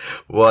bus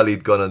while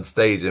he'd gone on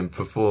stage and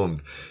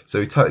performed. So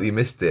we totally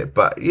missed it.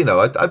 But,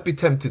 I'd be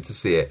tempted to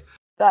see it.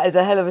 That is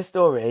a hell of a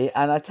story.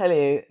 And I tell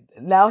you,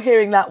 now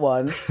hearing that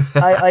one,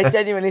 I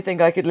genuinely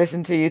think I could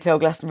listen to you tell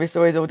Glastonbury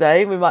stories all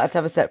day. We might have to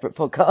have a separate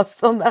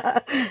podcast on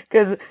that,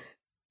 because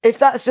if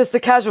that's just a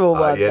casual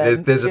one, there's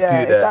a few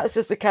there. If that's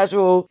just a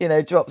casual,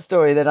 drop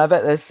story, then I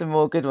bet there's some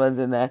more good ones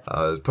in there.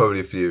 There's probably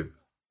a few.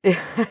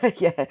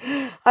 Yeah.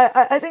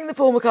 I think the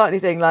Paul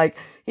McCartney thing,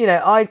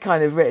 I'd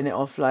kind of written it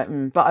off,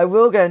 but I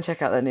will go and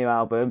check out their new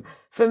album.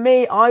 For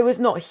me, I was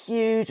not a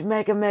huge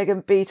mega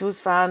Beatles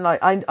fan.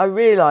 I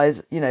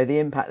realise, the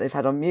impact they've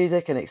had on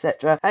music and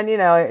etc. And,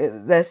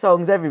 their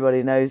songs,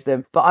 everybody knows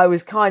them. But I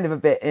was kind of a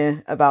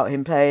bit about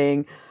him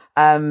playing.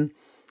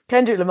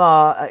 Kendrick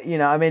Lamar,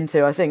 I'm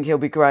into. I think he'll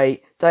be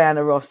great.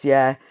 Diana Ross,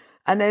 yeah.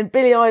 And then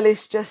Billie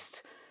Eilish,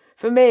 just,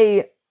 for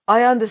me,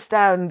 I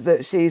understand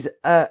that she's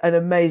an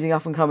amazing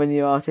up-and-coming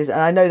new artist. And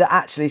I know that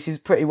actually she's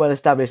pretty well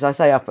established. I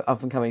say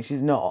up-and-coming,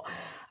 she's not.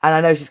 And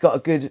I know she's got a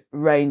good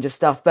range of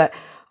stuff. But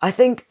I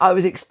think I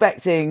was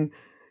expecting,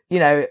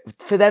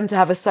 for them to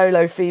have a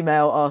solo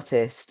female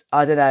artist.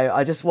 I don't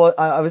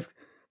know.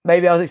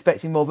 Maybe I was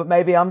expecting more, but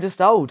maybe I'm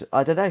just old.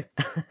 I don't know.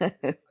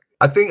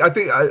 I think,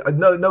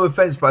 no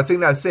offense, but I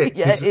think that's it.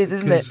 Yeah, it is,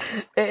 isn't it?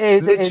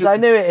 It is. I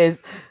knew it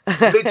is.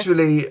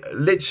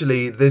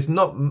 literally, there's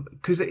not,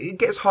 because it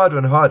gets harder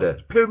and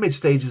harder. Pyramid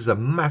stage is a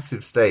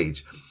massive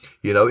stage.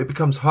 It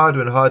becomes harder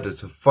and harder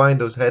to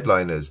find those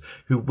headliners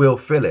who will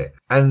fill it.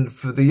 And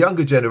for the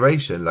younger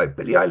generation, like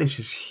Billie Eilish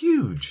is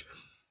huge.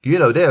 They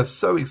are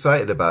so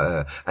excited about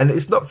her. And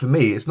it's not for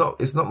me. It's not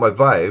my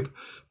vibe.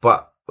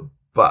 But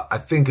But I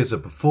think as a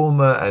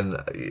performer and,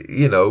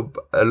 you know,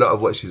 a lot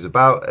of what she's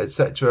about,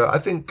 etc., I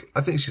think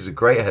she's a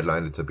great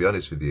headliner, to be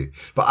honest with you.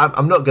 But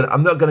I'm not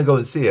gonna go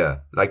and see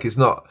her. Like, it's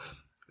not,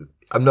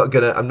 I'm not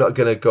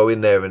gonna go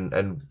in there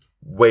and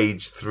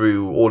wage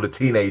through all the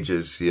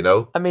teenagers, you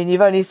know? I mean,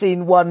 you've only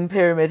seen one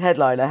Pyramid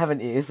headliner,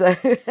 haven't you? So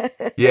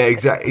Yeah,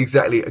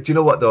 exactly. Do you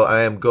know what though?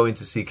 I am going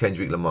to see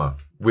Kendrick Lamar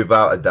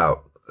without a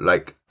doubt.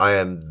 Like, I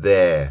am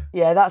there.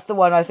 Yeah, that's the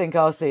one I think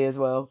I'll see as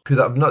well. Because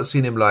I've not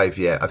seen him live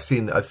yet. I've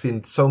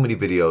seen so many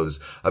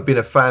videos. I've been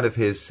a fan of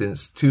his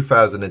since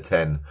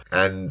 2010,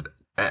 and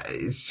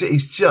he's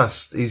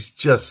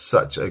just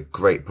such a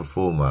great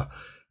performer,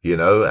 you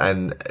know,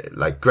 and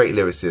like great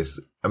lyricist,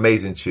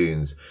 amazing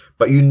tunes.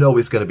 But you know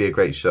it's going to be a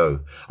great show.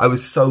 I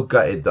was so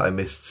gutted that I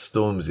missed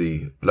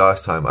Stormzy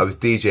last time. I was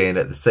DJing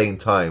at the same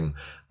time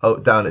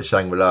down at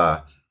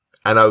Shangri-La.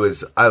 And I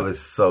was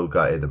so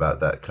gutted about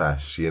that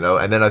clash, you know.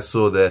 And then I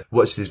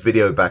watched this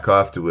video back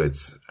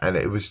afterwards, and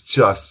it was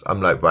just,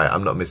 I'm like, right,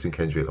 I'm not missing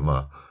Kendrick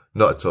Lamar,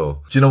 not at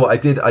all. Do you know what I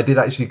did? I did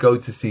actually go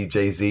to see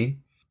Jay-Z,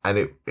 and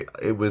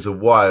it was a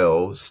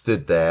while.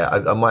 Stood there,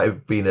 I might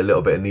have been a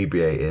little bit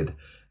inebriated,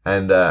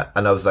 and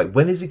I was like,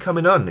 when is he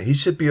coming on? He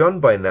should be on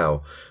by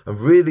now. I'm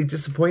really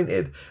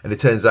disappointed. And it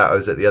turns out I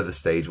was at the other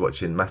stage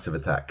watching Massive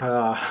Attack.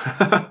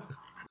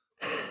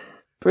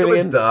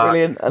 Brilliant.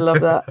 I love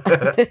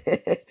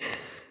that.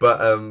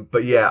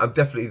 But yeah, I'm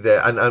definitely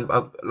there, and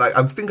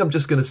I think I'm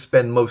just gonna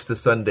spend most of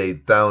Sunday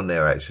down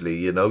there, actually,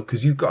 you know,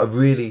 because you've got to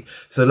really.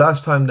 So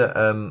last time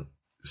that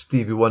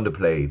Stevie Wonder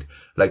played,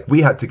 like,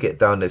 we had to get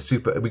down there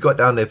we got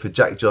down there for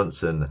Jack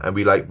Johnson, and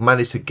we like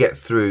managed to get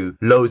through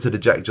loads of the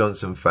Jack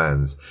Johnson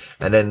fans,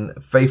 and then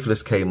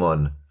Faithless came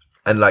on,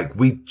 and like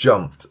we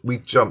jumped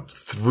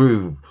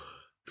through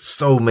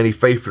so many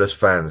Faithless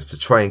fans to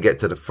try and get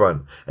to the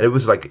front, and it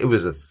was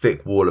a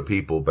thick wall of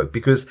people, but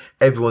because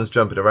everyone's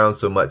jumping around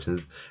so much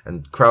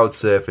and crowd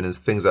surfing and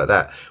things like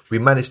that, we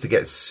managed to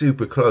get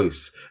super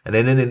close. And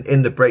then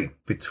in the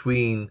break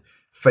between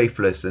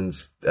Faithless and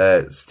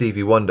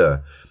Stevie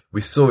Wonder,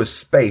 we saw a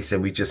space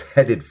and we just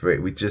headed for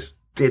it. We just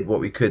did what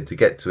we could to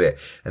get to it,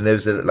 and there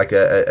was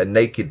a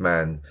naked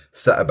man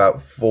sat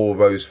about 4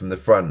 rows from the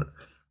front,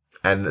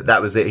 and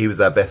that was it. He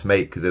was our best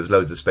mate because there was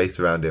loads of space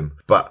around him.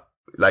 But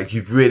like,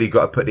 you've really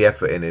got to put the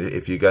effort in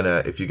if you're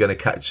gonna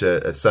catch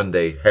a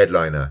Sunday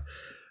headliner.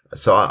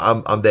 So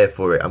I'm there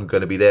for it. I'm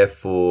gonna be there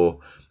for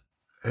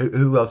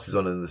who else is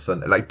on the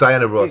Sunday? Like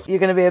Diana Ross. You're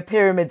going to be a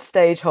Pyramid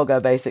stage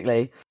hogger,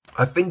 basically.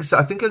 I think so.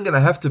 I think I'm gonna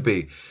have to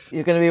be.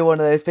 You're going to be one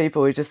of those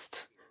people who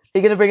just.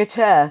 You're going to bring a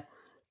chair.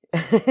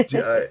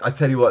 I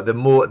tell you what, the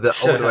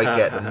older I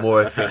get, the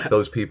more I think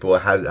those people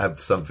have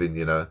something,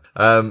 you know.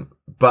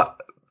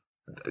 But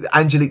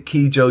Angelique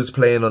Kidjo's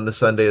playing on the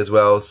Sunday as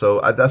well,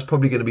 so that's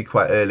probably going to be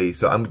quite early.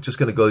 So I'm just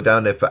going to go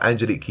down there for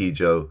Angelique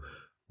Kidjo,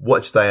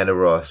 watch Diana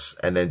Ross,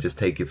 and then just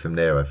take it from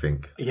there, I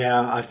think.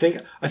 Yeah, I think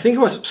it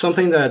was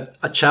something that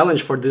a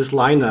challenge for this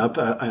lineup,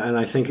 and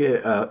I think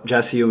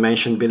Jesse, you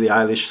mentioned Billie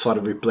Eilish sort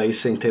of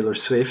replacing Taylor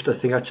Swift. I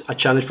think a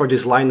challenge for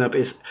this lineup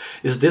is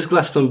this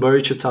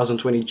Glastonbury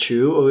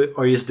 2022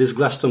 or is this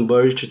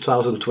Glastonbury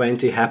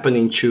 2020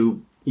 happening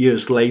 2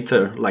 years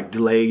later, like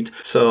delayed?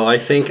 So I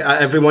think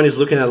everyone is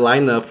looking at a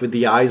lineup with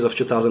the eyes of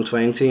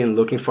 2020 and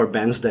looking for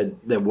bands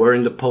that were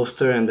in the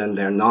poster and then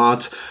they're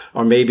not,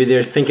 or maybe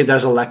they're thinking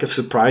there's a lack of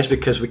surprise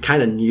because we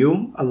kind of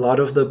knew a lot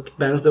of the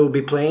bands that will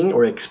be playing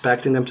or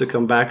expecting them to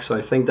come back. So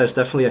I think that's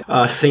definitely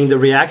seeing the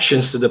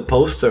reactions to the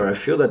poster. I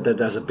feel that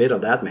there's a bit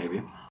of that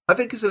maybe. I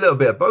think it's a little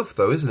bit of both,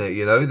 though, isn't it?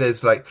 You know,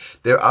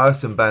 there are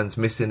some bands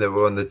missing that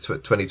were on the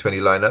 2020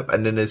 lineup,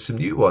 and then there's some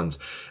new ones.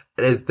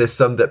 There's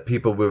some that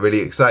people were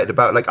really excited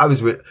about. Like I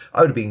would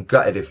have been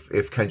gutted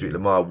if Kendrick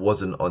Lamar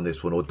wasn't on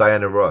this one, or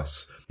Diana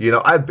Ross. You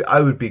know,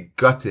 I would be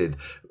gutted.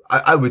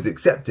 I would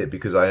accept it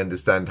because I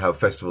understand how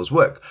festivals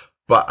work.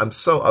 But I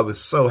was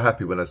so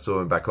happy when I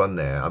saw him back on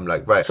there. I'm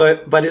like, right. So,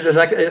 but it's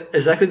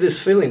exactly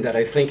this feeling that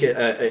I think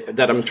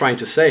that I'm trying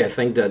to say. I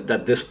think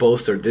that this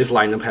poster, this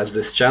lineup has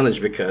this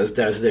challenge because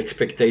there's the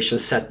expectation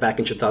set back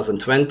in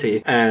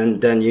 2020,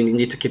 and then you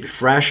need to keep it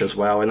fresh as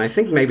well. And I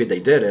think maybe they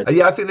did it.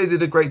 Yeah, I think they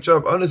did a great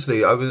job.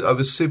 Honestly, I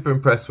was super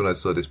impressed when I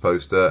saw this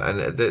poster,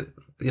 and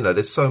you know,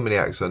 there's so many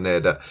acts on there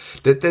that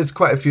there's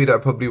quite a few that I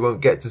probably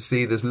won't get to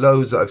see. There's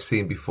loads that I've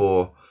seen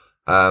before,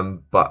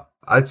 but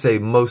I'd say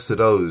most of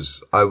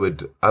those I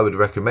would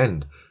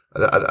recommend.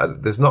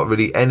 There's not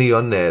really any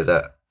on there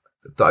that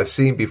I've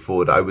seen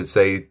before that I would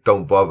say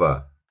don't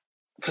bother.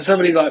 For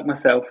somebody like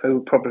myself,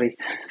 who probably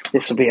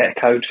this will be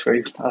echoed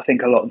through, I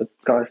think a lot of the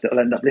guys that will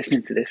end up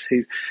listening to this,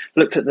 who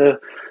looked at the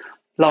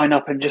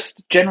lineup and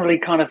just generally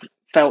kind of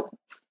felt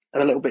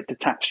a little bit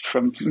detached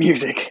from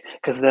music,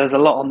 because there's a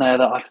lot on there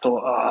that I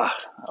thought,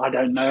 I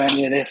don't know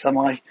any of this. Am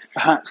I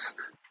perhaps,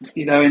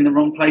 in the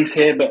wrong place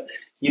here? But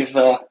you've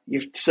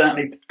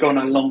certainly gone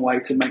a long way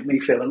to make me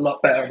feel a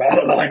lot better about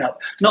the lineup.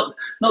 Not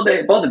that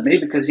it bothered me,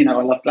 because I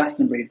love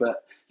Glastonbury,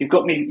 but you've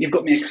got me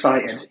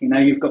excited.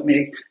 You've got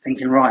me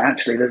thinking, right,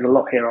 actually, there's a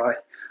lot here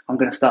I'm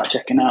going to start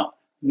checking out,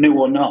 new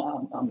or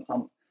not.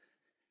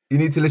 You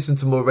need to listen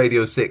to more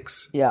Radio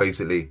 6, Yeah.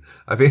 basically.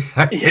 I think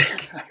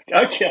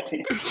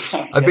Okay.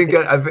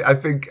 I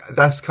think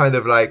that's kind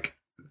of like,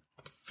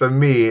 for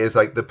me, it's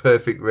like the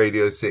perfect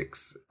Radio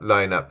 6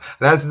 lineup.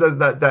 And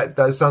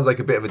that sounds like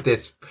a bit of a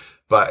diss,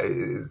 but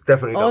it's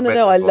definitely not. Oh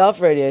no, I love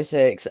Radio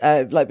 6.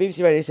 Like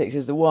BBC Radio 6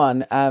 is the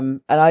one.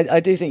 And I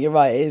do think you're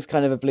right. It is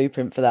kind of a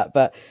blueprint for that,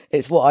 but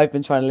it's what I've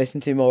been trying to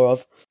listen to more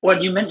of.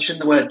 Well, you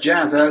mentioned the word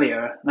jazz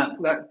earlier.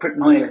 That pricked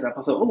my ears up.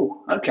 I thought,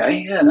 oh,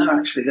 okay, yeah, no,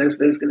 actually, there's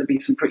going to be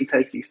some pretty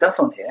tasty stuff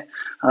on here.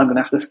 I'm going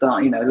to have to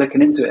start,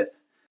 looking into it.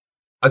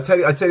 I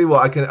tell you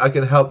what, I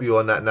can help you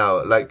on that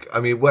now. Like, I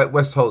mean,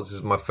 West Holts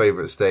is my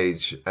favourite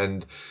stage,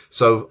 and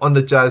so on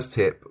the jazz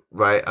tip,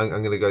 right? I'm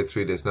going to go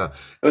through this now.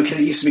 Because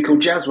it used to be called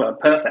Jazz World.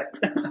 Perfect.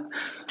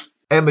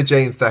 Emma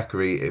Jane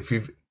Thackeray. If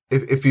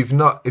you've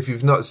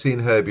not seen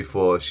her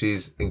before,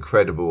 she's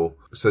incredible.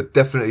 So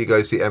definitely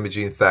go see Emma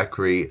Jane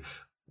Thackeray.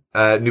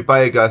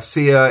 Nubia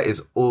Garcia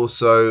is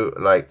also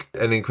like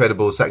an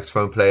incredible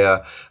saxophone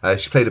player.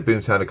 She played at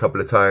Boomtown a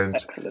couple of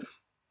times. Excellent.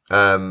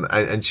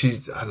 And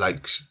she's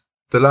like,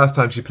 the last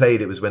time she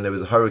played, it was when there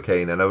was a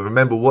hurricane, and I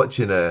remember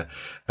watching her,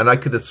 and I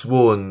could have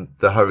sworn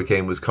the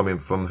hurricane was coming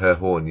from her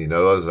horn. I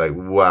was like,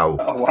 wow.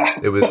 Oh, wow.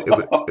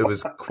 It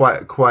was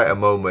quite a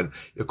moment.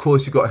 Of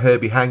course, you got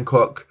Herbie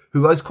Hancock,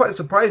 who I was quite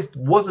surprised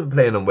wasn't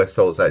playing on West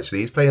Holts.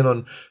 Actually, he's playing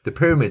on the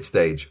Pyramid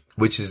stage,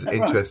 which is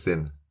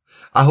interesting. Right.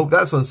 I hope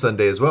that's on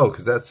Sunday as well,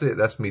 because that's it.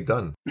 That's me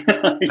done.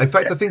 In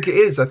fact, I think it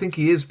is. I think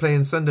he is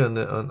playing Sunday on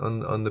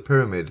the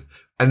Pyramid.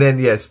 And then,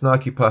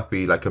 Snarky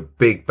Puppy, like a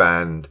big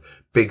band,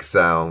 big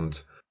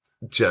sound,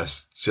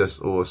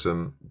 just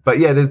awesome. But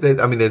yeah,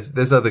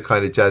 there's other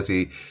kind of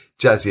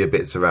jazzier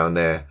bits around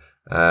there.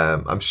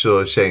 I'm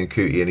sure Shane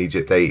Cootie and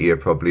Egypt 80 are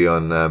probably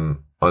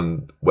on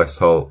West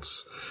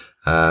Holts.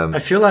 I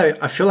feel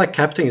like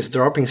Captain is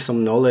dropping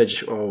some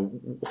knowledge of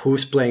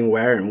who's playing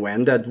where and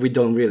when that we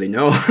don't really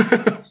know.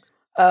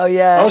 Oh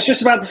yeah, I was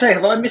just about to say,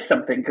 have I missed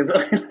something? Because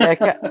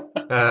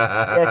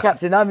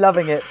Captain, I'm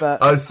loving it. But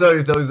oh,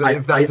 sorry, I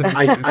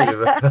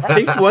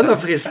think one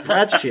of his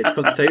spreadsheet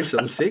contains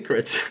some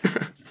secrets.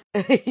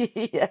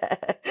 yeah.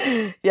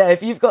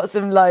 If you've got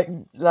some like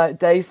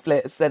day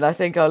splits, then I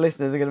think our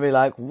listeners are going to be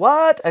like,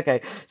 "What?"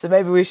 Okay, so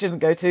maybe we shouldn't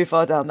go too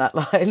far down that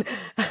line.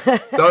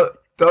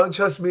 Don't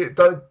trust me.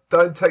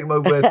 Don't take my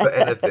word for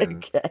anything.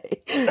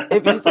 Okay,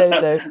 if you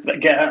say so.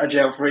 Get out of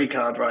jail free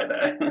card right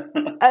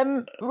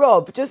there.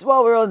 Rob, just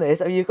while we're on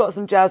this, you've got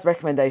some jazz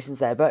recommendations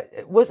there, but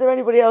was there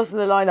anybody else in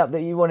the lineup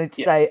that you wanted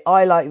to say,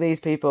 I like these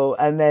people,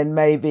 and then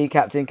maybe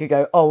Captain could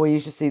go, oh, well,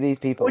 you should see these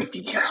people?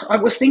 I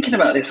was thinking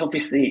about this,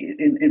 obviously,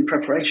 in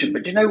preparation,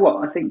 but you know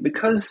what? I think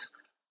because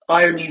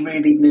I only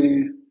really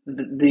knew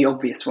the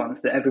obvious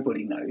ones that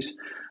everybody knows,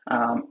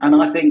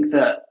 and I think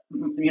that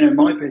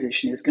my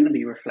position is going to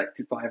be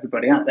reflected by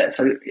everybody out there.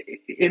 So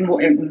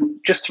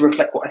just to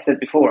reflect what I said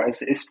before,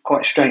 it's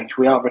quite strange.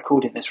 We are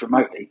recording this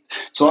remotely.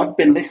 So I've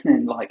been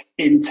listening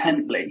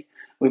intently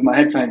with my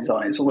headphones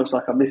on. It's almost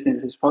like I'm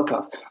listening to this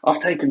podcast. I've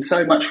taken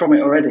so much from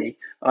it already.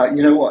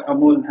 You know what?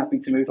 I'm more than happy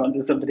to move on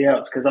to somebody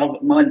else, because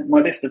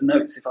my list of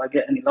notes, if I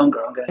get any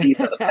longer, I'm going to need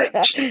another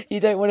page. You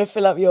don't want to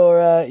fill up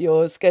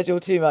your schedule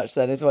too much,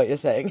 then, is what you're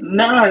saying?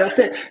 No, that's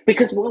it.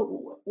 Because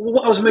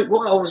what I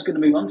was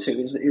going to move on to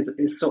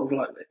is sort of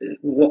like,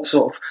 what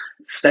sort of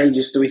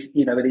stages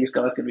are these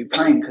guys going to be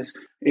playing? Because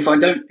if I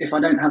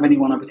don't have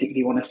anyone I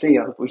particularly want to see,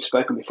 we've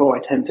spoken before, I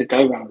tend to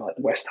go around like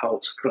the West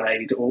Holts,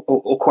 Glade,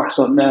 or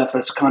Croissant Neuf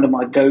as kind of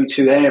my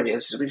go-to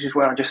areas, which is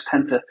where I just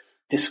tend to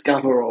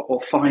discover or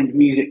find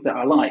music that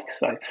I like.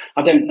 So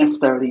I don't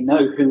necessarily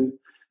know who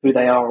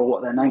they are or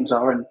what their names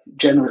are, and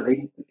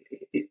generally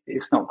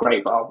it's not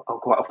great, but I'll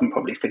quite often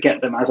probably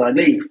forget them as I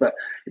leave, but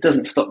it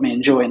doesn't stop me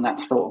enjoying that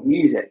sort of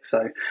music.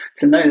 So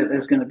to know that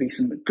there's going to be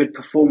some good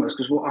performers,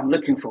 because what I'm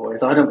looking for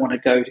is, I don't want to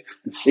go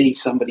and see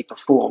somebody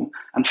perform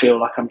and feel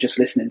like I'm just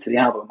listening to the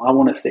album. I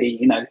want to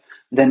see,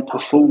 them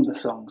perform the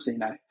songs,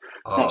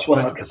 That's what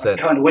I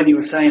kind of, when you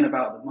were saying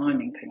about the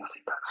miming thing, I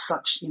think that's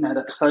such,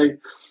 that's so,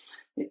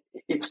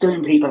 it's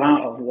doing people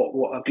out of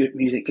what a good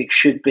music gig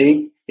should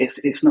be.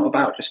 It's not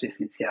about just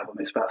listening to the album.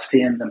 It's about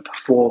seeing them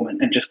perform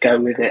and just go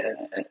with it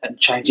and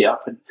change it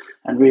up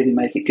and really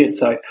make it good.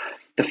 So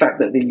the fact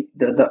that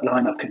that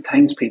lineup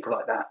contains people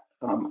like that,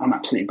 I'm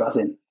absolutely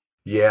buzzing.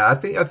 Yeah, I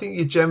think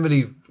you're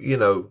generally,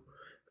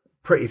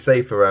 pretty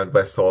safe around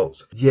West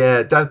Holts.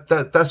 Yeah,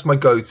 that's my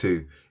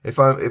go-to. If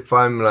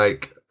I'm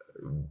like,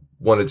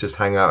 want to just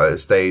hang out at a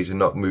stage and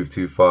not move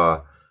too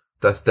far,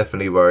 that's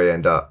definitely where I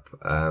end up.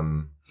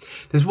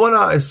 There's one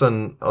artist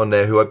on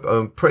there who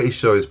I'm pretty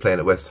sure is playing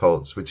at West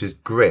Holts, which is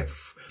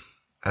Griff,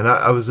 and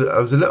I was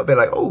a little bit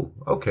like, oh,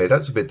 okay,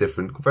 that's a bit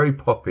different, very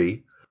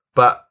poppy,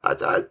 but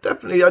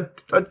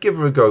I'd give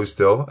her a go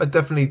still. I'd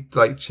definitely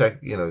like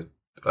check.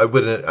 I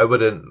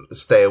wouldn't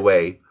stay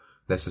away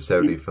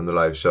necessarily from the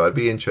live show. I'd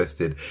be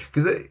interested,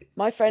 because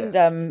my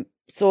friend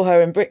saw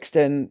her in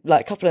Brixton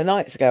like a couple of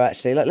nights ago,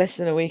 actually, like less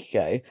than a week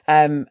ago.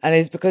 And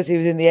it's because he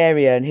was in the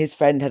area and his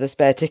friend had a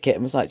spare ticket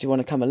and was like, do you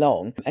want to come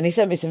along? And he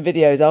sent me some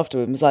videos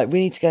afterward and was like,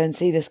 we need to go and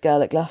see this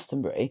girl at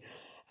Glastonbury.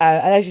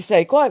 and as you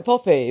say, quite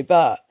poppy,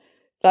 but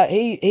like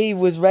he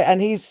was,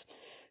 and he's,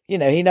 you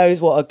know, he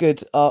knows what a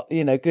good,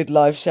 good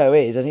live show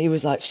is, and he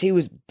was like, she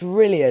was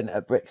brilliant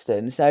at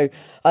Brixton, so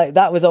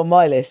that was on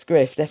my list.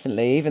 Griff,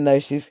 definitely, even though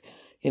she's,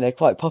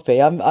 quite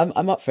poppy. I'm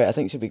up for it. I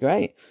think she'll be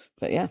great.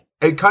 But yeah,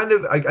 it kind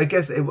of, I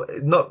guess,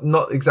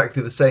 not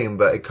exactly the same,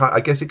 but I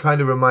guess it kind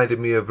of reminded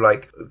me of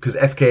like, because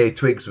FKA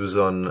Twigs was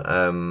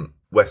on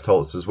West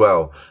Holtz as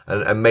well,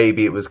 and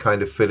maybe it was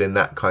kind of filling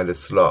that kind of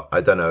slot.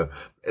 I don't know.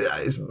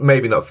 It's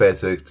maybe not fair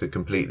to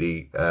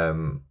completely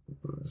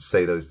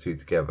say those two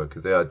together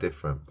because they are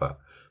different. But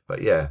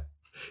yeah,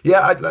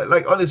 I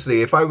like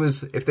honestly, if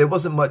there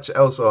wasn't much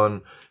else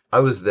on,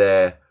 I was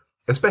there.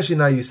 Especially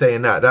now you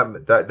saying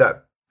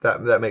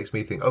that makes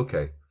me think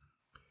okay.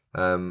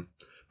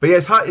 But yeah,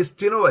 it's hard.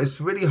 Do you know what?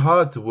 It's really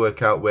hard to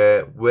work out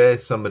where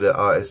some of the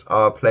artists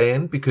are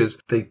playing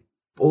because they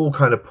all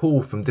kind of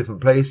pull from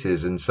different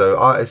places, and so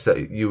artists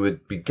that you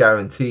would be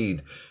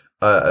guaranteed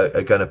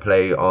are going to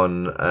play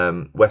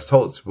on West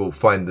Holtz will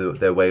find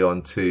their way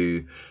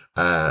onto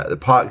the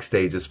Park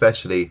stage,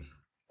 especially.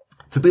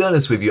 To be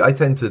honest with you, I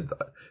tend to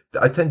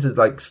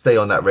like stay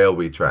on that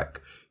railway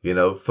track.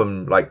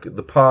 From like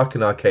the Park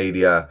and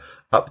Arcadia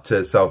up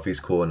to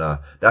Southeast Corner.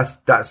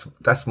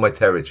 That's my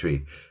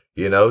territory.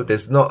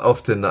 There's not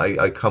often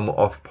I come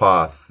off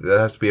path. There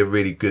has to be a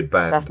really good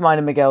band. That's mine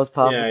and Miguel's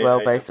path as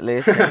well, basically.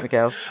 Isn't it,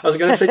 Miguel? I was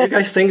going to say, do you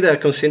guys think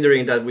that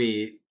considering that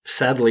we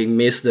sadly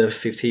missed the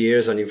 50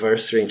 years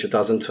anniversary in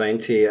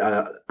 2020,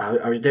 are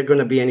there going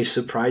to be any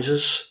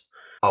surprises?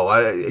 Oh,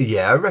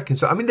 I reckon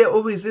so. I mean, there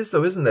always is,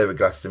 though, isn't there, with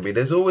Glastonbury?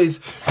 There's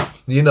always,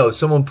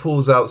 someone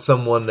pulls out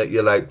someone that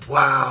you're like,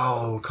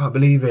 wow, can't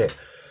believe it.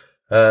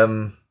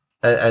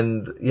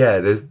 And yeah,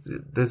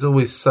 there's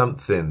always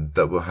something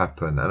that will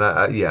happen, and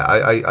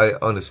I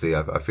honestly,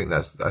 I think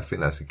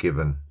that's a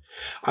given.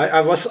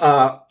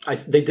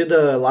 They did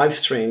a live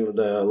stream,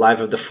 the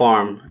Live at the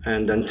Farm,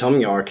 and then Tom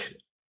York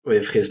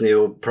with his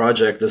new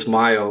project, The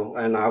Smile,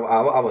 and I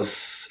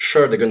was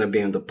sure they're gonna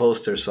be on the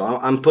poster, so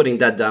I'm putting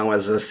that down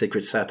as a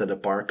secret set at the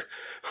park.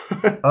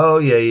 Oh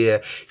yeah.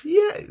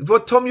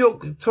 Well, Tom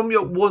York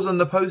was on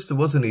the poster,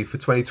 wasn't he, for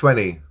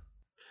 2020?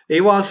 He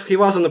was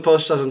on the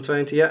post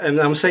 2020, yeah. And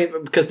I'm saying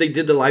because they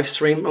did the live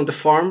stream on the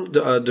farm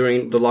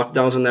during the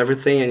lockdowns and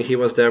everything, and he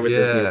was there with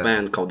this new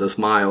band called The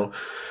Smile,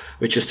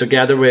 which is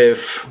together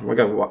with, oh my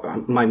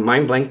God, my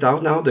mind blanked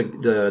out now.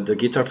 The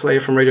guitar player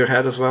from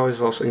Radiohead as well is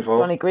also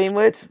involved. Johnny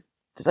Greenwood,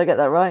 did I get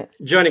that right?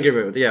 Johnny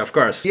Greenwood, yeah, of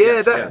course.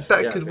 Yeah,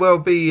 that could well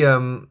be.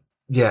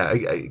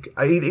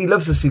 He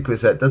loves the secret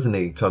set, doesn't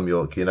he, Tom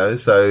York?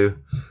 So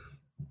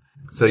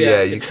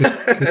yeah, you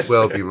could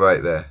well be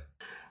right there.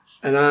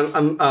 And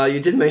you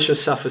did mention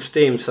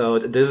Self-Esteem, so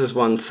this is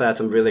one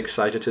set I'm really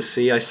excited to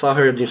see. I saw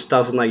her in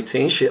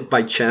 2019.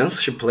 By chance,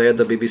 she played at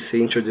the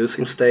BBC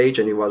introducing stage,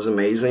 and it was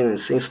amazing. And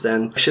since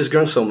then, she's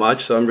grown so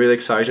much, so I'm really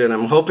excited. And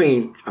I'm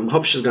hoping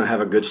she's going to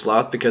have a good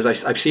slot because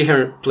I've seen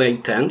her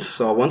playing tents,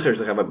 so I want her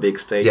to have a big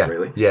stage,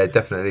 really. Yeah,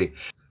 definitely.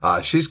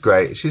 She's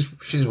great.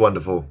 She's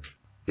wonderful.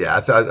 Yeah,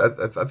 I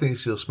think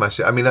she'll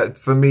smash it. I mean,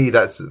 for me,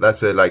 that's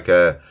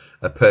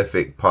a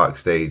perfect Park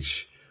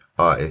stage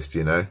artist,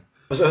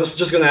 I was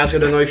just going to ask, I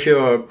don't know if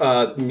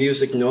your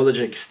music knowledge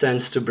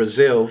extends to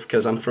Brazil,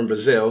 because I'm from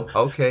Brazil.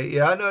 Okay,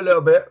 yeah, I know a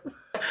little bit.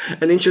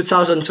 And in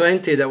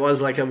 2020, there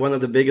was one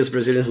of the biggest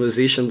Brazilian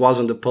musicians was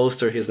on the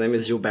poster. His name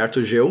is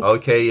Gilberto Gil.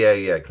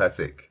 Okay, yeah,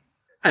 classic.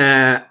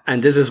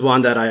 And this is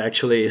one that I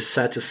actually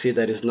sad to see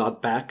that is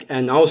not back.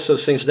 And also,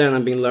 since then,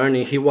 I've been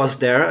learning he was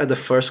there at the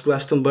first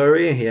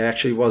Glastonbury. He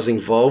actually was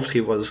involved.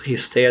 He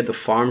stayed at the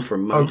farm for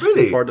months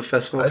before the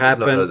festival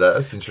happened. I did not know that.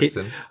 That's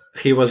interesting.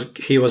 He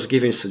was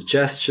giving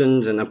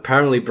suggestions, and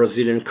apparently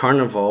Brazilian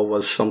Carnival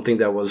was something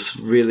that was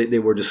really, they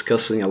were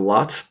discussing a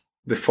lot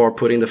before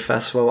putting the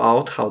festival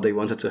out, how they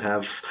wanted to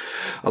have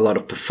a lot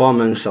of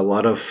performance, a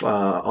lot of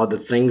other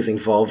things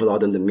involved other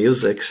than the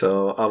music.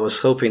 So I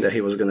was hoping that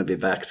he was going to be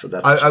back. So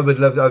that's I would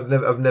love.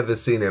 I've never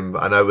seen him,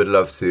 and I would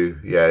love to.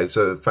 Yeah, it's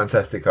a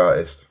fantastic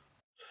artist.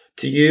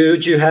 Do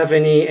you have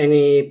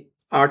any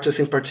artists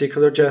in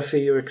particular,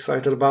 Jesse, you're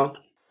excited about?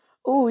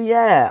 Oh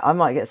yeah, I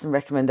might get some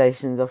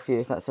recommendations off you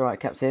if that's all right,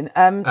 Captain.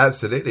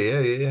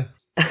 Absolutely, yeah.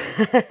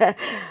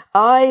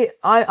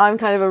 I'm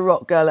kind of a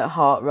rock girl at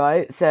heart,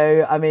 right?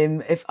 So I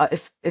mean,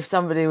 if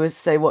somebody was to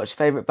say what's your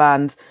favourite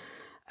band,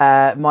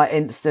 my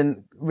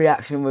instant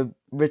reaction would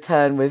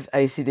return with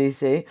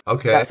AC/DC.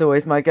 Okay, that's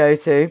always my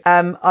go-to.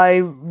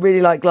 I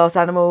really like Glass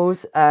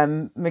Animals.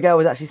 Miguel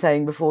was actually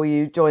saying before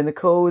you joined the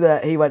call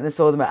that he went and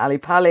saw them at Ali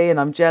Pali, and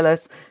I'm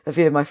jealous. A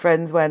few of my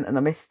friends went, and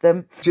I missed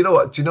them. Do you know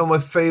what? Do you know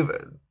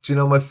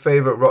my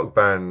favorite rock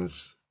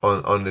bands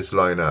on this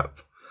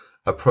lineup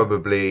are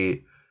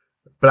probably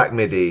Black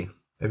Midi.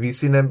 Have you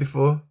seen them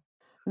before?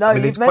 No, I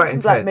mean, you've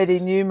mentioned Black Midi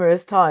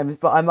numerous times,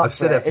 but I've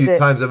said it a few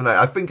times, haven't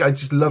I? I think I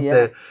just loved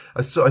their.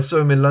 I saw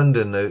him in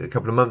London a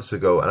couple of months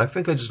ago, and I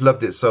think I just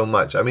loved it so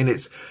much. I mean,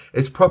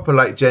 it's proper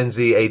like Gen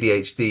Z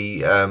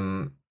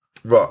ADHD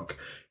rock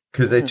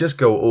because they just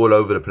go all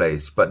over the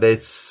place, but they're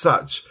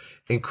such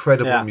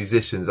incredible Yeah.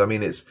 musicians. I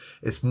mean, it's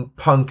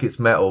punk, it's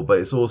metal, but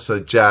it's also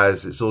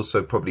jazz. It's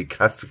also probably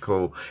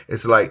classical.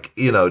 It's like,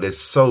 you know, there's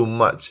so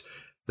much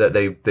that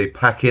they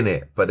pack in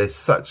it, but they're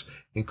such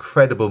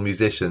incredible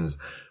musicians.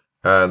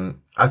 I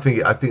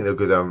think they'll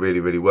go down really,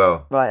 really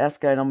well. Right, that's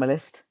going on my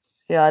list.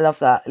 Yeah, I love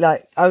that.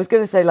 Like, I was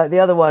going to say, like, the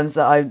other ones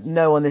that I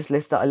know on this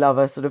list that I love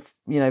are sort of,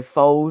 you know,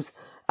 Foals.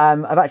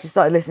 I've actually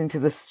started listening to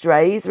the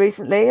Strays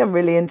recently. I'm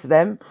really into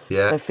them.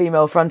 Yeah. A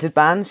female-fronted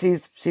band.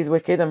 She's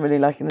wicked. I'm really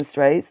liking the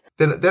Strays.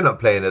 They're not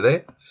playing, are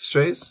they?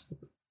 Strays?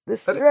 The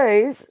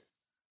Strays.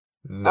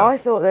 No. I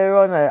thought they were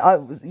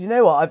on you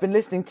know what? I've been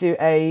listening to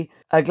a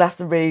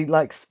Glastonbury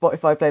like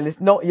Spotify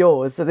playlist, not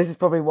yours, so this is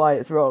probably why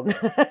it's wrong.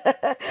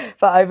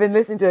 But I've been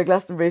listening to a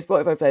Glastonbury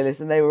Spotify playlist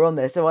and they were on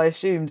there, so I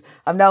assumed.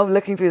 I'm now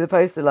looking through the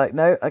poster like,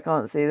 no, I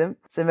can't see them.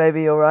 So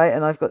maybe you're right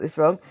and I've got this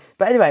wrong.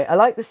 But anyway, I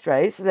like the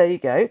Strays, so there you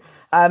go.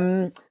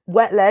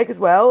 Wet Leg as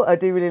well. I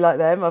do really like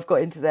them. I've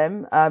got into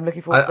them. I'm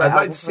looking forward to their I'd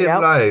like album to see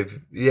coming them out. live.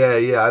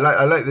 Yeah.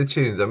 I like the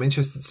tunes. I'm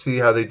interested to see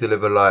how they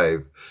deliver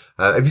live.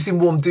 Have you seen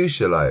Warm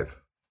Dusha live?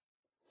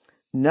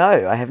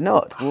 No, I have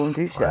not. Warm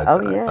Dusha.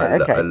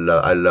 Okay.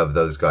 I love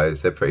those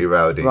guys. They're pretty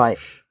rowdy. Right.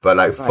 But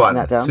like Writing fun.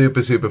 that down.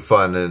 Super, super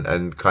fun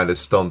and kind of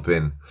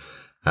stomping.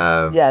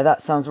 Yeah,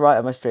 that sounds right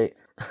up my street.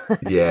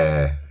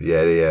 Yeah.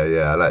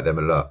 I like them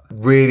a lot.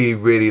 Really,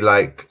 really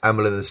like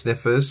Amyl and the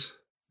Sniffers.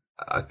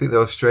 I think they're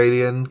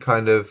Australian,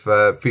 kind of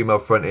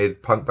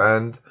female-fronted punk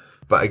band.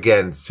 But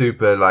again,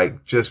 super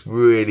like just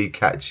really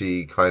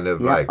catchy, kind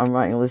of Yeah, like I'm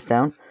writing all this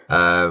down.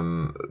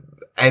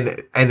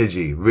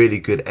 energy, really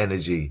good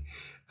energy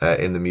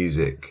in the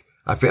music.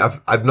 I think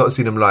I've not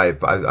seen them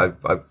live, but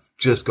I've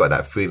just got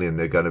that feeling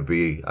they're going to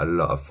be a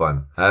lot of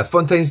fun.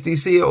 Fontaines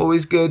DC are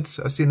always good.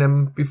 I've seen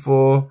them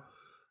before.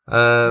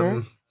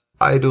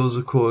 Idols,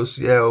 of course,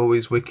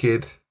 always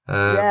wicked.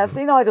 Yeah, I've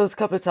seen Idols a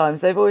couple of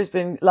times. They've always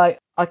been like,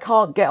 I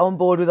can't get on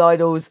board with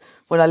Idols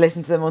when I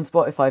listen to them on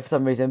Spotify for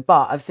some reason,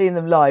 but I've seen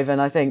them live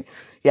and I think,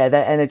 yeah,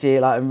 their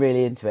energy, like I'm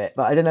really into it.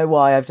 But I don't know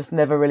why, I've just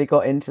never really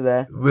got into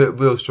their...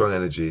 Real strong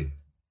energy.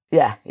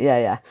 Yeah.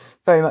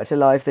 Very much a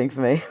live thing for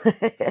me.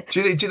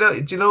 Do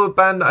you know a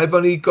band that I've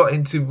only got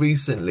into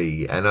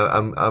recently, and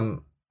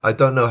I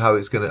don't know how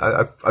it's gonna.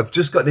 I've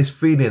just got this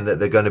feeling that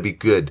they're gonna be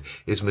good.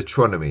 Is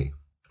Metronomy.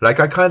 Like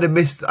I kind of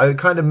missed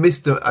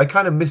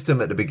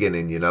them at the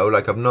beginning, you know.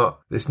 Like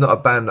it's not a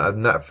band that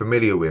I'm that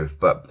familiar with,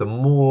 but the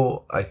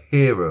more I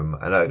hear them,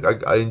 and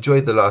I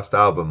enjoyed the last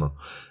album,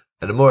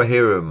 and the more I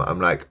hear them, I'm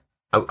like,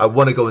 I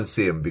want to go and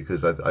see them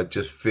because I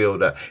just feel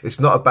that it's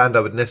not a band I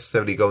would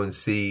necessarily go and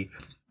see.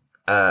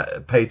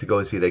 Pay to go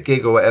and see their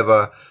gig or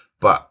whatever,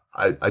 but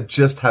I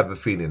just have a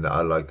feeling that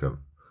I like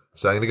them,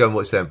 so I'm gonna go and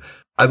watch them.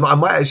 I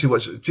might actually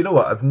watch. Do you know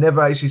what? I've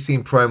never actually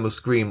seen Primal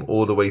Scream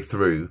all the way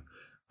through.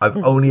 I've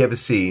only ever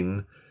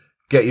seen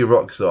Get Your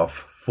Rocks Off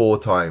 4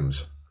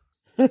 times.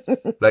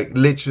 Like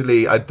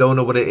literally, I don't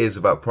know what it is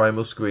about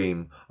Primal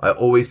Scream. I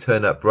always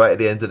turn up right at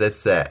the end of their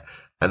set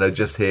and I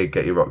just hear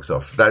Get Your Rocks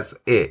Off. That's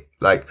it.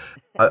 Like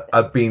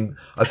I've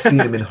seen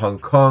him in Hong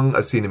Kong.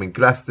 I've seen him in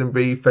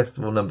Glastonbury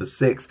Festival number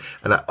 6,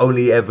 and I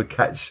only ever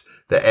catch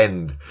the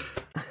end.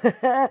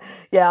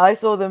 Yeah, I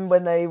saw them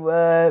when they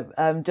were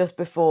just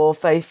before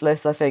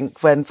Faithless. I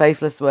think when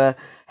Faithless were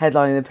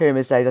headlining the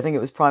Pyramid Stage. I think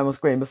it was Primal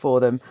Scream before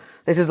them.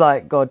 This is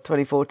like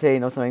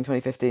 2014 or something,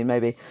 2015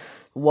 maybe.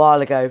 A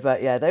while ago,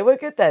 but yeah, they were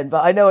good then.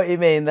 But I know what you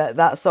mean.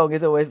 That song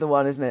is always the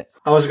one, isn't it?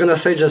 I was gonna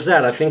say just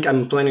that. I think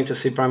I'm planning to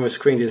see Primal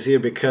Scream this year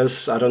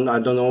because I don't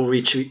know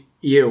which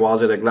year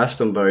was it at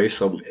Glastonbury.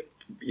 So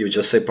you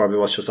just say probably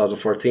was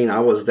 2014. I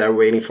was there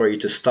waiting for you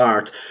to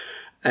start,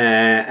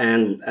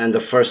 and the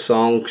first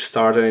song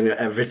started and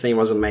everything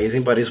was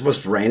amazing. But it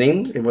was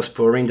raining, it was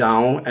pouring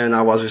down, and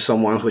I was with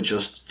someone who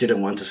just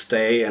didn't want to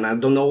stay, and I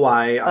don't know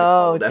why I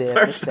followed that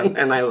person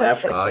and I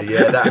left. Oh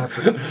yeah, that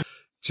happened.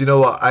 Do you know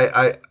what?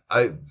 I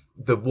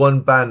the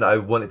one band I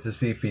wanted to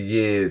see for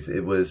years,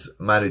 it was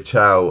Manu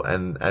Chao,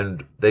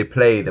 and they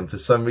played, and for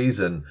some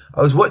reason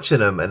I was watching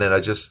them, and then I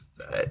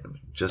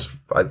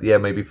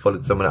maybe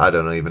followed someone. I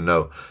don't even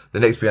know. The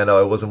next thing I know,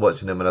 I wasn't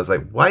watching them, and I was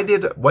like, why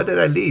did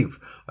I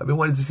leave? I've been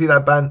wanting to see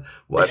that band.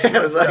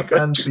 That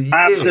band for years.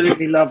 I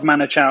absolutely love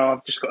Manu Chao.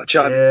 I've just got a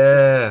chime.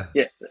 Yeah,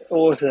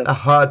 Awesome. a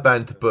hard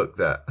band to book.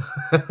 That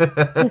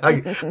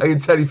I can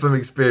tell you from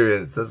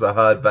experience, that's a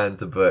hard band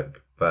to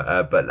book.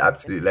 But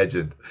absolute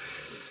legend.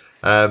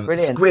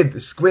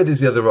 Brilliant. Squid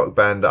is the other rock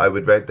band that I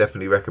would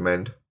definitely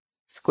recommend.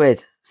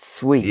 Squid,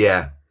 sweet.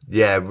 Yeah,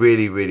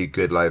 really, really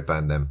good live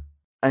band. Them.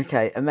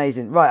 Okay,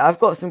 amazing. Right, I've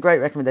got some great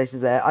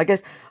recommendations there. I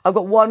guess I've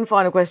got one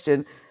final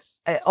question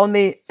on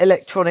the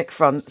electronic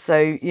front. So,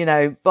 you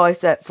know,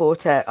 Bicep,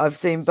 Fortet, I've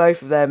seen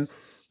both of them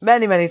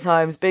many, many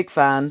times. Big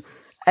fan.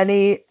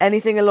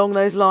 Anything along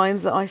those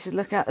lines that I should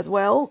look at as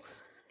well?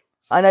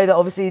 I know that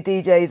obviously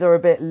DJs are a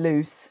bit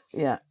loose.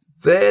 Yeah.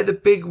 They're the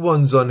big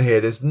ones on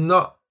here. There's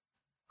not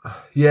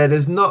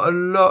a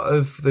lot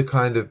of the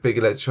kind of big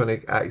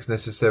electronic acts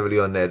necessarily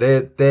on there.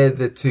 They're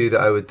the two that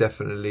I would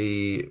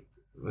definitely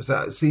was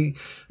that? See,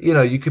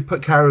 you could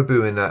put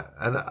Caribou in that,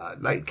 and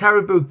like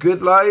Caribou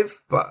good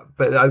live, but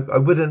I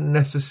wouldn't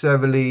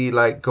necessarily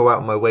like go out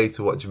of my way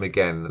to watch them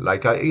again.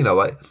 Like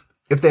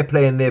if they're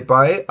playing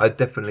nearby, I'd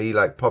definitely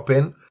like pop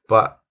in.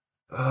 But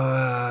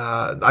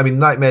I mean,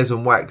 Nightmares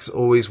on Wax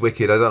always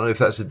wicked. I don't know if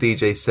that's a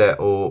DJ set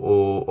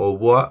or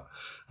what.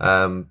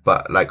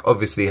 But like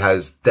obviously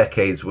has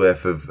decades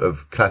worth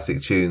of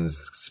classic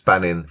tunes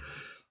spanning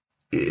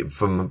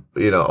from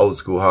old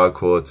school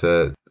hardcore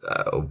to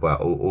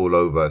all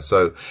over.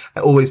 So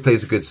it always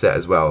plays a good set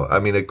as well. I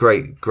mean, a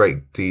great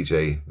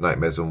DJ,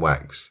 Nightmares on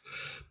Wax.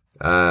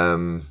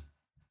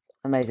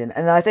 Amazing.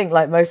 And I think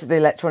like most of the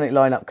electronic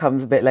lineup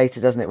comes a bit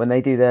later, doesn't it, when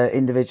they do the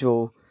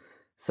individual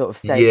sort of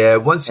stage? Yeah,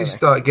 once you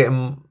start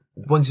getting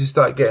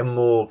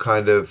more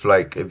kind of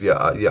like if your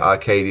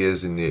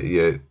Arcadias and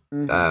your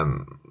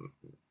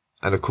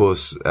and of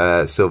course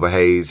Silver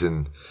Haze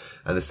and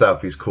the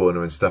Southeast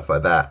Corner and stuff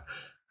like that.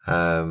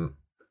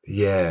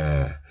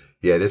 Yeah,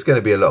 there's going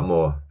to be a lot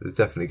more. There's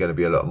definitely going to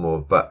be a lot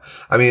more. But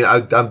I mean, I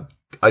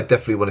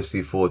definitely want to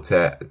see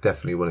Fortet.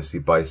 Definitely want to see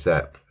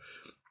Bicep.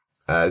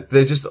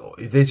 They just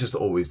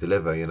always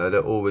deliver.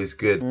 They're always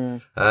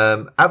good.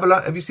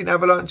 Avalanche. Have you seen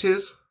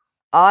Avalanches?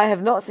 I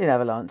have not seen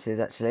Avalanches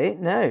actually.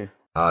 No.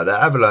 The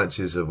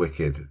Avalanches are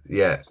wicked.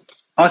 Yeah.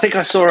 I think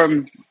I saw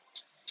them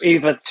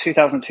either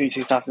 2002,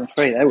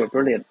 2003. They were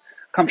brilliant.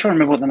 I'm trying to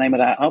remember what the name of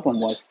that album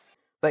was.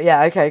 But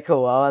yeah, okay,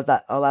 cool. I'll add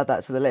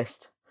that to the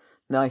list.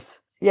 Nice.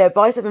 Yeah,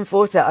 Bicep and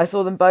Fortet. I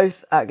saw them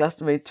both at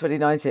Glastonbury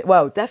 2019.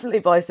 Well, definitely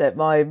Bicep.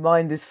 My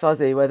mind is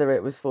fuzzy whether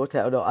it was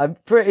Fortet or not. I'm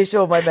pretty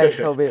sure my mate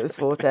told me it was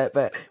Fortet,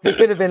 but we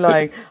could have been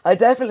lying. I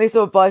definitely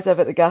saw Bicep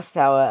at the Gas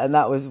Tower, and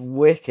that was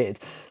wicked.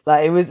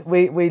 Like it was.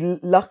 We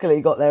luckily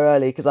got there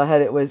early because I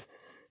heard it was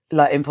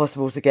like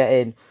impossible to get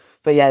in.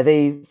 But yeah,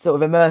 the sort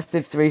of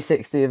immersive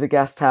 360 of the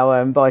Gas Tower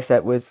and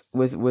Bicep was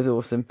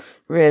awesome.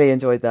 Really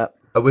enjoyed that.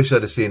 I wish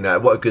I'd have seen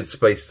that. What a good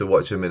space to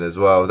watch them in as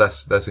well.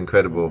 That's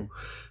incredible.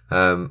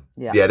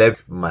 Yeah, they're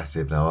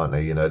massive now, aren't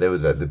they? They were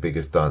like the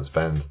biggest dance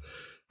band,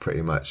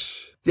 pretty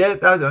much. Yeah,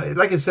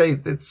 like I say,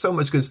 there's so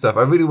much good stuff.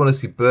 I really want to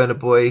see Burna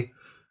Boy.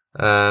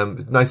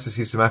 It's nice to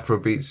see some Afro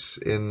beats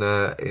in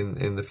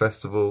the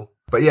festival.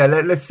 But yeah,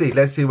 let's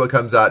see what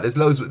comes out. There's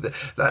loads.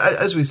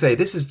 As we say,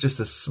 this is just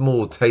a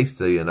small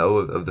taster,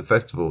 of the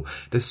festival.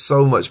 There's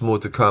so much more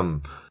to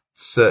come.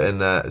 Certain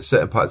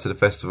parts of the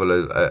festival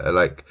are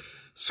like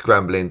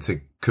scrambling to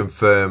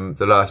confirm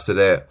the last of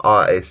their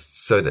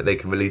artists so that they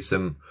can release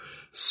them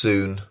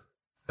soon.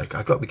 Like,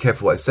 I got to be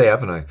careful what I say,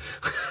 haven't I?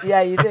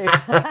 Yeah, you do.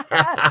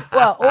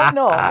 Well, or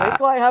not. We're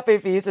quite happy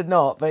for you to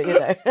not, but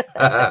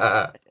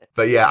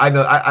But yeah, I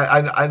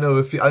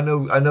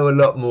know a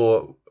lot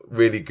more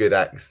really good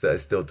acts that are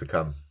still to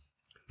come.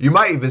 You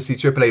might even see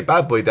AAA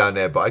Bad Boy down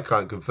there, but I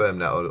can't confirm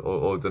that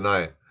or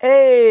deny it.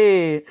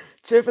 Hey,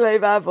 AAA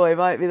Bad Boy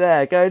might be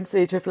there. Go and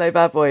see AAA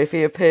Bad Boy if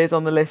he appears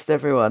on the list,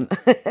 everyone.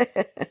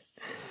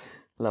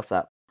 Love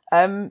that.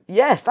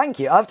 Yeah, thank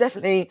you. I've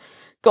definitely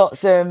got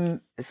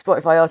some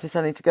Spotify artists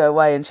I need to go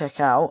away and check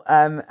out.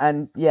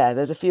 And yeah,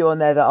 there's a few on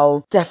there that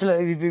I'll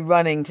definitely be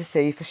running to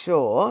see for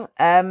sure.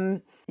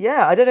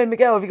 Yeah, I don't know,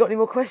 Miguel, have you got any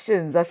more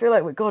questions? I feel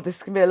like, God,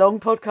 this can be a long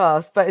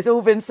podcast, but it's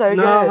all been so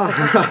good.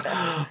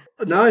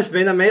 No, it's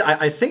been amazing.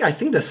 I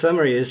think the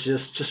summary is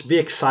just be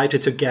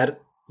excited to get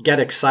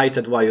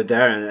excited while you're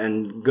there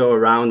and go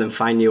around and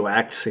find new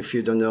acts. If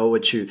you don't know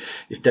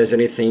if there's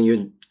anything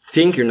you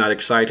think you're not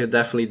excited,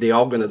 definitely they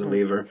all gonna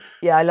deliver.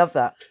 Yeah, I love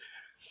that.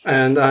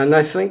 And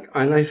I think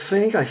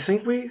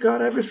we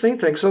got everything.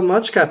 Thanks so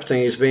much, Captain.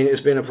 It's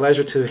been a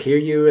pleasure to hear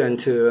you and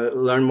to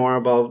learn more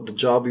about the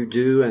job you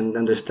do and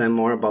understand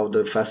more about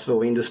the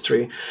festival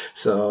industry.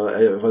 So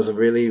it was a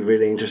really,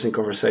 really interesting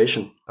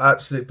conversation.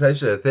 Absolute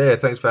pleasure. There,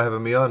 thanks for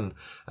having me on.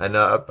 And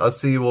I'll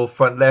see you all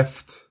front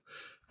left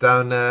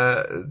down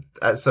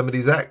at some of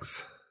these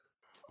acts.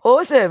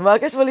 Awesome. Well, I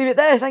guess we'll leave it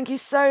there. Thank you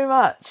so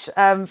much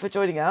for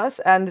joining us.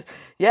 And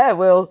yeah,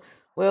 we'll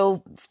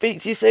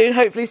speak to you soon.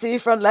 Hopefully see you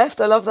front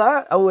left. I love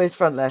that. Always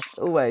front left.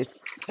 Always.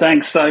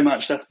 Thanks so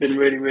much. That's been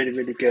really, really,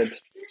 really good.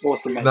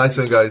 Awesome, mate. Nice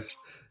one, guys.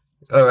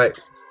 All right.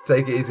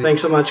 Take it easy.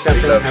 Thanks so much,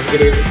 Captain. Have a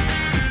good evening.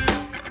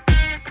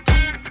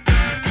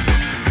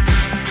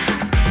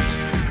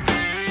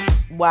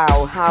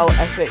 Wow, how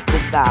epic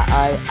was that?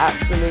 I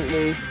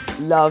absolutely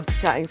loved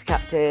chatting to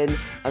Captain.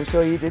 I'm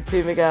sure you did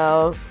too,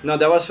 Miguel. No,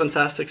 that was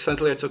fantastic.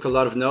 Certainly, I took a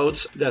lot of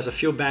notes. There's a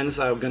few bands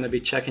I'm going to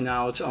be checking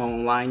out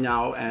online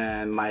now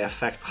and might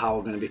affect how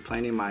I'm going to be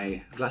playing in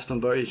my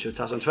Glastonbury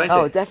 2020.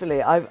 Oh,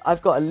 definitely.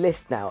 I've got a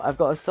list now. I've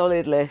got a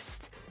solid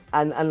list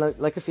and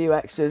like a few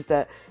extras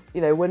that,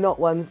 were not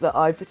ones that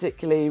I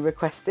particularly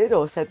requested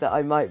or said that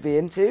I might be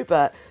into,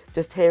 but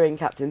just hearing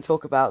Captain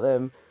talk about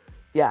them,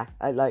 yeah,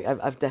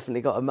 I've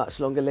definitely got a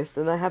much longer list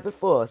than I had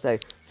before, so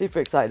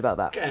super excited about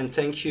that. And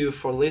thank you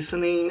for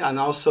listening, and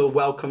also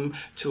welcome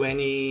to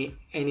any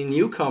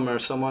newcomer,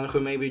 someone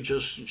who maybe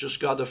just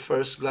got the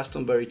first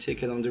Glastonbury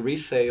ticket on the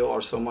resale,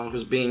 or someone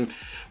who's been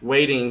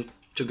waiting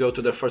to go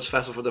to the first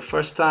festival for the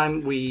first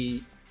time.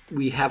 We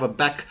we have a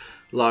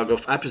backlog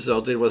of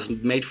episodes. It was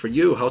made for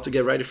you, how to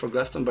get ready for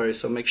Glastonbury.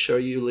 So make sure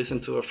you listen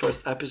to our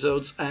first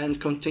episodes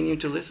and continue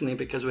to listening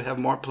because we have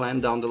more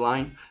planned down the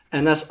line.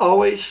 And as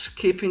always,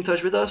 keep in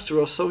touch with us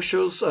through our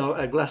socials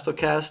at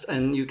Glastocast,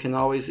 and you can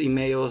always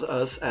email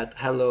us at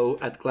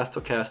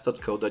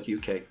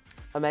hello@glastocast.co.uk.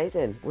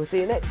 Amazing. We'll see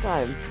you next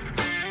time.